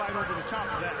got to fight over the top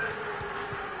of that.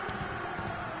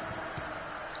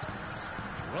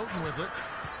 Roten with it.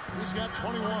 He's got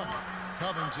 21.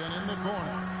 Covington in the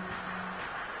corner.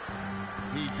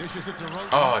 He dishes it to Roten.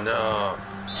 Oh, no.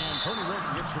 And Tony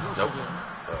Roten gets the whistle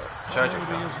there. Charging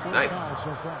foul. Nice.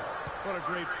 So far. What a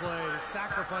great play to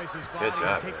sacrifice his body Good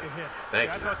job, and take man. the hit. Thank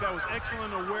I you. thought that was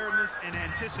excellent awareness and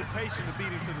anticipation to beat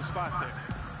him to the spot there.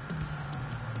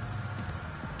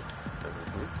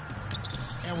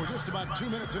 And we're just about 2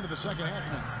 minutes into the second half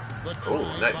now. The Oh,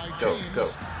 drive nice. by Go, James. go.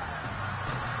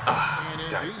 And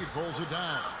Embiid pulls it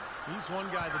down. He's one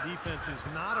guy the defense is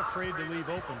not afraid to leave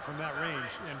open from that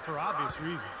range, and for obvious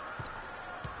reasons.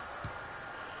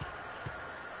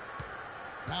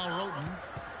 Now Roten,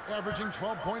 averaging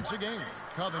 12 points a game.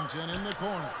 Covington in the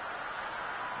corner.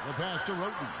 The pass to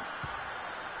Roten.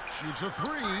 Shoots a 3.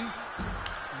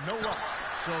 No luck.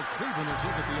 So Cleveland will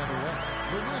take it the other way.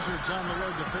 The Wizards on the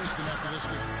road to face them after this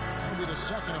game. That'll be the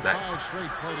second of 5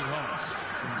 straight played at home.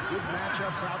 Some good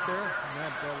matchups out there.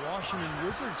 And that Washington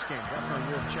Wizards game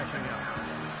definitely worth checking out.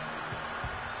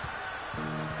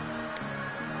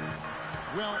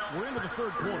 Well, we're into the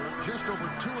third quarter. Just over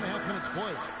 2.5 minutes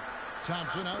played.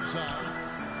 Thompson outside.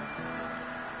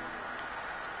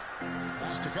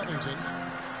 Pass to Covington.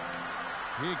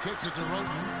 He kicks it to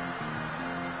Roten.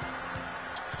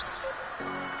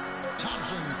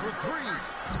 Thompson for three.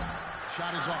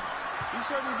 Shot is off. He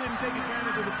certainly didn't take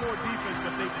advantage of the poor defense,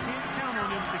 but they can't count on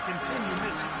him to continue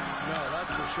missing. No,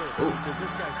 that's for sure. Because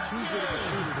this guy's too good of a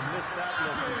shooter to miss that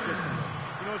look consistently.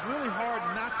 You know, it's really hard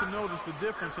not to notice the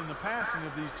difference in the passing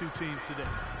of these two teams today.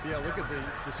 Yeah, look at the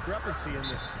discrepancy in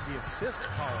the assist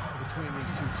column between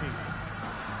these two teams.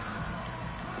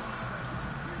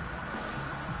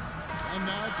 And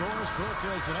now Doris Burke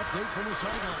has an update from the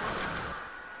sideline.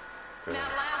 Now,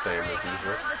 last break, I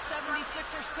heard the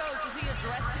 76ers coach as he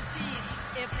addressed his team.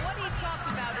 If what he talked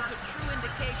about is a true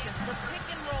indication, the pick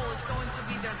and roll is going to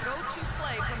be their go-to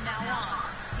play from now on.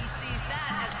 He sees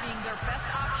that as being their best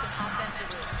option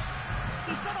offensively.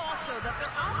 He said also that their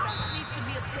offense needs to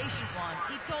be a patient one.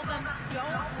 He told them,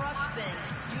 don't rush things.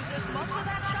 Use as much of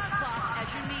that shot clock as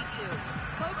you need to.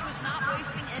 Coach was not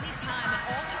wasting any time and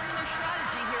altering their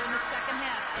strategy here in the second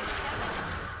half.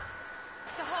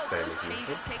 To hope those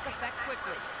changes take effect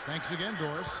quickly. Thanks again,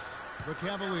 Doris. The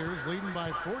Cavaliers leading by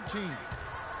 14.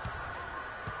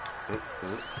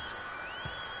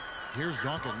 Here's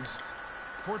Dawkins.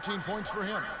 14 points for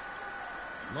him.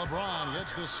 LeBron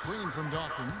gets the screen from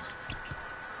Dawkins.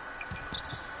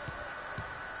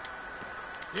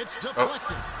 It's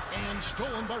deflected and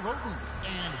stolen by Roten.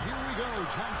 And here we go.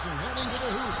 Johnson heading to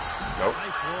the hoop. Nope.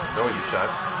 Nice work. No easy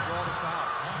shots.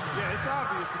 Yeah, it's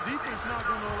obvious. The defense not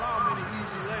going to allow many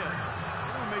easy layups.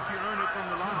 They're going to make you earn it from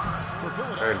the line. For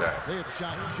Philadelphia, they have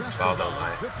shot just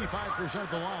about 55%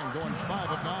 of the line, going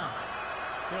 5 of 9.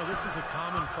 You know, this is a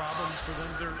common problem for them,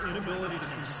 their inability to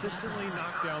consistently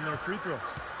knock down their free throws.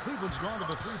 Cleveland's gone to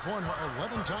the three-point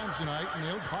 11 times tonight and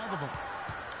nailed 5 of them.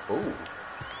 Ooh.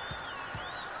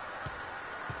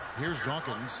 Here's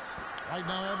Dawkins. Right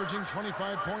now averaging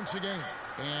 25 points a game.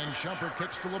 And Shumpert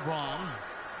kicks to LeBron.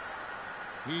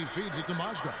 He feeds it to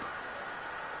Mozgov.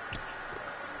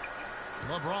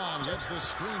 LeBron gets the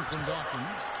screen from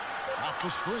Dawkins. Off the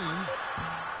screen.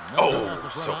 No off the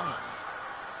front ice.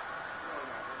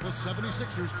 The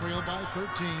 76ers trail by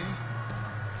 13.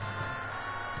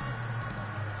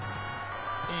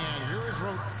 And here is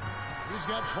Roten. He's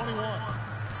got 21.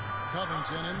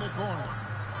 Covington in the corner.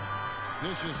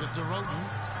 Dishes it to Roten.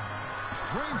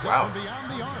 Drains it from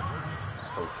beyond the arc.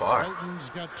 So far. Roten's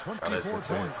got 24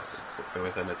 points. They're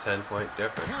within a 10-point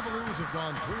difference. Cavaliers have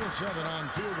gone 3 of 7 on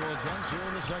field goal attempts here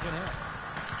in the second half.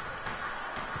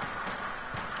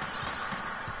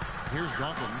 Here's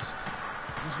Dawkins.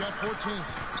 He's got 14.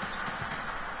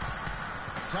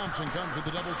 Thompson comes with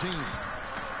the double team.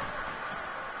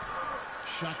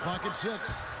 Shot clock at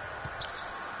 6.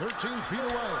 13 feet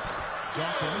away.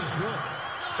 Dawkins good.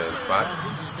 Same spot.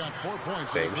 Dawkins has got 4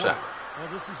 points. Same shot. Well,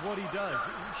 this is what he does.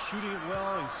 He's shooting it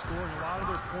well. He's scoring a lot of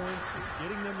their points,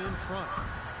 getting them in front.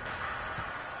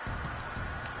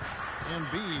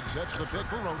 Embiid sets the pick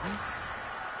for Roten.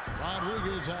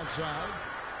 Rodriguez outside.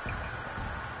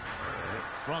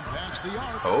 From past the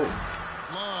arc. Oh.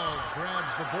 Love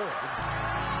grabs the board.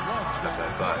 Love's got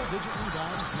double-digit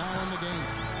rebounds now in the game.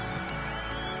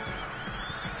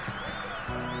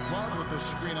 Love with the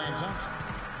screen on Thompson.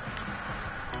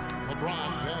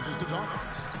 LeBron passes to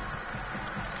Dawkins.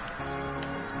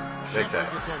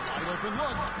 Shumpert gets a wide-open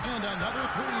look, and another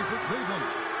 3 for Cleveland.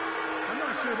 I'm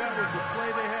not sure that was the play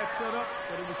they had set up,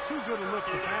 but it was too good a look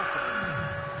to pass it.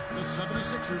 The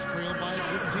 76ers trail by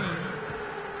 15.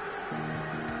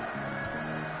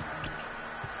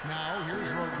 Now,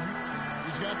 here's Roten.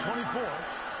 He's got 24.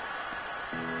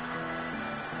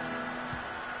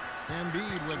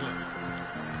 Embiid with it.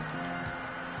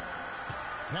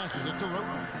 Passes it to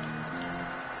Roten.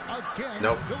 Again,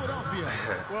 Philadelphia.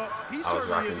 Well, he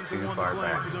certainly isn't the one to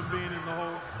blame for them being in the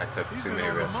hole. I took He's too been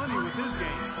many on risks. the money with his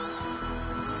game.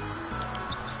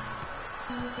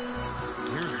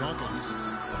 Here's Dawkins.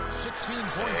 16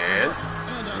 points and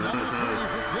another 3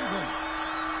 for Cleveland.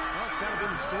 Well, it's kind of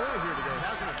been the story here today,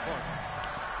 hasn't it, Clark?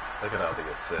 Look at all the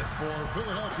assists. For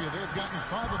Philadelphia, they've gotten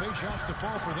 5 of 8 shots to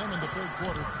fall for them in the third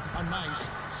quarter. A nice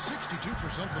 62%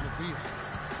 from the field.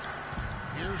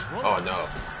 Here's Roten. Oh, no.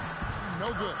 No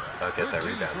good. I'll get that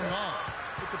rebound.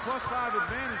 It's a +5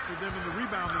 advantage for them in the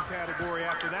rebounding category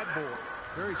after that board.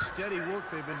 Very steady work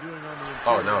they've been doing on the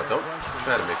Oh, interior. no, don't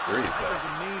try to make threes, though.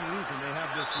 The main reason they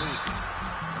have this lead.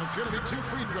 And it's going to be 2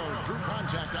 free throws. Drew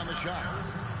contact on the shot.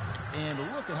 And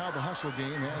look at how the hustle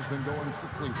game has been going for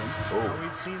Cleveland.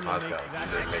 We've seen them make that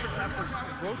extra effort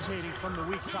rotating from the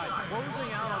weak side,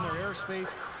 closing out on their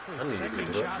airspace,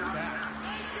 sending shots back.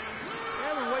 They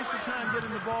haven't wasted wasted time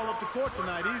getting the ball up the court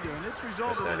tonight either, and it's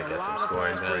resulted in a lot of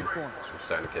fast break points. We're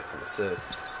starting to get some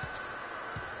assists.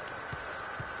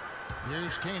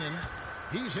 Here's Kanan.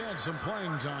 He's had some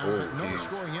playing time, but no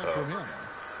scoring yet from him.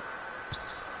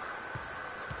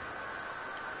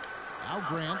 Now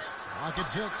Grant. Clock at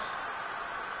 6.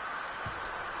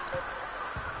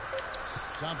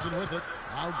 Thompson with it.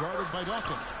 Now guarded by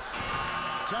Dawkins.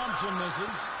 Thompson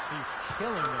misses. He's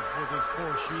killing them with his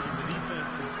poor shooting. The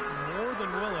defense is more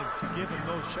than willing to give him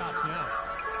those shots now.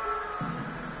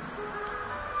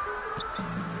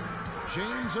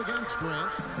 James against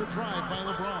Grant. The drive by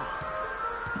LeBron.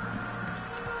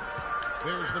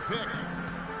 There's the pick.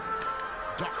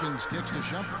 Dawkins kicks to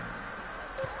Shumpert.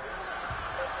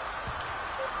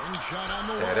 Shot on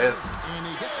the there it is. And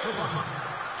he gets the bucket.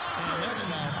 And that's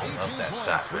now 18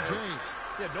 points for James.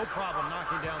 He had no problem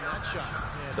knocking down that shot.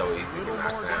 And so easy. A little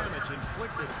more damage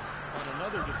inflicted on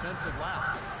another defensive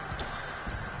lapse.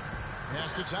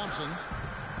 Pass to Thompson.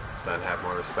 Starting to have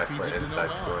more respect for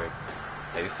inside scoring.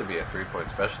 I used to be a three-point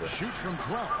specialist. Shoots from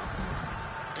 12.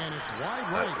 And it's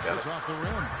wide right. It's off the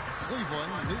rim.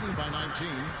 Cleveland leading by 19.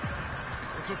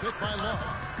 It's a pick by Love.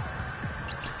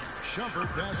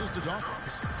 Shumpert passes to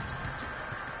Dawkins.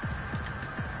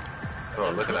 Oh,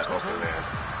 look at that open man.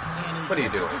 What are you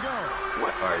doing?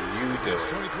 What are you doing?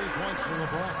 23 points for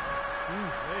LeBron.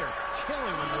 They are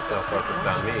killing him. So focused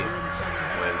on me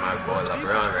when my boy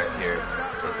LeBron right here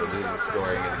was the leading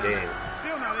scoring in the game.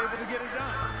 Still not able to get it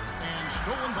done. And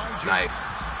stolen by Jaxx. Nice.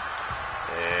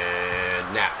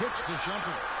 And now. Kicks to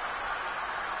Shumpert.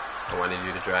 I wanted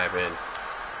you to drive in.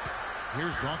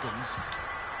 Here's Dawkins.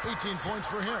 18 points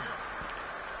for him.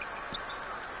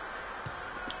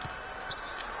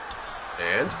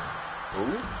 And,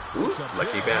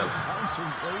 lucky bounce.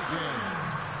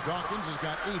 Dawkins has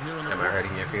got 8 here in the Am I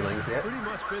hurting your feelings yet? Pretty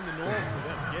much been the norm for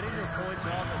them. Getting their points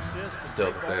off assists.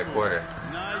 Still the third quarter.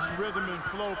 Nice rhythm and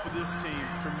flow for this team.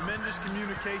 Tremendous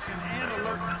communication and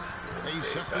alertness. They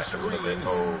set the screen.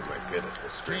 Oh my goodness, the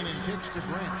screen. Kanan kicks to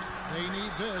Grant. They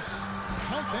need this.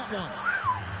 Count that one.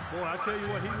 Boy, I tell you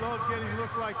what, he loves getting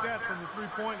looks like that from the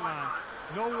three-point line.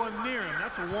 No one near him.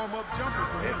 That's a warm-up jumper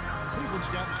for him. Cleveland's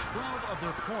gotten 12 of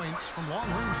their points from long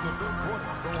range in the third quarter,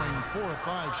 going 4 of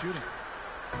 5 shooting.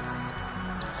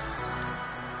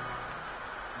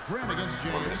 Grant against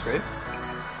James.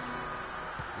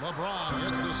 LeBron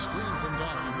gets the screen from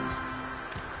Dawkins.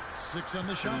 6 on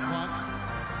the shot clock.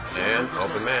 And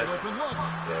open man. Open look.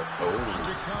 Yeah. Oh.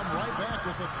 To come right back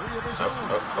with the 3 of his own.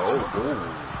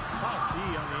 Tough D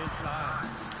on the inside.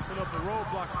 Put up a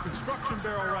roadblock, a construction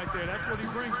barrel right there. That's what he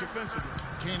brings defensively.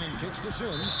 Kanan kicks to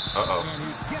Sims. Uh-oh. And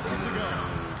he gets it to go.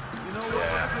 You know what?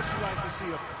 That's what you like to see.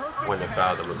 A perfect when they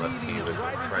fouled him, unless he was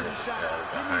right in front of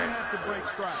behind. Have to break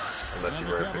stride. Unless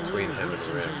you were between him and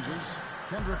the rim. Changes.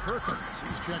 Kendrick Perkins,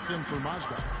 he's checked in for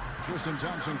Mozgov. Tristan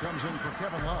Thompson comes in for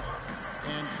Kevin Love.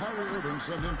 And Kyrie Irving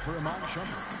sent in for Iman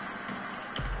Shumpert.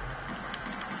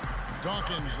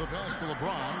 Dawkins, the pass to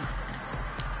LeBron.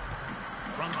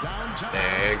 From downtown.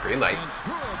 And green light. And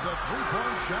good, the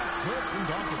three-point shot good from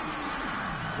Dawkins.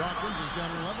 Dawkins has got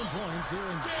 11 points here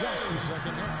in just the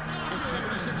second half. The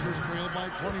 76ers trail by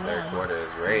 21. This third quarter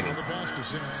is raining. The pass to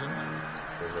Sampson.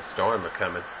 There's a storm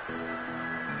coming.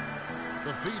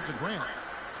 The feed to Grant.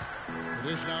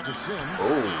 It is now to Sims.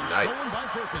 Oh, nice. Stolen by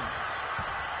Perkins.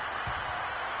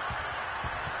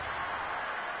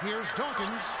 Here's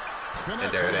Dawkins. And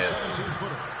there it is.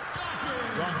 17-footer.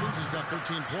 Dawkins has got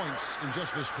 13 points in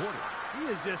just this quarter. He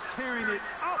is just tearing it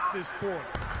up this quarter.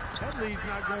 That lead's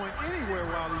not going anywhere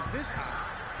while he's this high.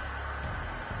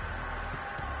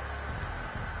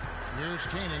 Here's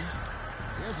Kanan.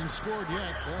 He hasn't scored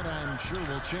yet. That I'm sure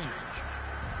will change.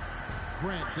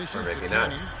 Grant dishes or maybe to not.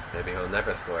 Kanan. Maybe he'll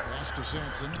never score. Pass to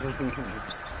Sampson.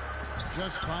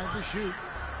 Just 5 to shoot.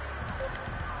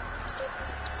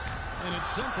 And it's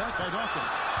sent back by Dawkins.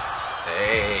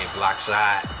 Hey, block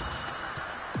shot.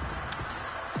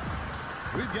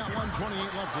 We've got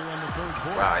 1:28 left here in the third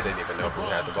quarter. Wow, I didn't even know who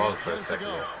had the ball for a second.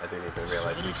 I didn't even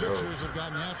realize he drove. 76ers have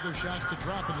gotten half their shots to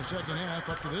drop in the second half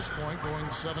up to this point, going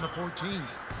 7 of 14.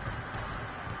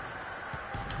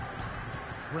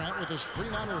 Grant with a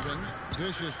screen on Irving.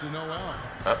 Dishes to Noel.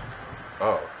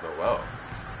 Oh, Noel.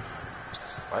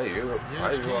 Why are you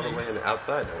all the way in the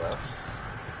outside, Noel?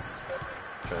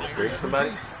 Trying to screen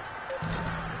somebody?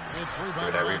 It's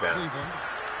rebounded by Cleveland.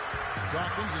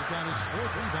 Dawkins has got his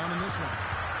 4th rebound in this one.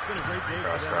 It's been a great day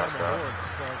for them on the boards.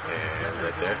 And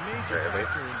right there.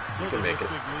 You can make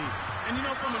it. And you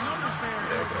know, from a numbers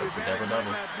standpoint, the advantage might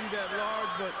not be that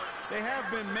large, but they have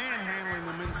been manhandling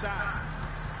them inside.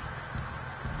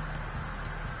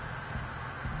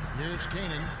 Here's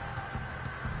Kanan.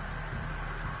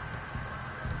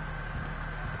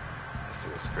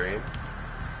 screen.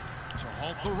 To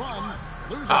halt the run.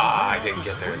 I didn't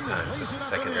get there in time. Just a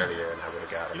second earlier, and I would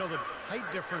have got him. You know, the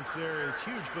height difference there is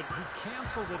huge, but he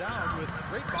canceled it out with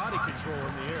great body control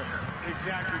in the air.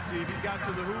 Exactly, Steve. He got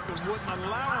to the hoop and wouldn't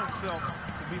allow himself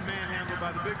to be manhandled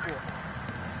by the big boy.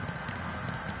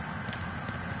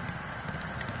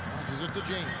 Passes it to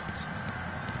James.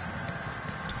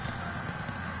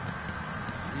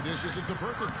 He dishes it to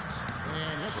Perkins.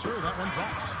 And yes, sir, that one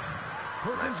drops.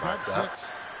 Perkins got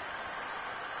 6.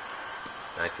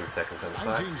 19 seconds on the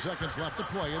clock. 19 seconds left to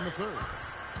play in the third.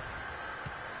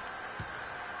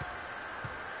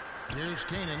 Here's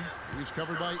Kanan. He's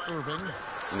covered by Irving.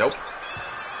 Nope.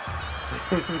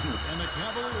 And the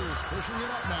Cavaliers pushing it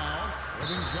up now.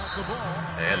 Irving's got the ball.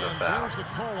 And the foul. There's the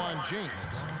call on James.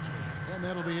 And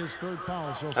that'll be his third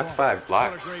foul so far. That's 5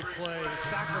 blocks. What a great play to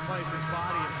sacrifice his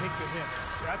body and take the hit.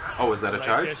 Oh, is that a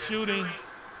charge? That shooting.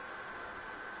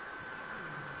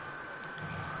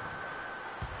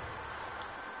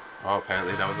 Oh,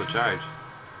 apparently that was a charge.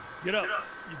 Get up.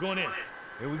 You're going in.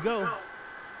 Here we go.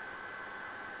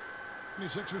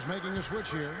 26ers making a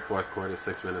switch here. Fourth quarter,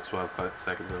 6 minutes, 12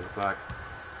 seconds on the clock.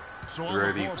 So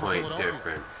 30-point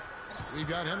difference. We've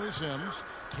got Henry Sims,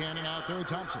 Cannon out there with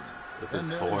Thompson. This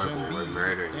is horrible. We're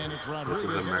murdering. And it's This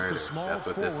is a murder. the small That's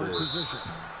what this forward is. position.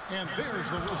 And there's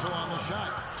the whistle on the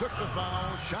shot. Took the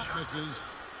foul, shot misses.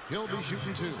 He'll be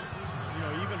shooting 2. You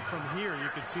know, even from here, you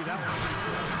can see that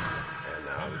one. And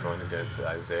now we're going against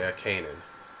Isaiah Kanan.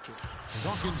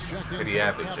 Dawkins checked in. Pretty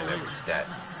average in every stat.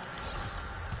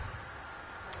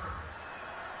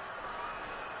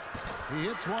 He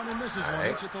hits one and misses one.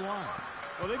 Each at the line.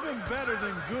 Well, they've been better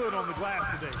than good on the glass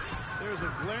today. There's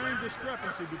a glaring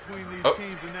discrepancy between these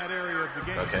teams in that area of the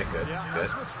game. Okay, good. Yeah, good.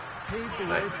 that's what's paved the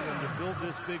way for them to build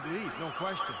this big lead, no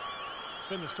question. It's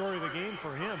been the story of the game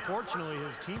for him. Fortunately,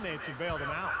 his teammates have bailed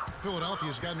him out.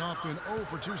 Philadelphia's gotten off to an 0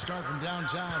 for 2 start from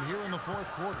downtown here in the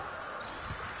fourth quarter.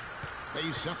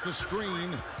 They set the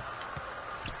screen.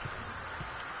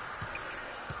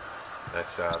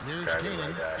 Nice job. Here's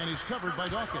Kanan, and he's covered by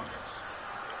Dawkins.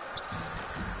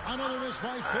 Another miss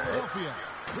by Philadelphia.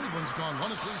 Cleveland's gone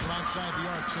 1 of 3 from outside the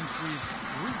arc since we've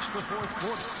reached the fourth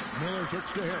quarter. Miller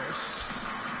kicks to Harris.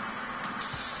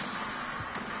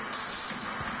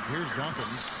 Here's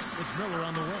Dawkins. It's Miller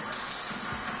on the wing.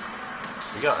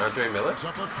 We got Andre Miller. It's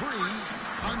up a 3.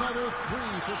 Another 3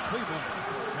 for Cleveland.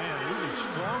 Man, even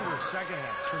stronger second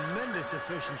half. Tremendous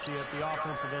efficiency at the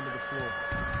offensive end of the floor.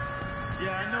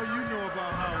 Yeah, I know you know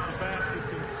about how the basket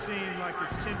can seem like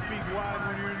it's 10 feet wide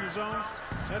when you're in the zone.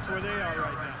 That's where they are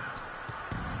right now.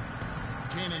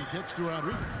 Kanan kicks to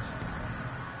Rodriguez.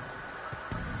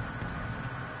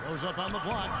 Goes up on the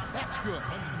block. That's good.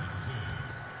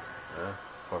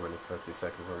 4 minutes, 50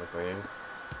 seconds on the game.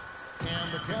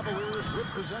 And the Cavaliers with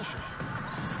possession.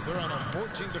 They're on a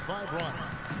 14-5 run.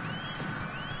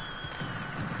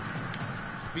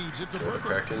 Feeds it to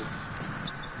Perkins.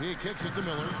 He kicks it to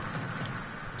Miller.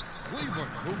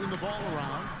 Cleveland moving the ball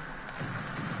around.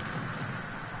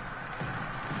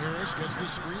 Harris gets the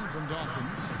screen from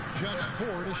Dawkins. Just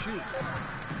 4 to shoot.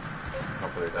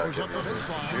 Hopefully that goes up the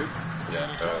baseline. Shoot. Yeah,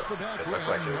 and it's off the back. it looked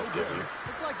like it would give you.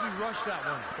 Looked like he rushed that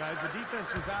one, guys. The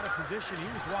defense was out of position. He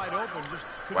was wide open, just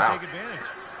couldn't take advantage.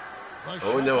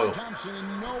 Oh no! Thompson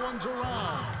and no one's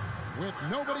around. With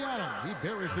nobody on him, he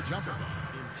buries the jumper.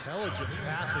 Intelligent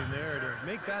passing there to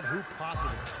make that hoop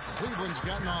possible. Cleveland's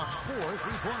gotten off 4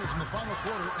 3-pointers in the final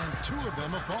quarter, and 2 of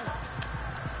them have fallen.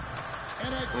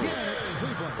 And again, it's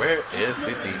Cleveland. Where is the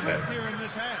defense? Here in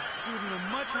this half, shooting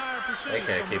a much higher percentage.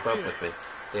 They can't keep up with me.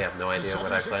 They have no idea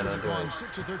what I plan on doing.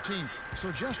 6 of 13,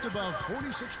 so just above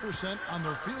 46% on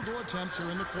their field goal attempts here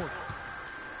in the quarter.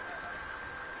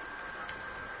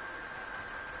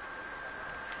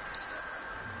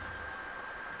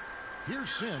 Here's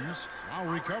Sims, now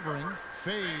recovering,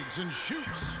 fades and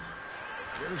shoots.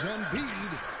 Here's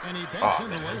Embiid, and he banks in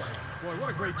the layup. Boy, what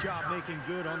a great job making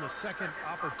good on the second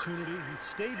opportunity. He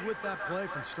stayed with that play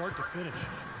from start to finish.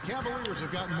 The Cavaliers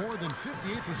have gotten more than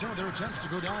 58% of their attempts to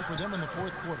go down for them in the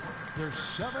fourth quarter. They're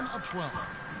 7 of 12.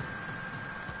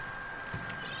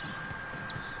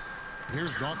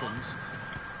 Here's Dawkins.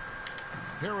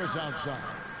 Harris outside.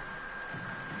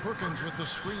 Perkins with the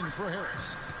screen for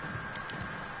Harris.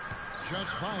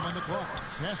 Just 5 on the clock.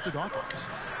 Pass to Dawkins.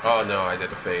 Oh no, I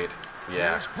did a fade.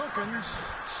 Yeah. Here's Perkins.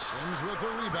 Sims with the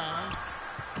rebound.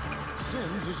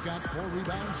 Sims has got 4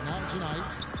 rebounds now tonight.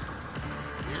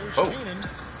 Here's Kanan.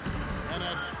 And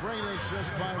a great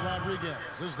assist by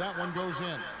Rodriguez as that one goes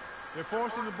in. They're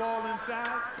forcing the ball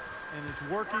inside, and it's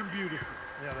working beautifully.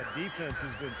 Yeah, the defense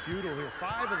has been futile here.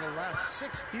 5 of the last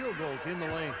 6 field goals in the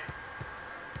lane.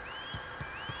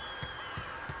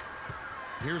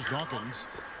 Here's Dawkins.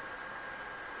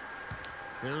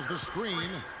 There's the screen.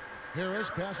 Harris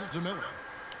passes to Miller.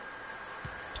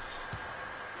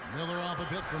 Miller off a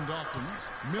bit from Dawkins.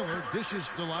 Miller dishes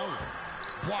to Lowry.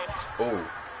 Blocked. Oh,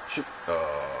 shoot.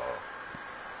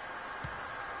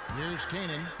 Here's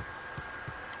Kanan.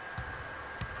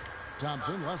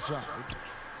 Thompson left side.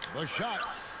 The shot.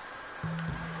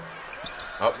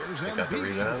 Oh, here's they got the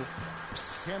rebound.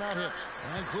 Cannot hit.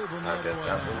 And Cleveland the I'll other get way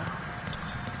that now. one.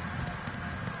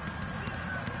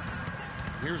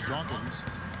 Here's Dawkins.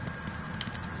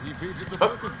 He feeds it to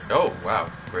Perkins. Oh, wow.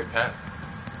 Great pass.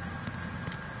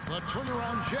 The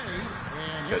turnaround Jay.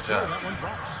 And Good yes, sir, job. that one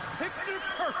drops. Picture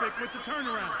perfect with the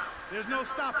turnaround. There's no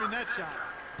stopping that shot.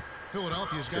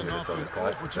 Philadelphia's gotten 2 off minutes on to the an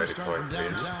clock, 0 for 2 ready start for from it, baby.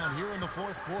 downtown here in the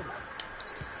fourth quarter.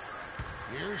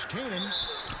 Here's Kanan.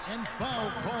 And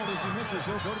foul called as he misses.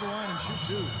 He'll go to the line and shoot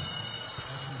 2.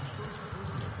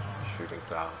 Shooting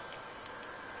foul.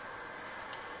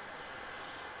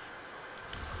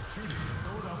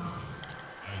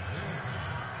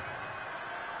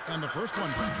 And the first one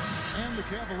drops. And the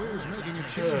Cavaliers making a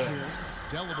change here.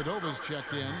 Dellavedova's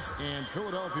checked in. And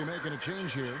Philadelphia making a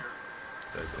change here.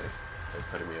 So they're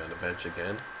putting me on the bench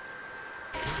again.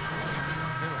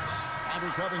 Bobby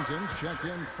Covington's checked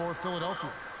in for Philadelphia.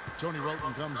 Tony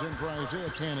Roten comes in for Isaiah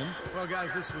Cannon. Well,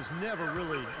 guys, this was never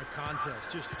really a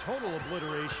contest, just total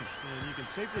obliteration. And you can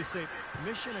safely say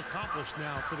mission accomplished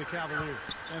now for the Cavaliers.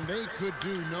 And they could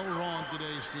do no wrong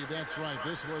today, Steve. That's right.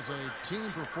 This was a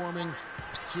team performing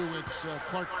to its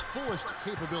Clark fullest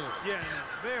capability. Yeah, and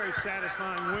a very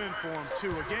satisfying win for them, too.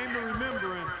 A game to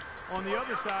remember, and on the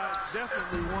other side,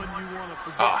 definitely one you want to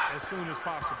forget as soon as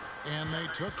possible. And they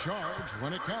took charge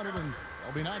when it counted, and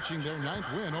they'll be notching their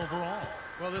 9th win overall.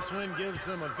 Well, this win gives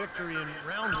them a victory in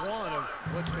round 1 of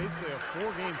what's basically a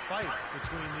 4-game fight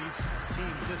between these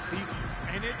teams this season.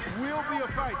 And it will be a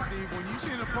fight, Steve. When you see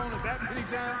an opponent that many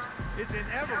times, it's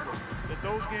inevitable that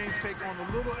those games take on a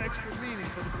little extra meaning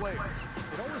for the players.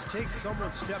 It always takes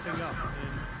someone stepping up, and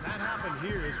that happened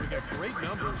here as we got great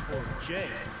numbers for Jay.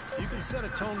 You can set a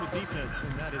tone with defense,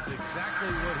 and that is exactly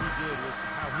what he did with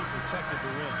how he protected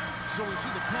the rim. So we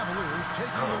see the Cavaliers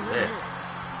taking the win here.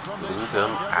 Blew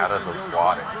them out of the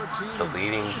water. The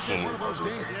leading team of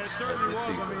Yeah, it certainly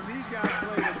was. I mean, these guys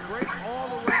played a great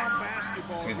all-around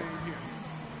basketball game here.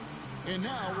 And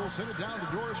now we'll send it down to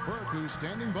Doris Burke, who's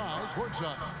standing by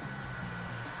courtside.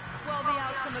 Well, the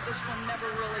outcome of this one never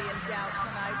really in doubt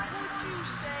tonight. Would you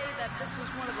say that this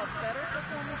is one of the better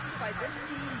performances by this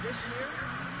team this year?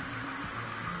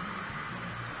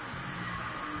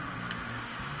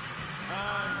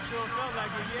 Sure felt like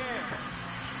it, yeah.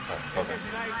 It's just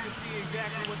nice to see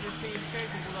exactly what this team's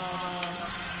capable of.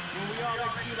 When we all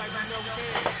execute like we know we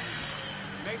can.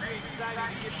 Makes me excited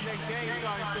to get the next game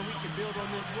started so we can build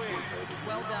on this win.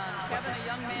 Well done. Kevin, a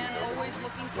young man, always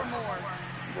looking for more.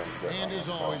 And as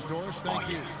always, Doris,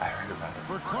 thank you.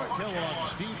 For Clark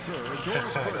Kellogg, Steve Kerr, and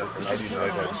Doris Burke, this is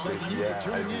Kevin Arnold. Thank you for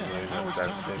tuning in. Now it's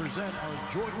time to present our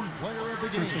Jordan Player of the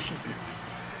Game.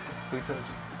 Who told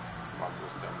you?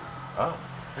 Oh.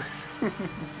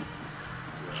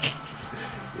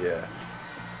 Yeah.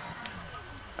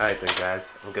 Alright then, guys.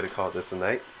 I'm gonna call this a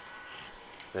night.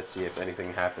 Let's see if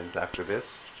anything happens after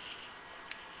this.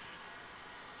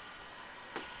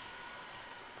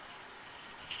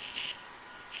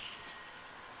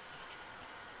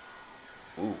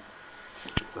 Ooh.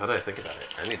 Now that I think about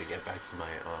it, I need to get back to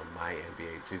my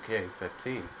NBA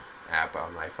 2K15 app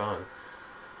on my phone.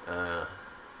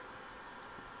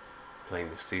 Playing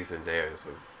the season there is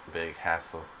a big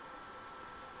hassle.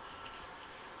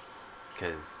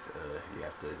 Because you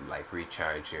have to like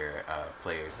recharge your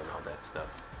players and all that stuff.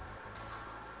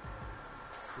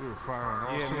 We were firing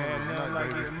all cylinders man, nothing tonight, like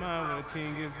baby. getting mine when a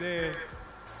team gets there.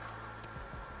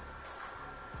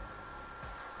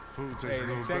 Food tastes Hey, a the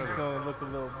little check's better. gonna look a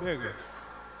little bigger.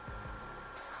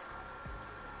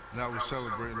 Now we're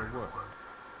celebrating or what?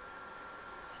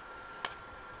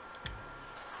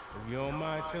 If you don't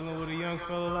mind chilling with a young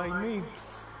fella like me.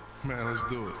 Man, let's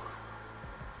do it.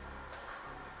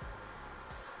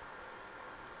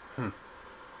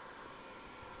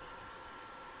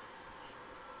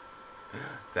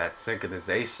 That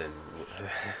synchronization,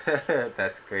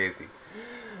 that's crazy.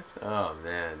 Oh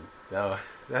man, that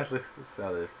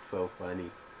sounded so funny.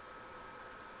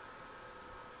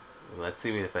 Let's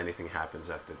see if anything happens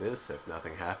after this. If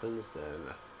nothing happens,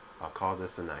 then I'll call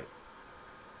this a night.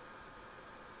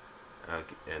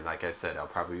 And like I said, I'll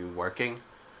probably be working,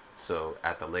 so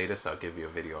at the latest I'll give you a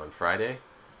video on Friday.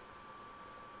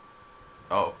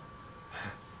 Oh.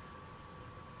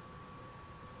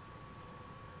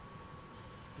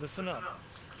 Listen up.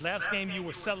 Last game you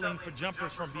were settling for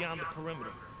jumpers from beyond the perimeter.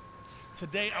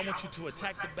 Today I want you to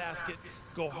attack the basket,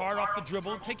 go hard off the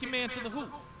dribble, take your man to the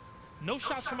hoop. No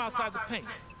shots from outside the paint.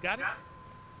 Got it?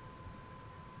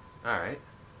 All right.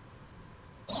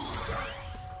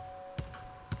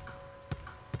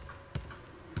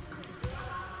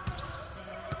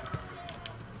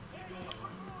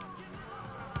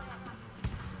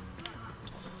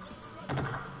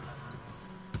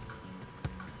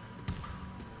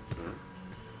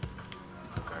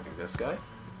 Grabbing this guy.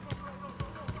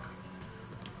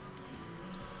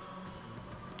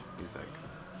 He's like,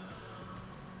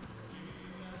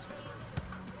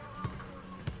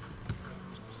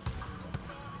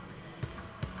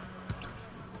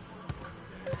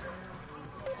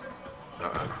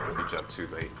 he jumped too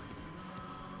late.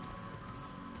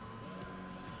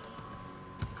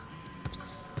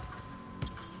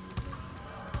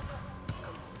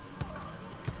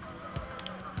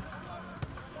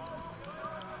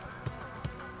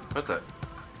 What the?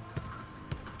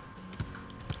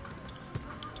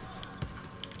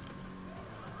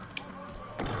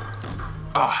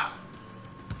 Ah.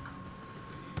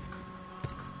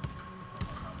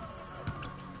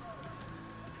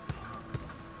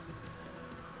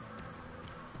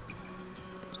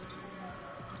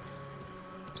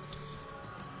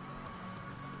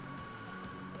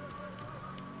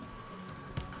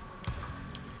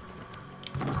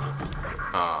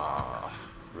 Ah,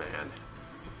 man.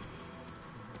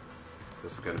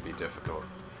 This is going to be difficult.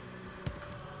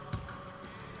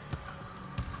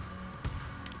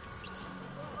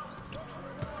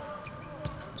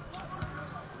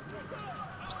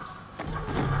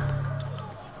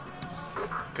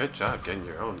 Good job getting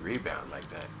your own rebound like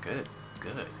that. Good,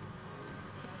 good.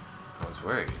 I was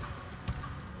worried.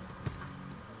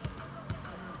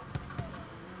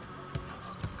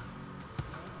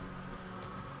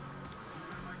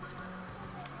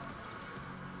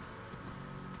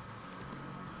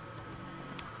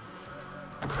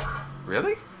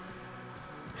 Really?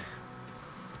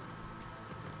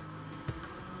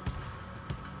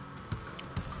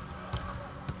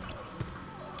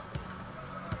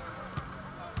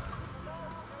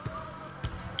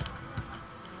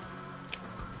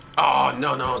 Oh,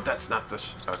 no, no, that's not the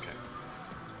okay.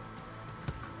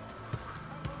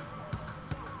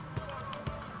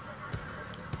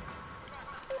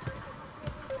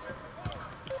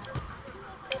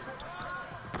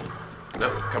 No,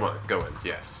 come on, go in,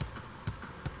 yes.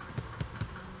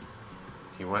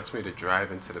 He wants me to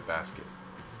drive into the basket.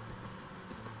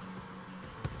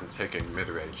 I'm taking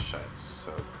mid-range shots,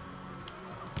 so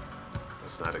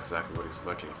that's not exactly what he's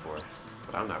looking for,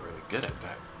 but I'm not really good at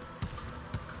that.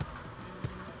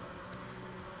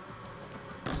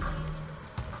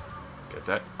 Get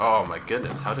that? Oh my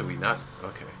goodness, how did we not?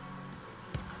 Okay.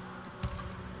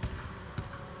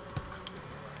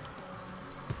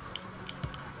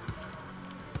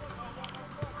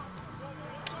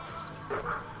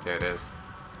 There it is.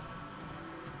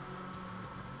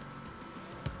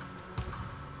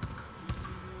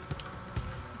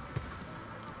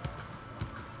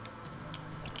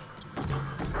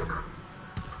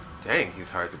 Dang, he's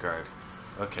hard to guard.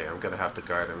 Okay, I'm gonna have to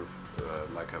guard him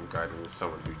like I'm guarding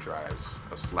someone who drives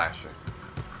a slasher.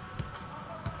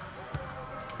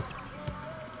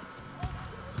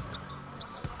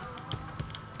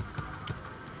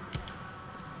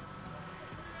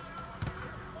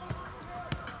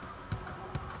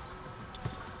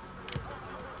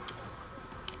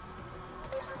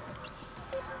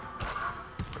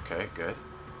 Okay, good.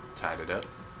 Tied it up.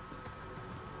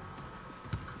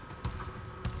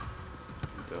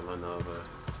 Villanova,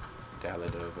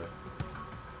 Daladova.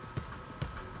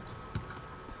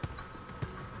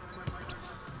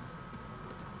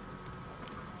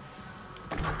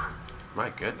 My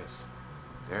goodness,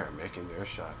 they are making their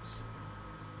shots.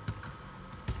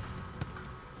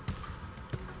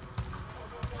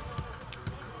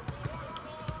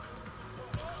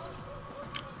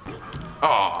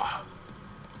 Oh!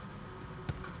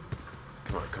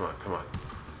 Come on, come on, come on.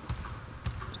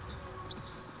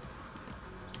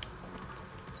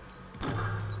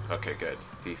 Okay, good.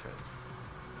 Defense.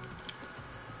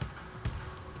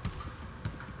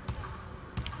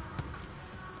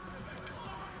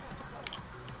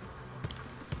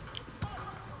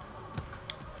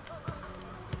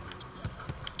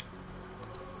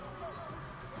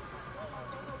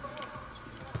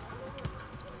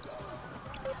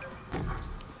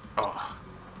 Oh.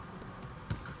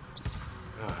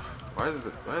 Why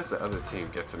does the other team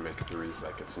get to make threes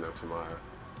like it's no tomorrow?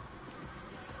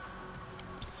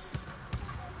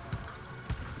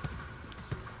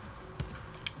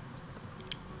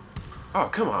 Oh,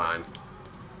 come on.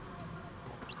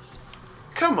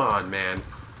 Come on, man.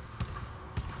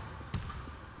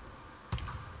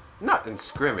 Not in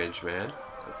scrimmage, man.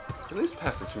 At least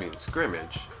pass it to me in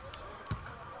scrimmage.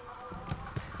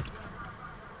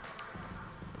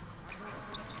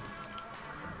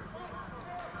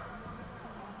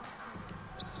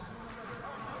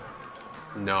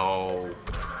 No.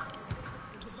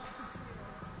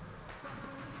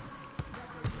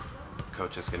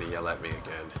 Coach is gonna yell at me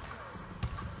again.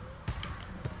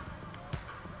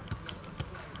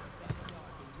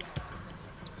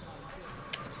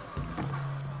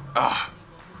 Ah,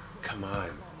 come on.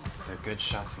 They're good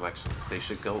shot selections. They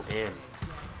should go in.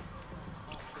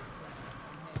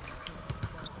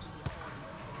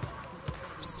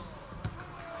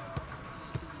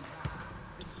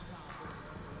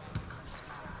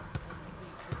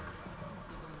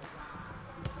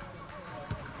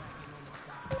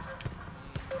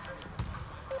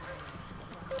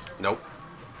 Nope.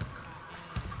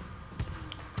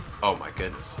 Oh my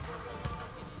goodness.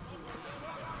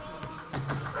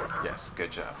 Yes,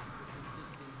 good job.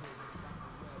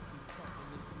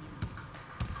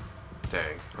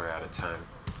 Dang, we're out of time.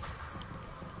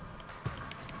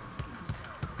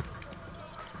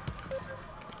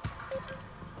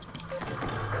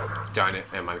 Darn it,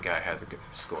 and my guy had the good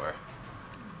score.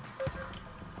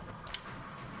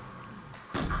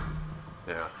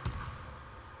 Yeah.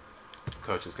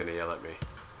 Coach is gonna yell at me.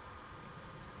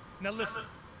 Now listen,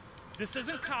 this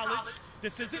isn't college,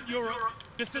 this isn't Europe,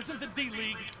 this isn't the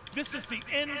D-League, this is the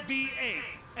NBA.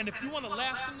 And if you want to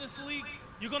last in this league,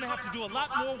 you're going to have to do a lot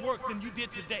more work than you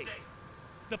did today.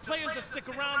 The players that stick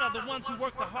around are the ones who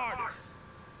work the hardest.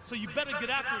 So you better get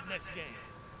after it next game,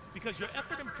 because your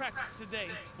effort in practice today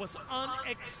was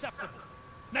unacceptable.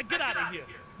 Now get out of here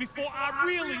before I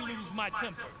really lose my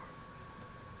temper.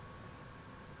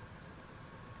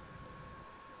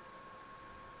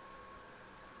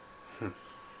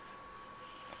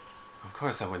 Of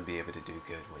course I wouldn't be able to do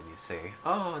good when you say,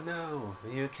 "Oh no,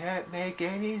 you can't make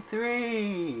any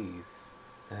threes."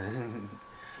 and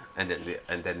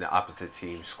then the opposite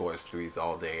team scores threes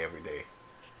all day, every day.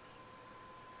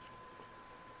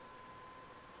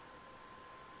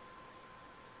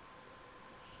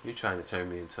 You trying to turn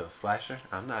me into a slasher?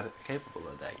 I'm not capable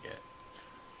of that yet.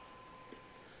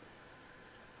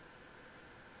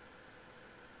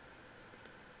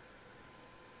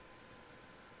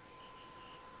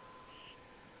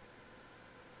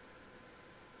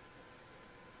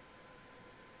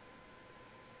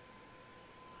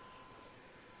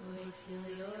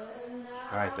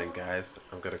 Alright then guys,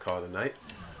 I'm gonna call it a night.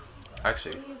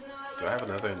 Actually, do I have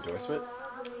another endorsement?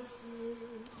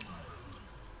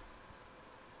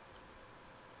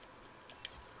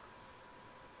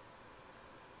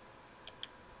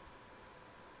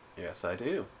 Yes I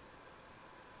do.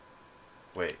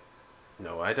 Wait,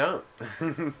 no I don't.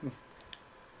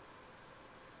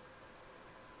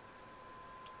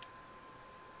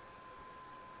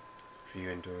 View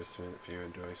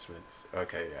endorsements.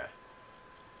 Okay, yeah.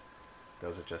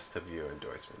 Those are just to view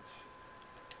endorsements.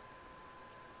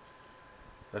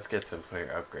 Let's get some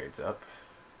player upgrades up.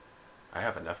 I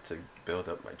have enough to build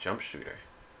up my jump shooter.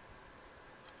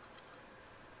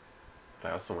 But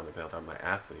I also want to build up my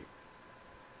athlete.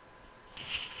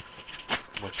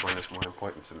 Which one is more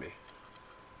important to me?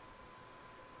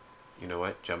 You know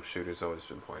what? Jump shooter's always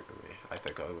been important to me. I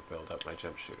think I will build up my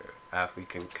jump shooter. Athlete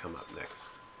can come up next.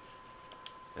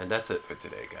 And that's it for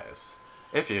today, guys.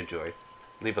 If you enjoyed,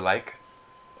 leave a like,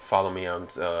 follow me on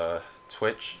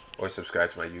Twitch, or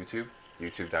subscribe to my YouTube,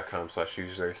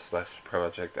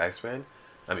 youtube.com/user/ProjectIceman.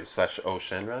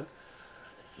 /Oshenron.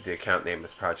 The account name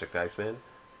is ProjectIceman.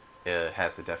 It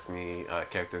has the Destiny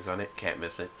characters on it. Can't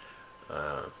miss it.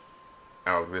 I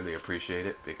would really appreciate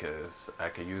it, because I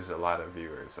could use a lot of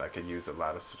viewers, I could use a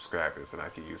lot of subscribers, and I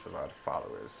could use a lot of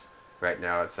followers. Right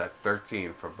now it's at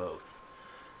 13 for both.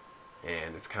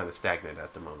 And it's kind of stagnant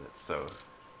at the moment, so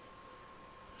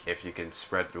if you can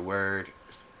spread the word,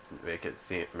 make it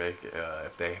seem,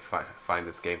 if they find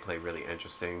this gameplay really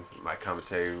interesting, my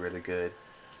commentary really good,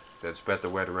 then spread the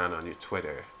word around on your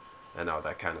Twitter and all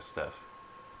that kind of stuff.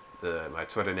 My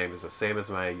Twitter name is the same as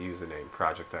my username,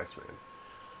 ProjectIceman.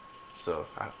 So,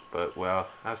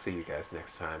 I'll see you guys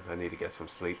next time. I need to get some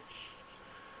sleep.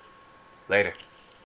 Later.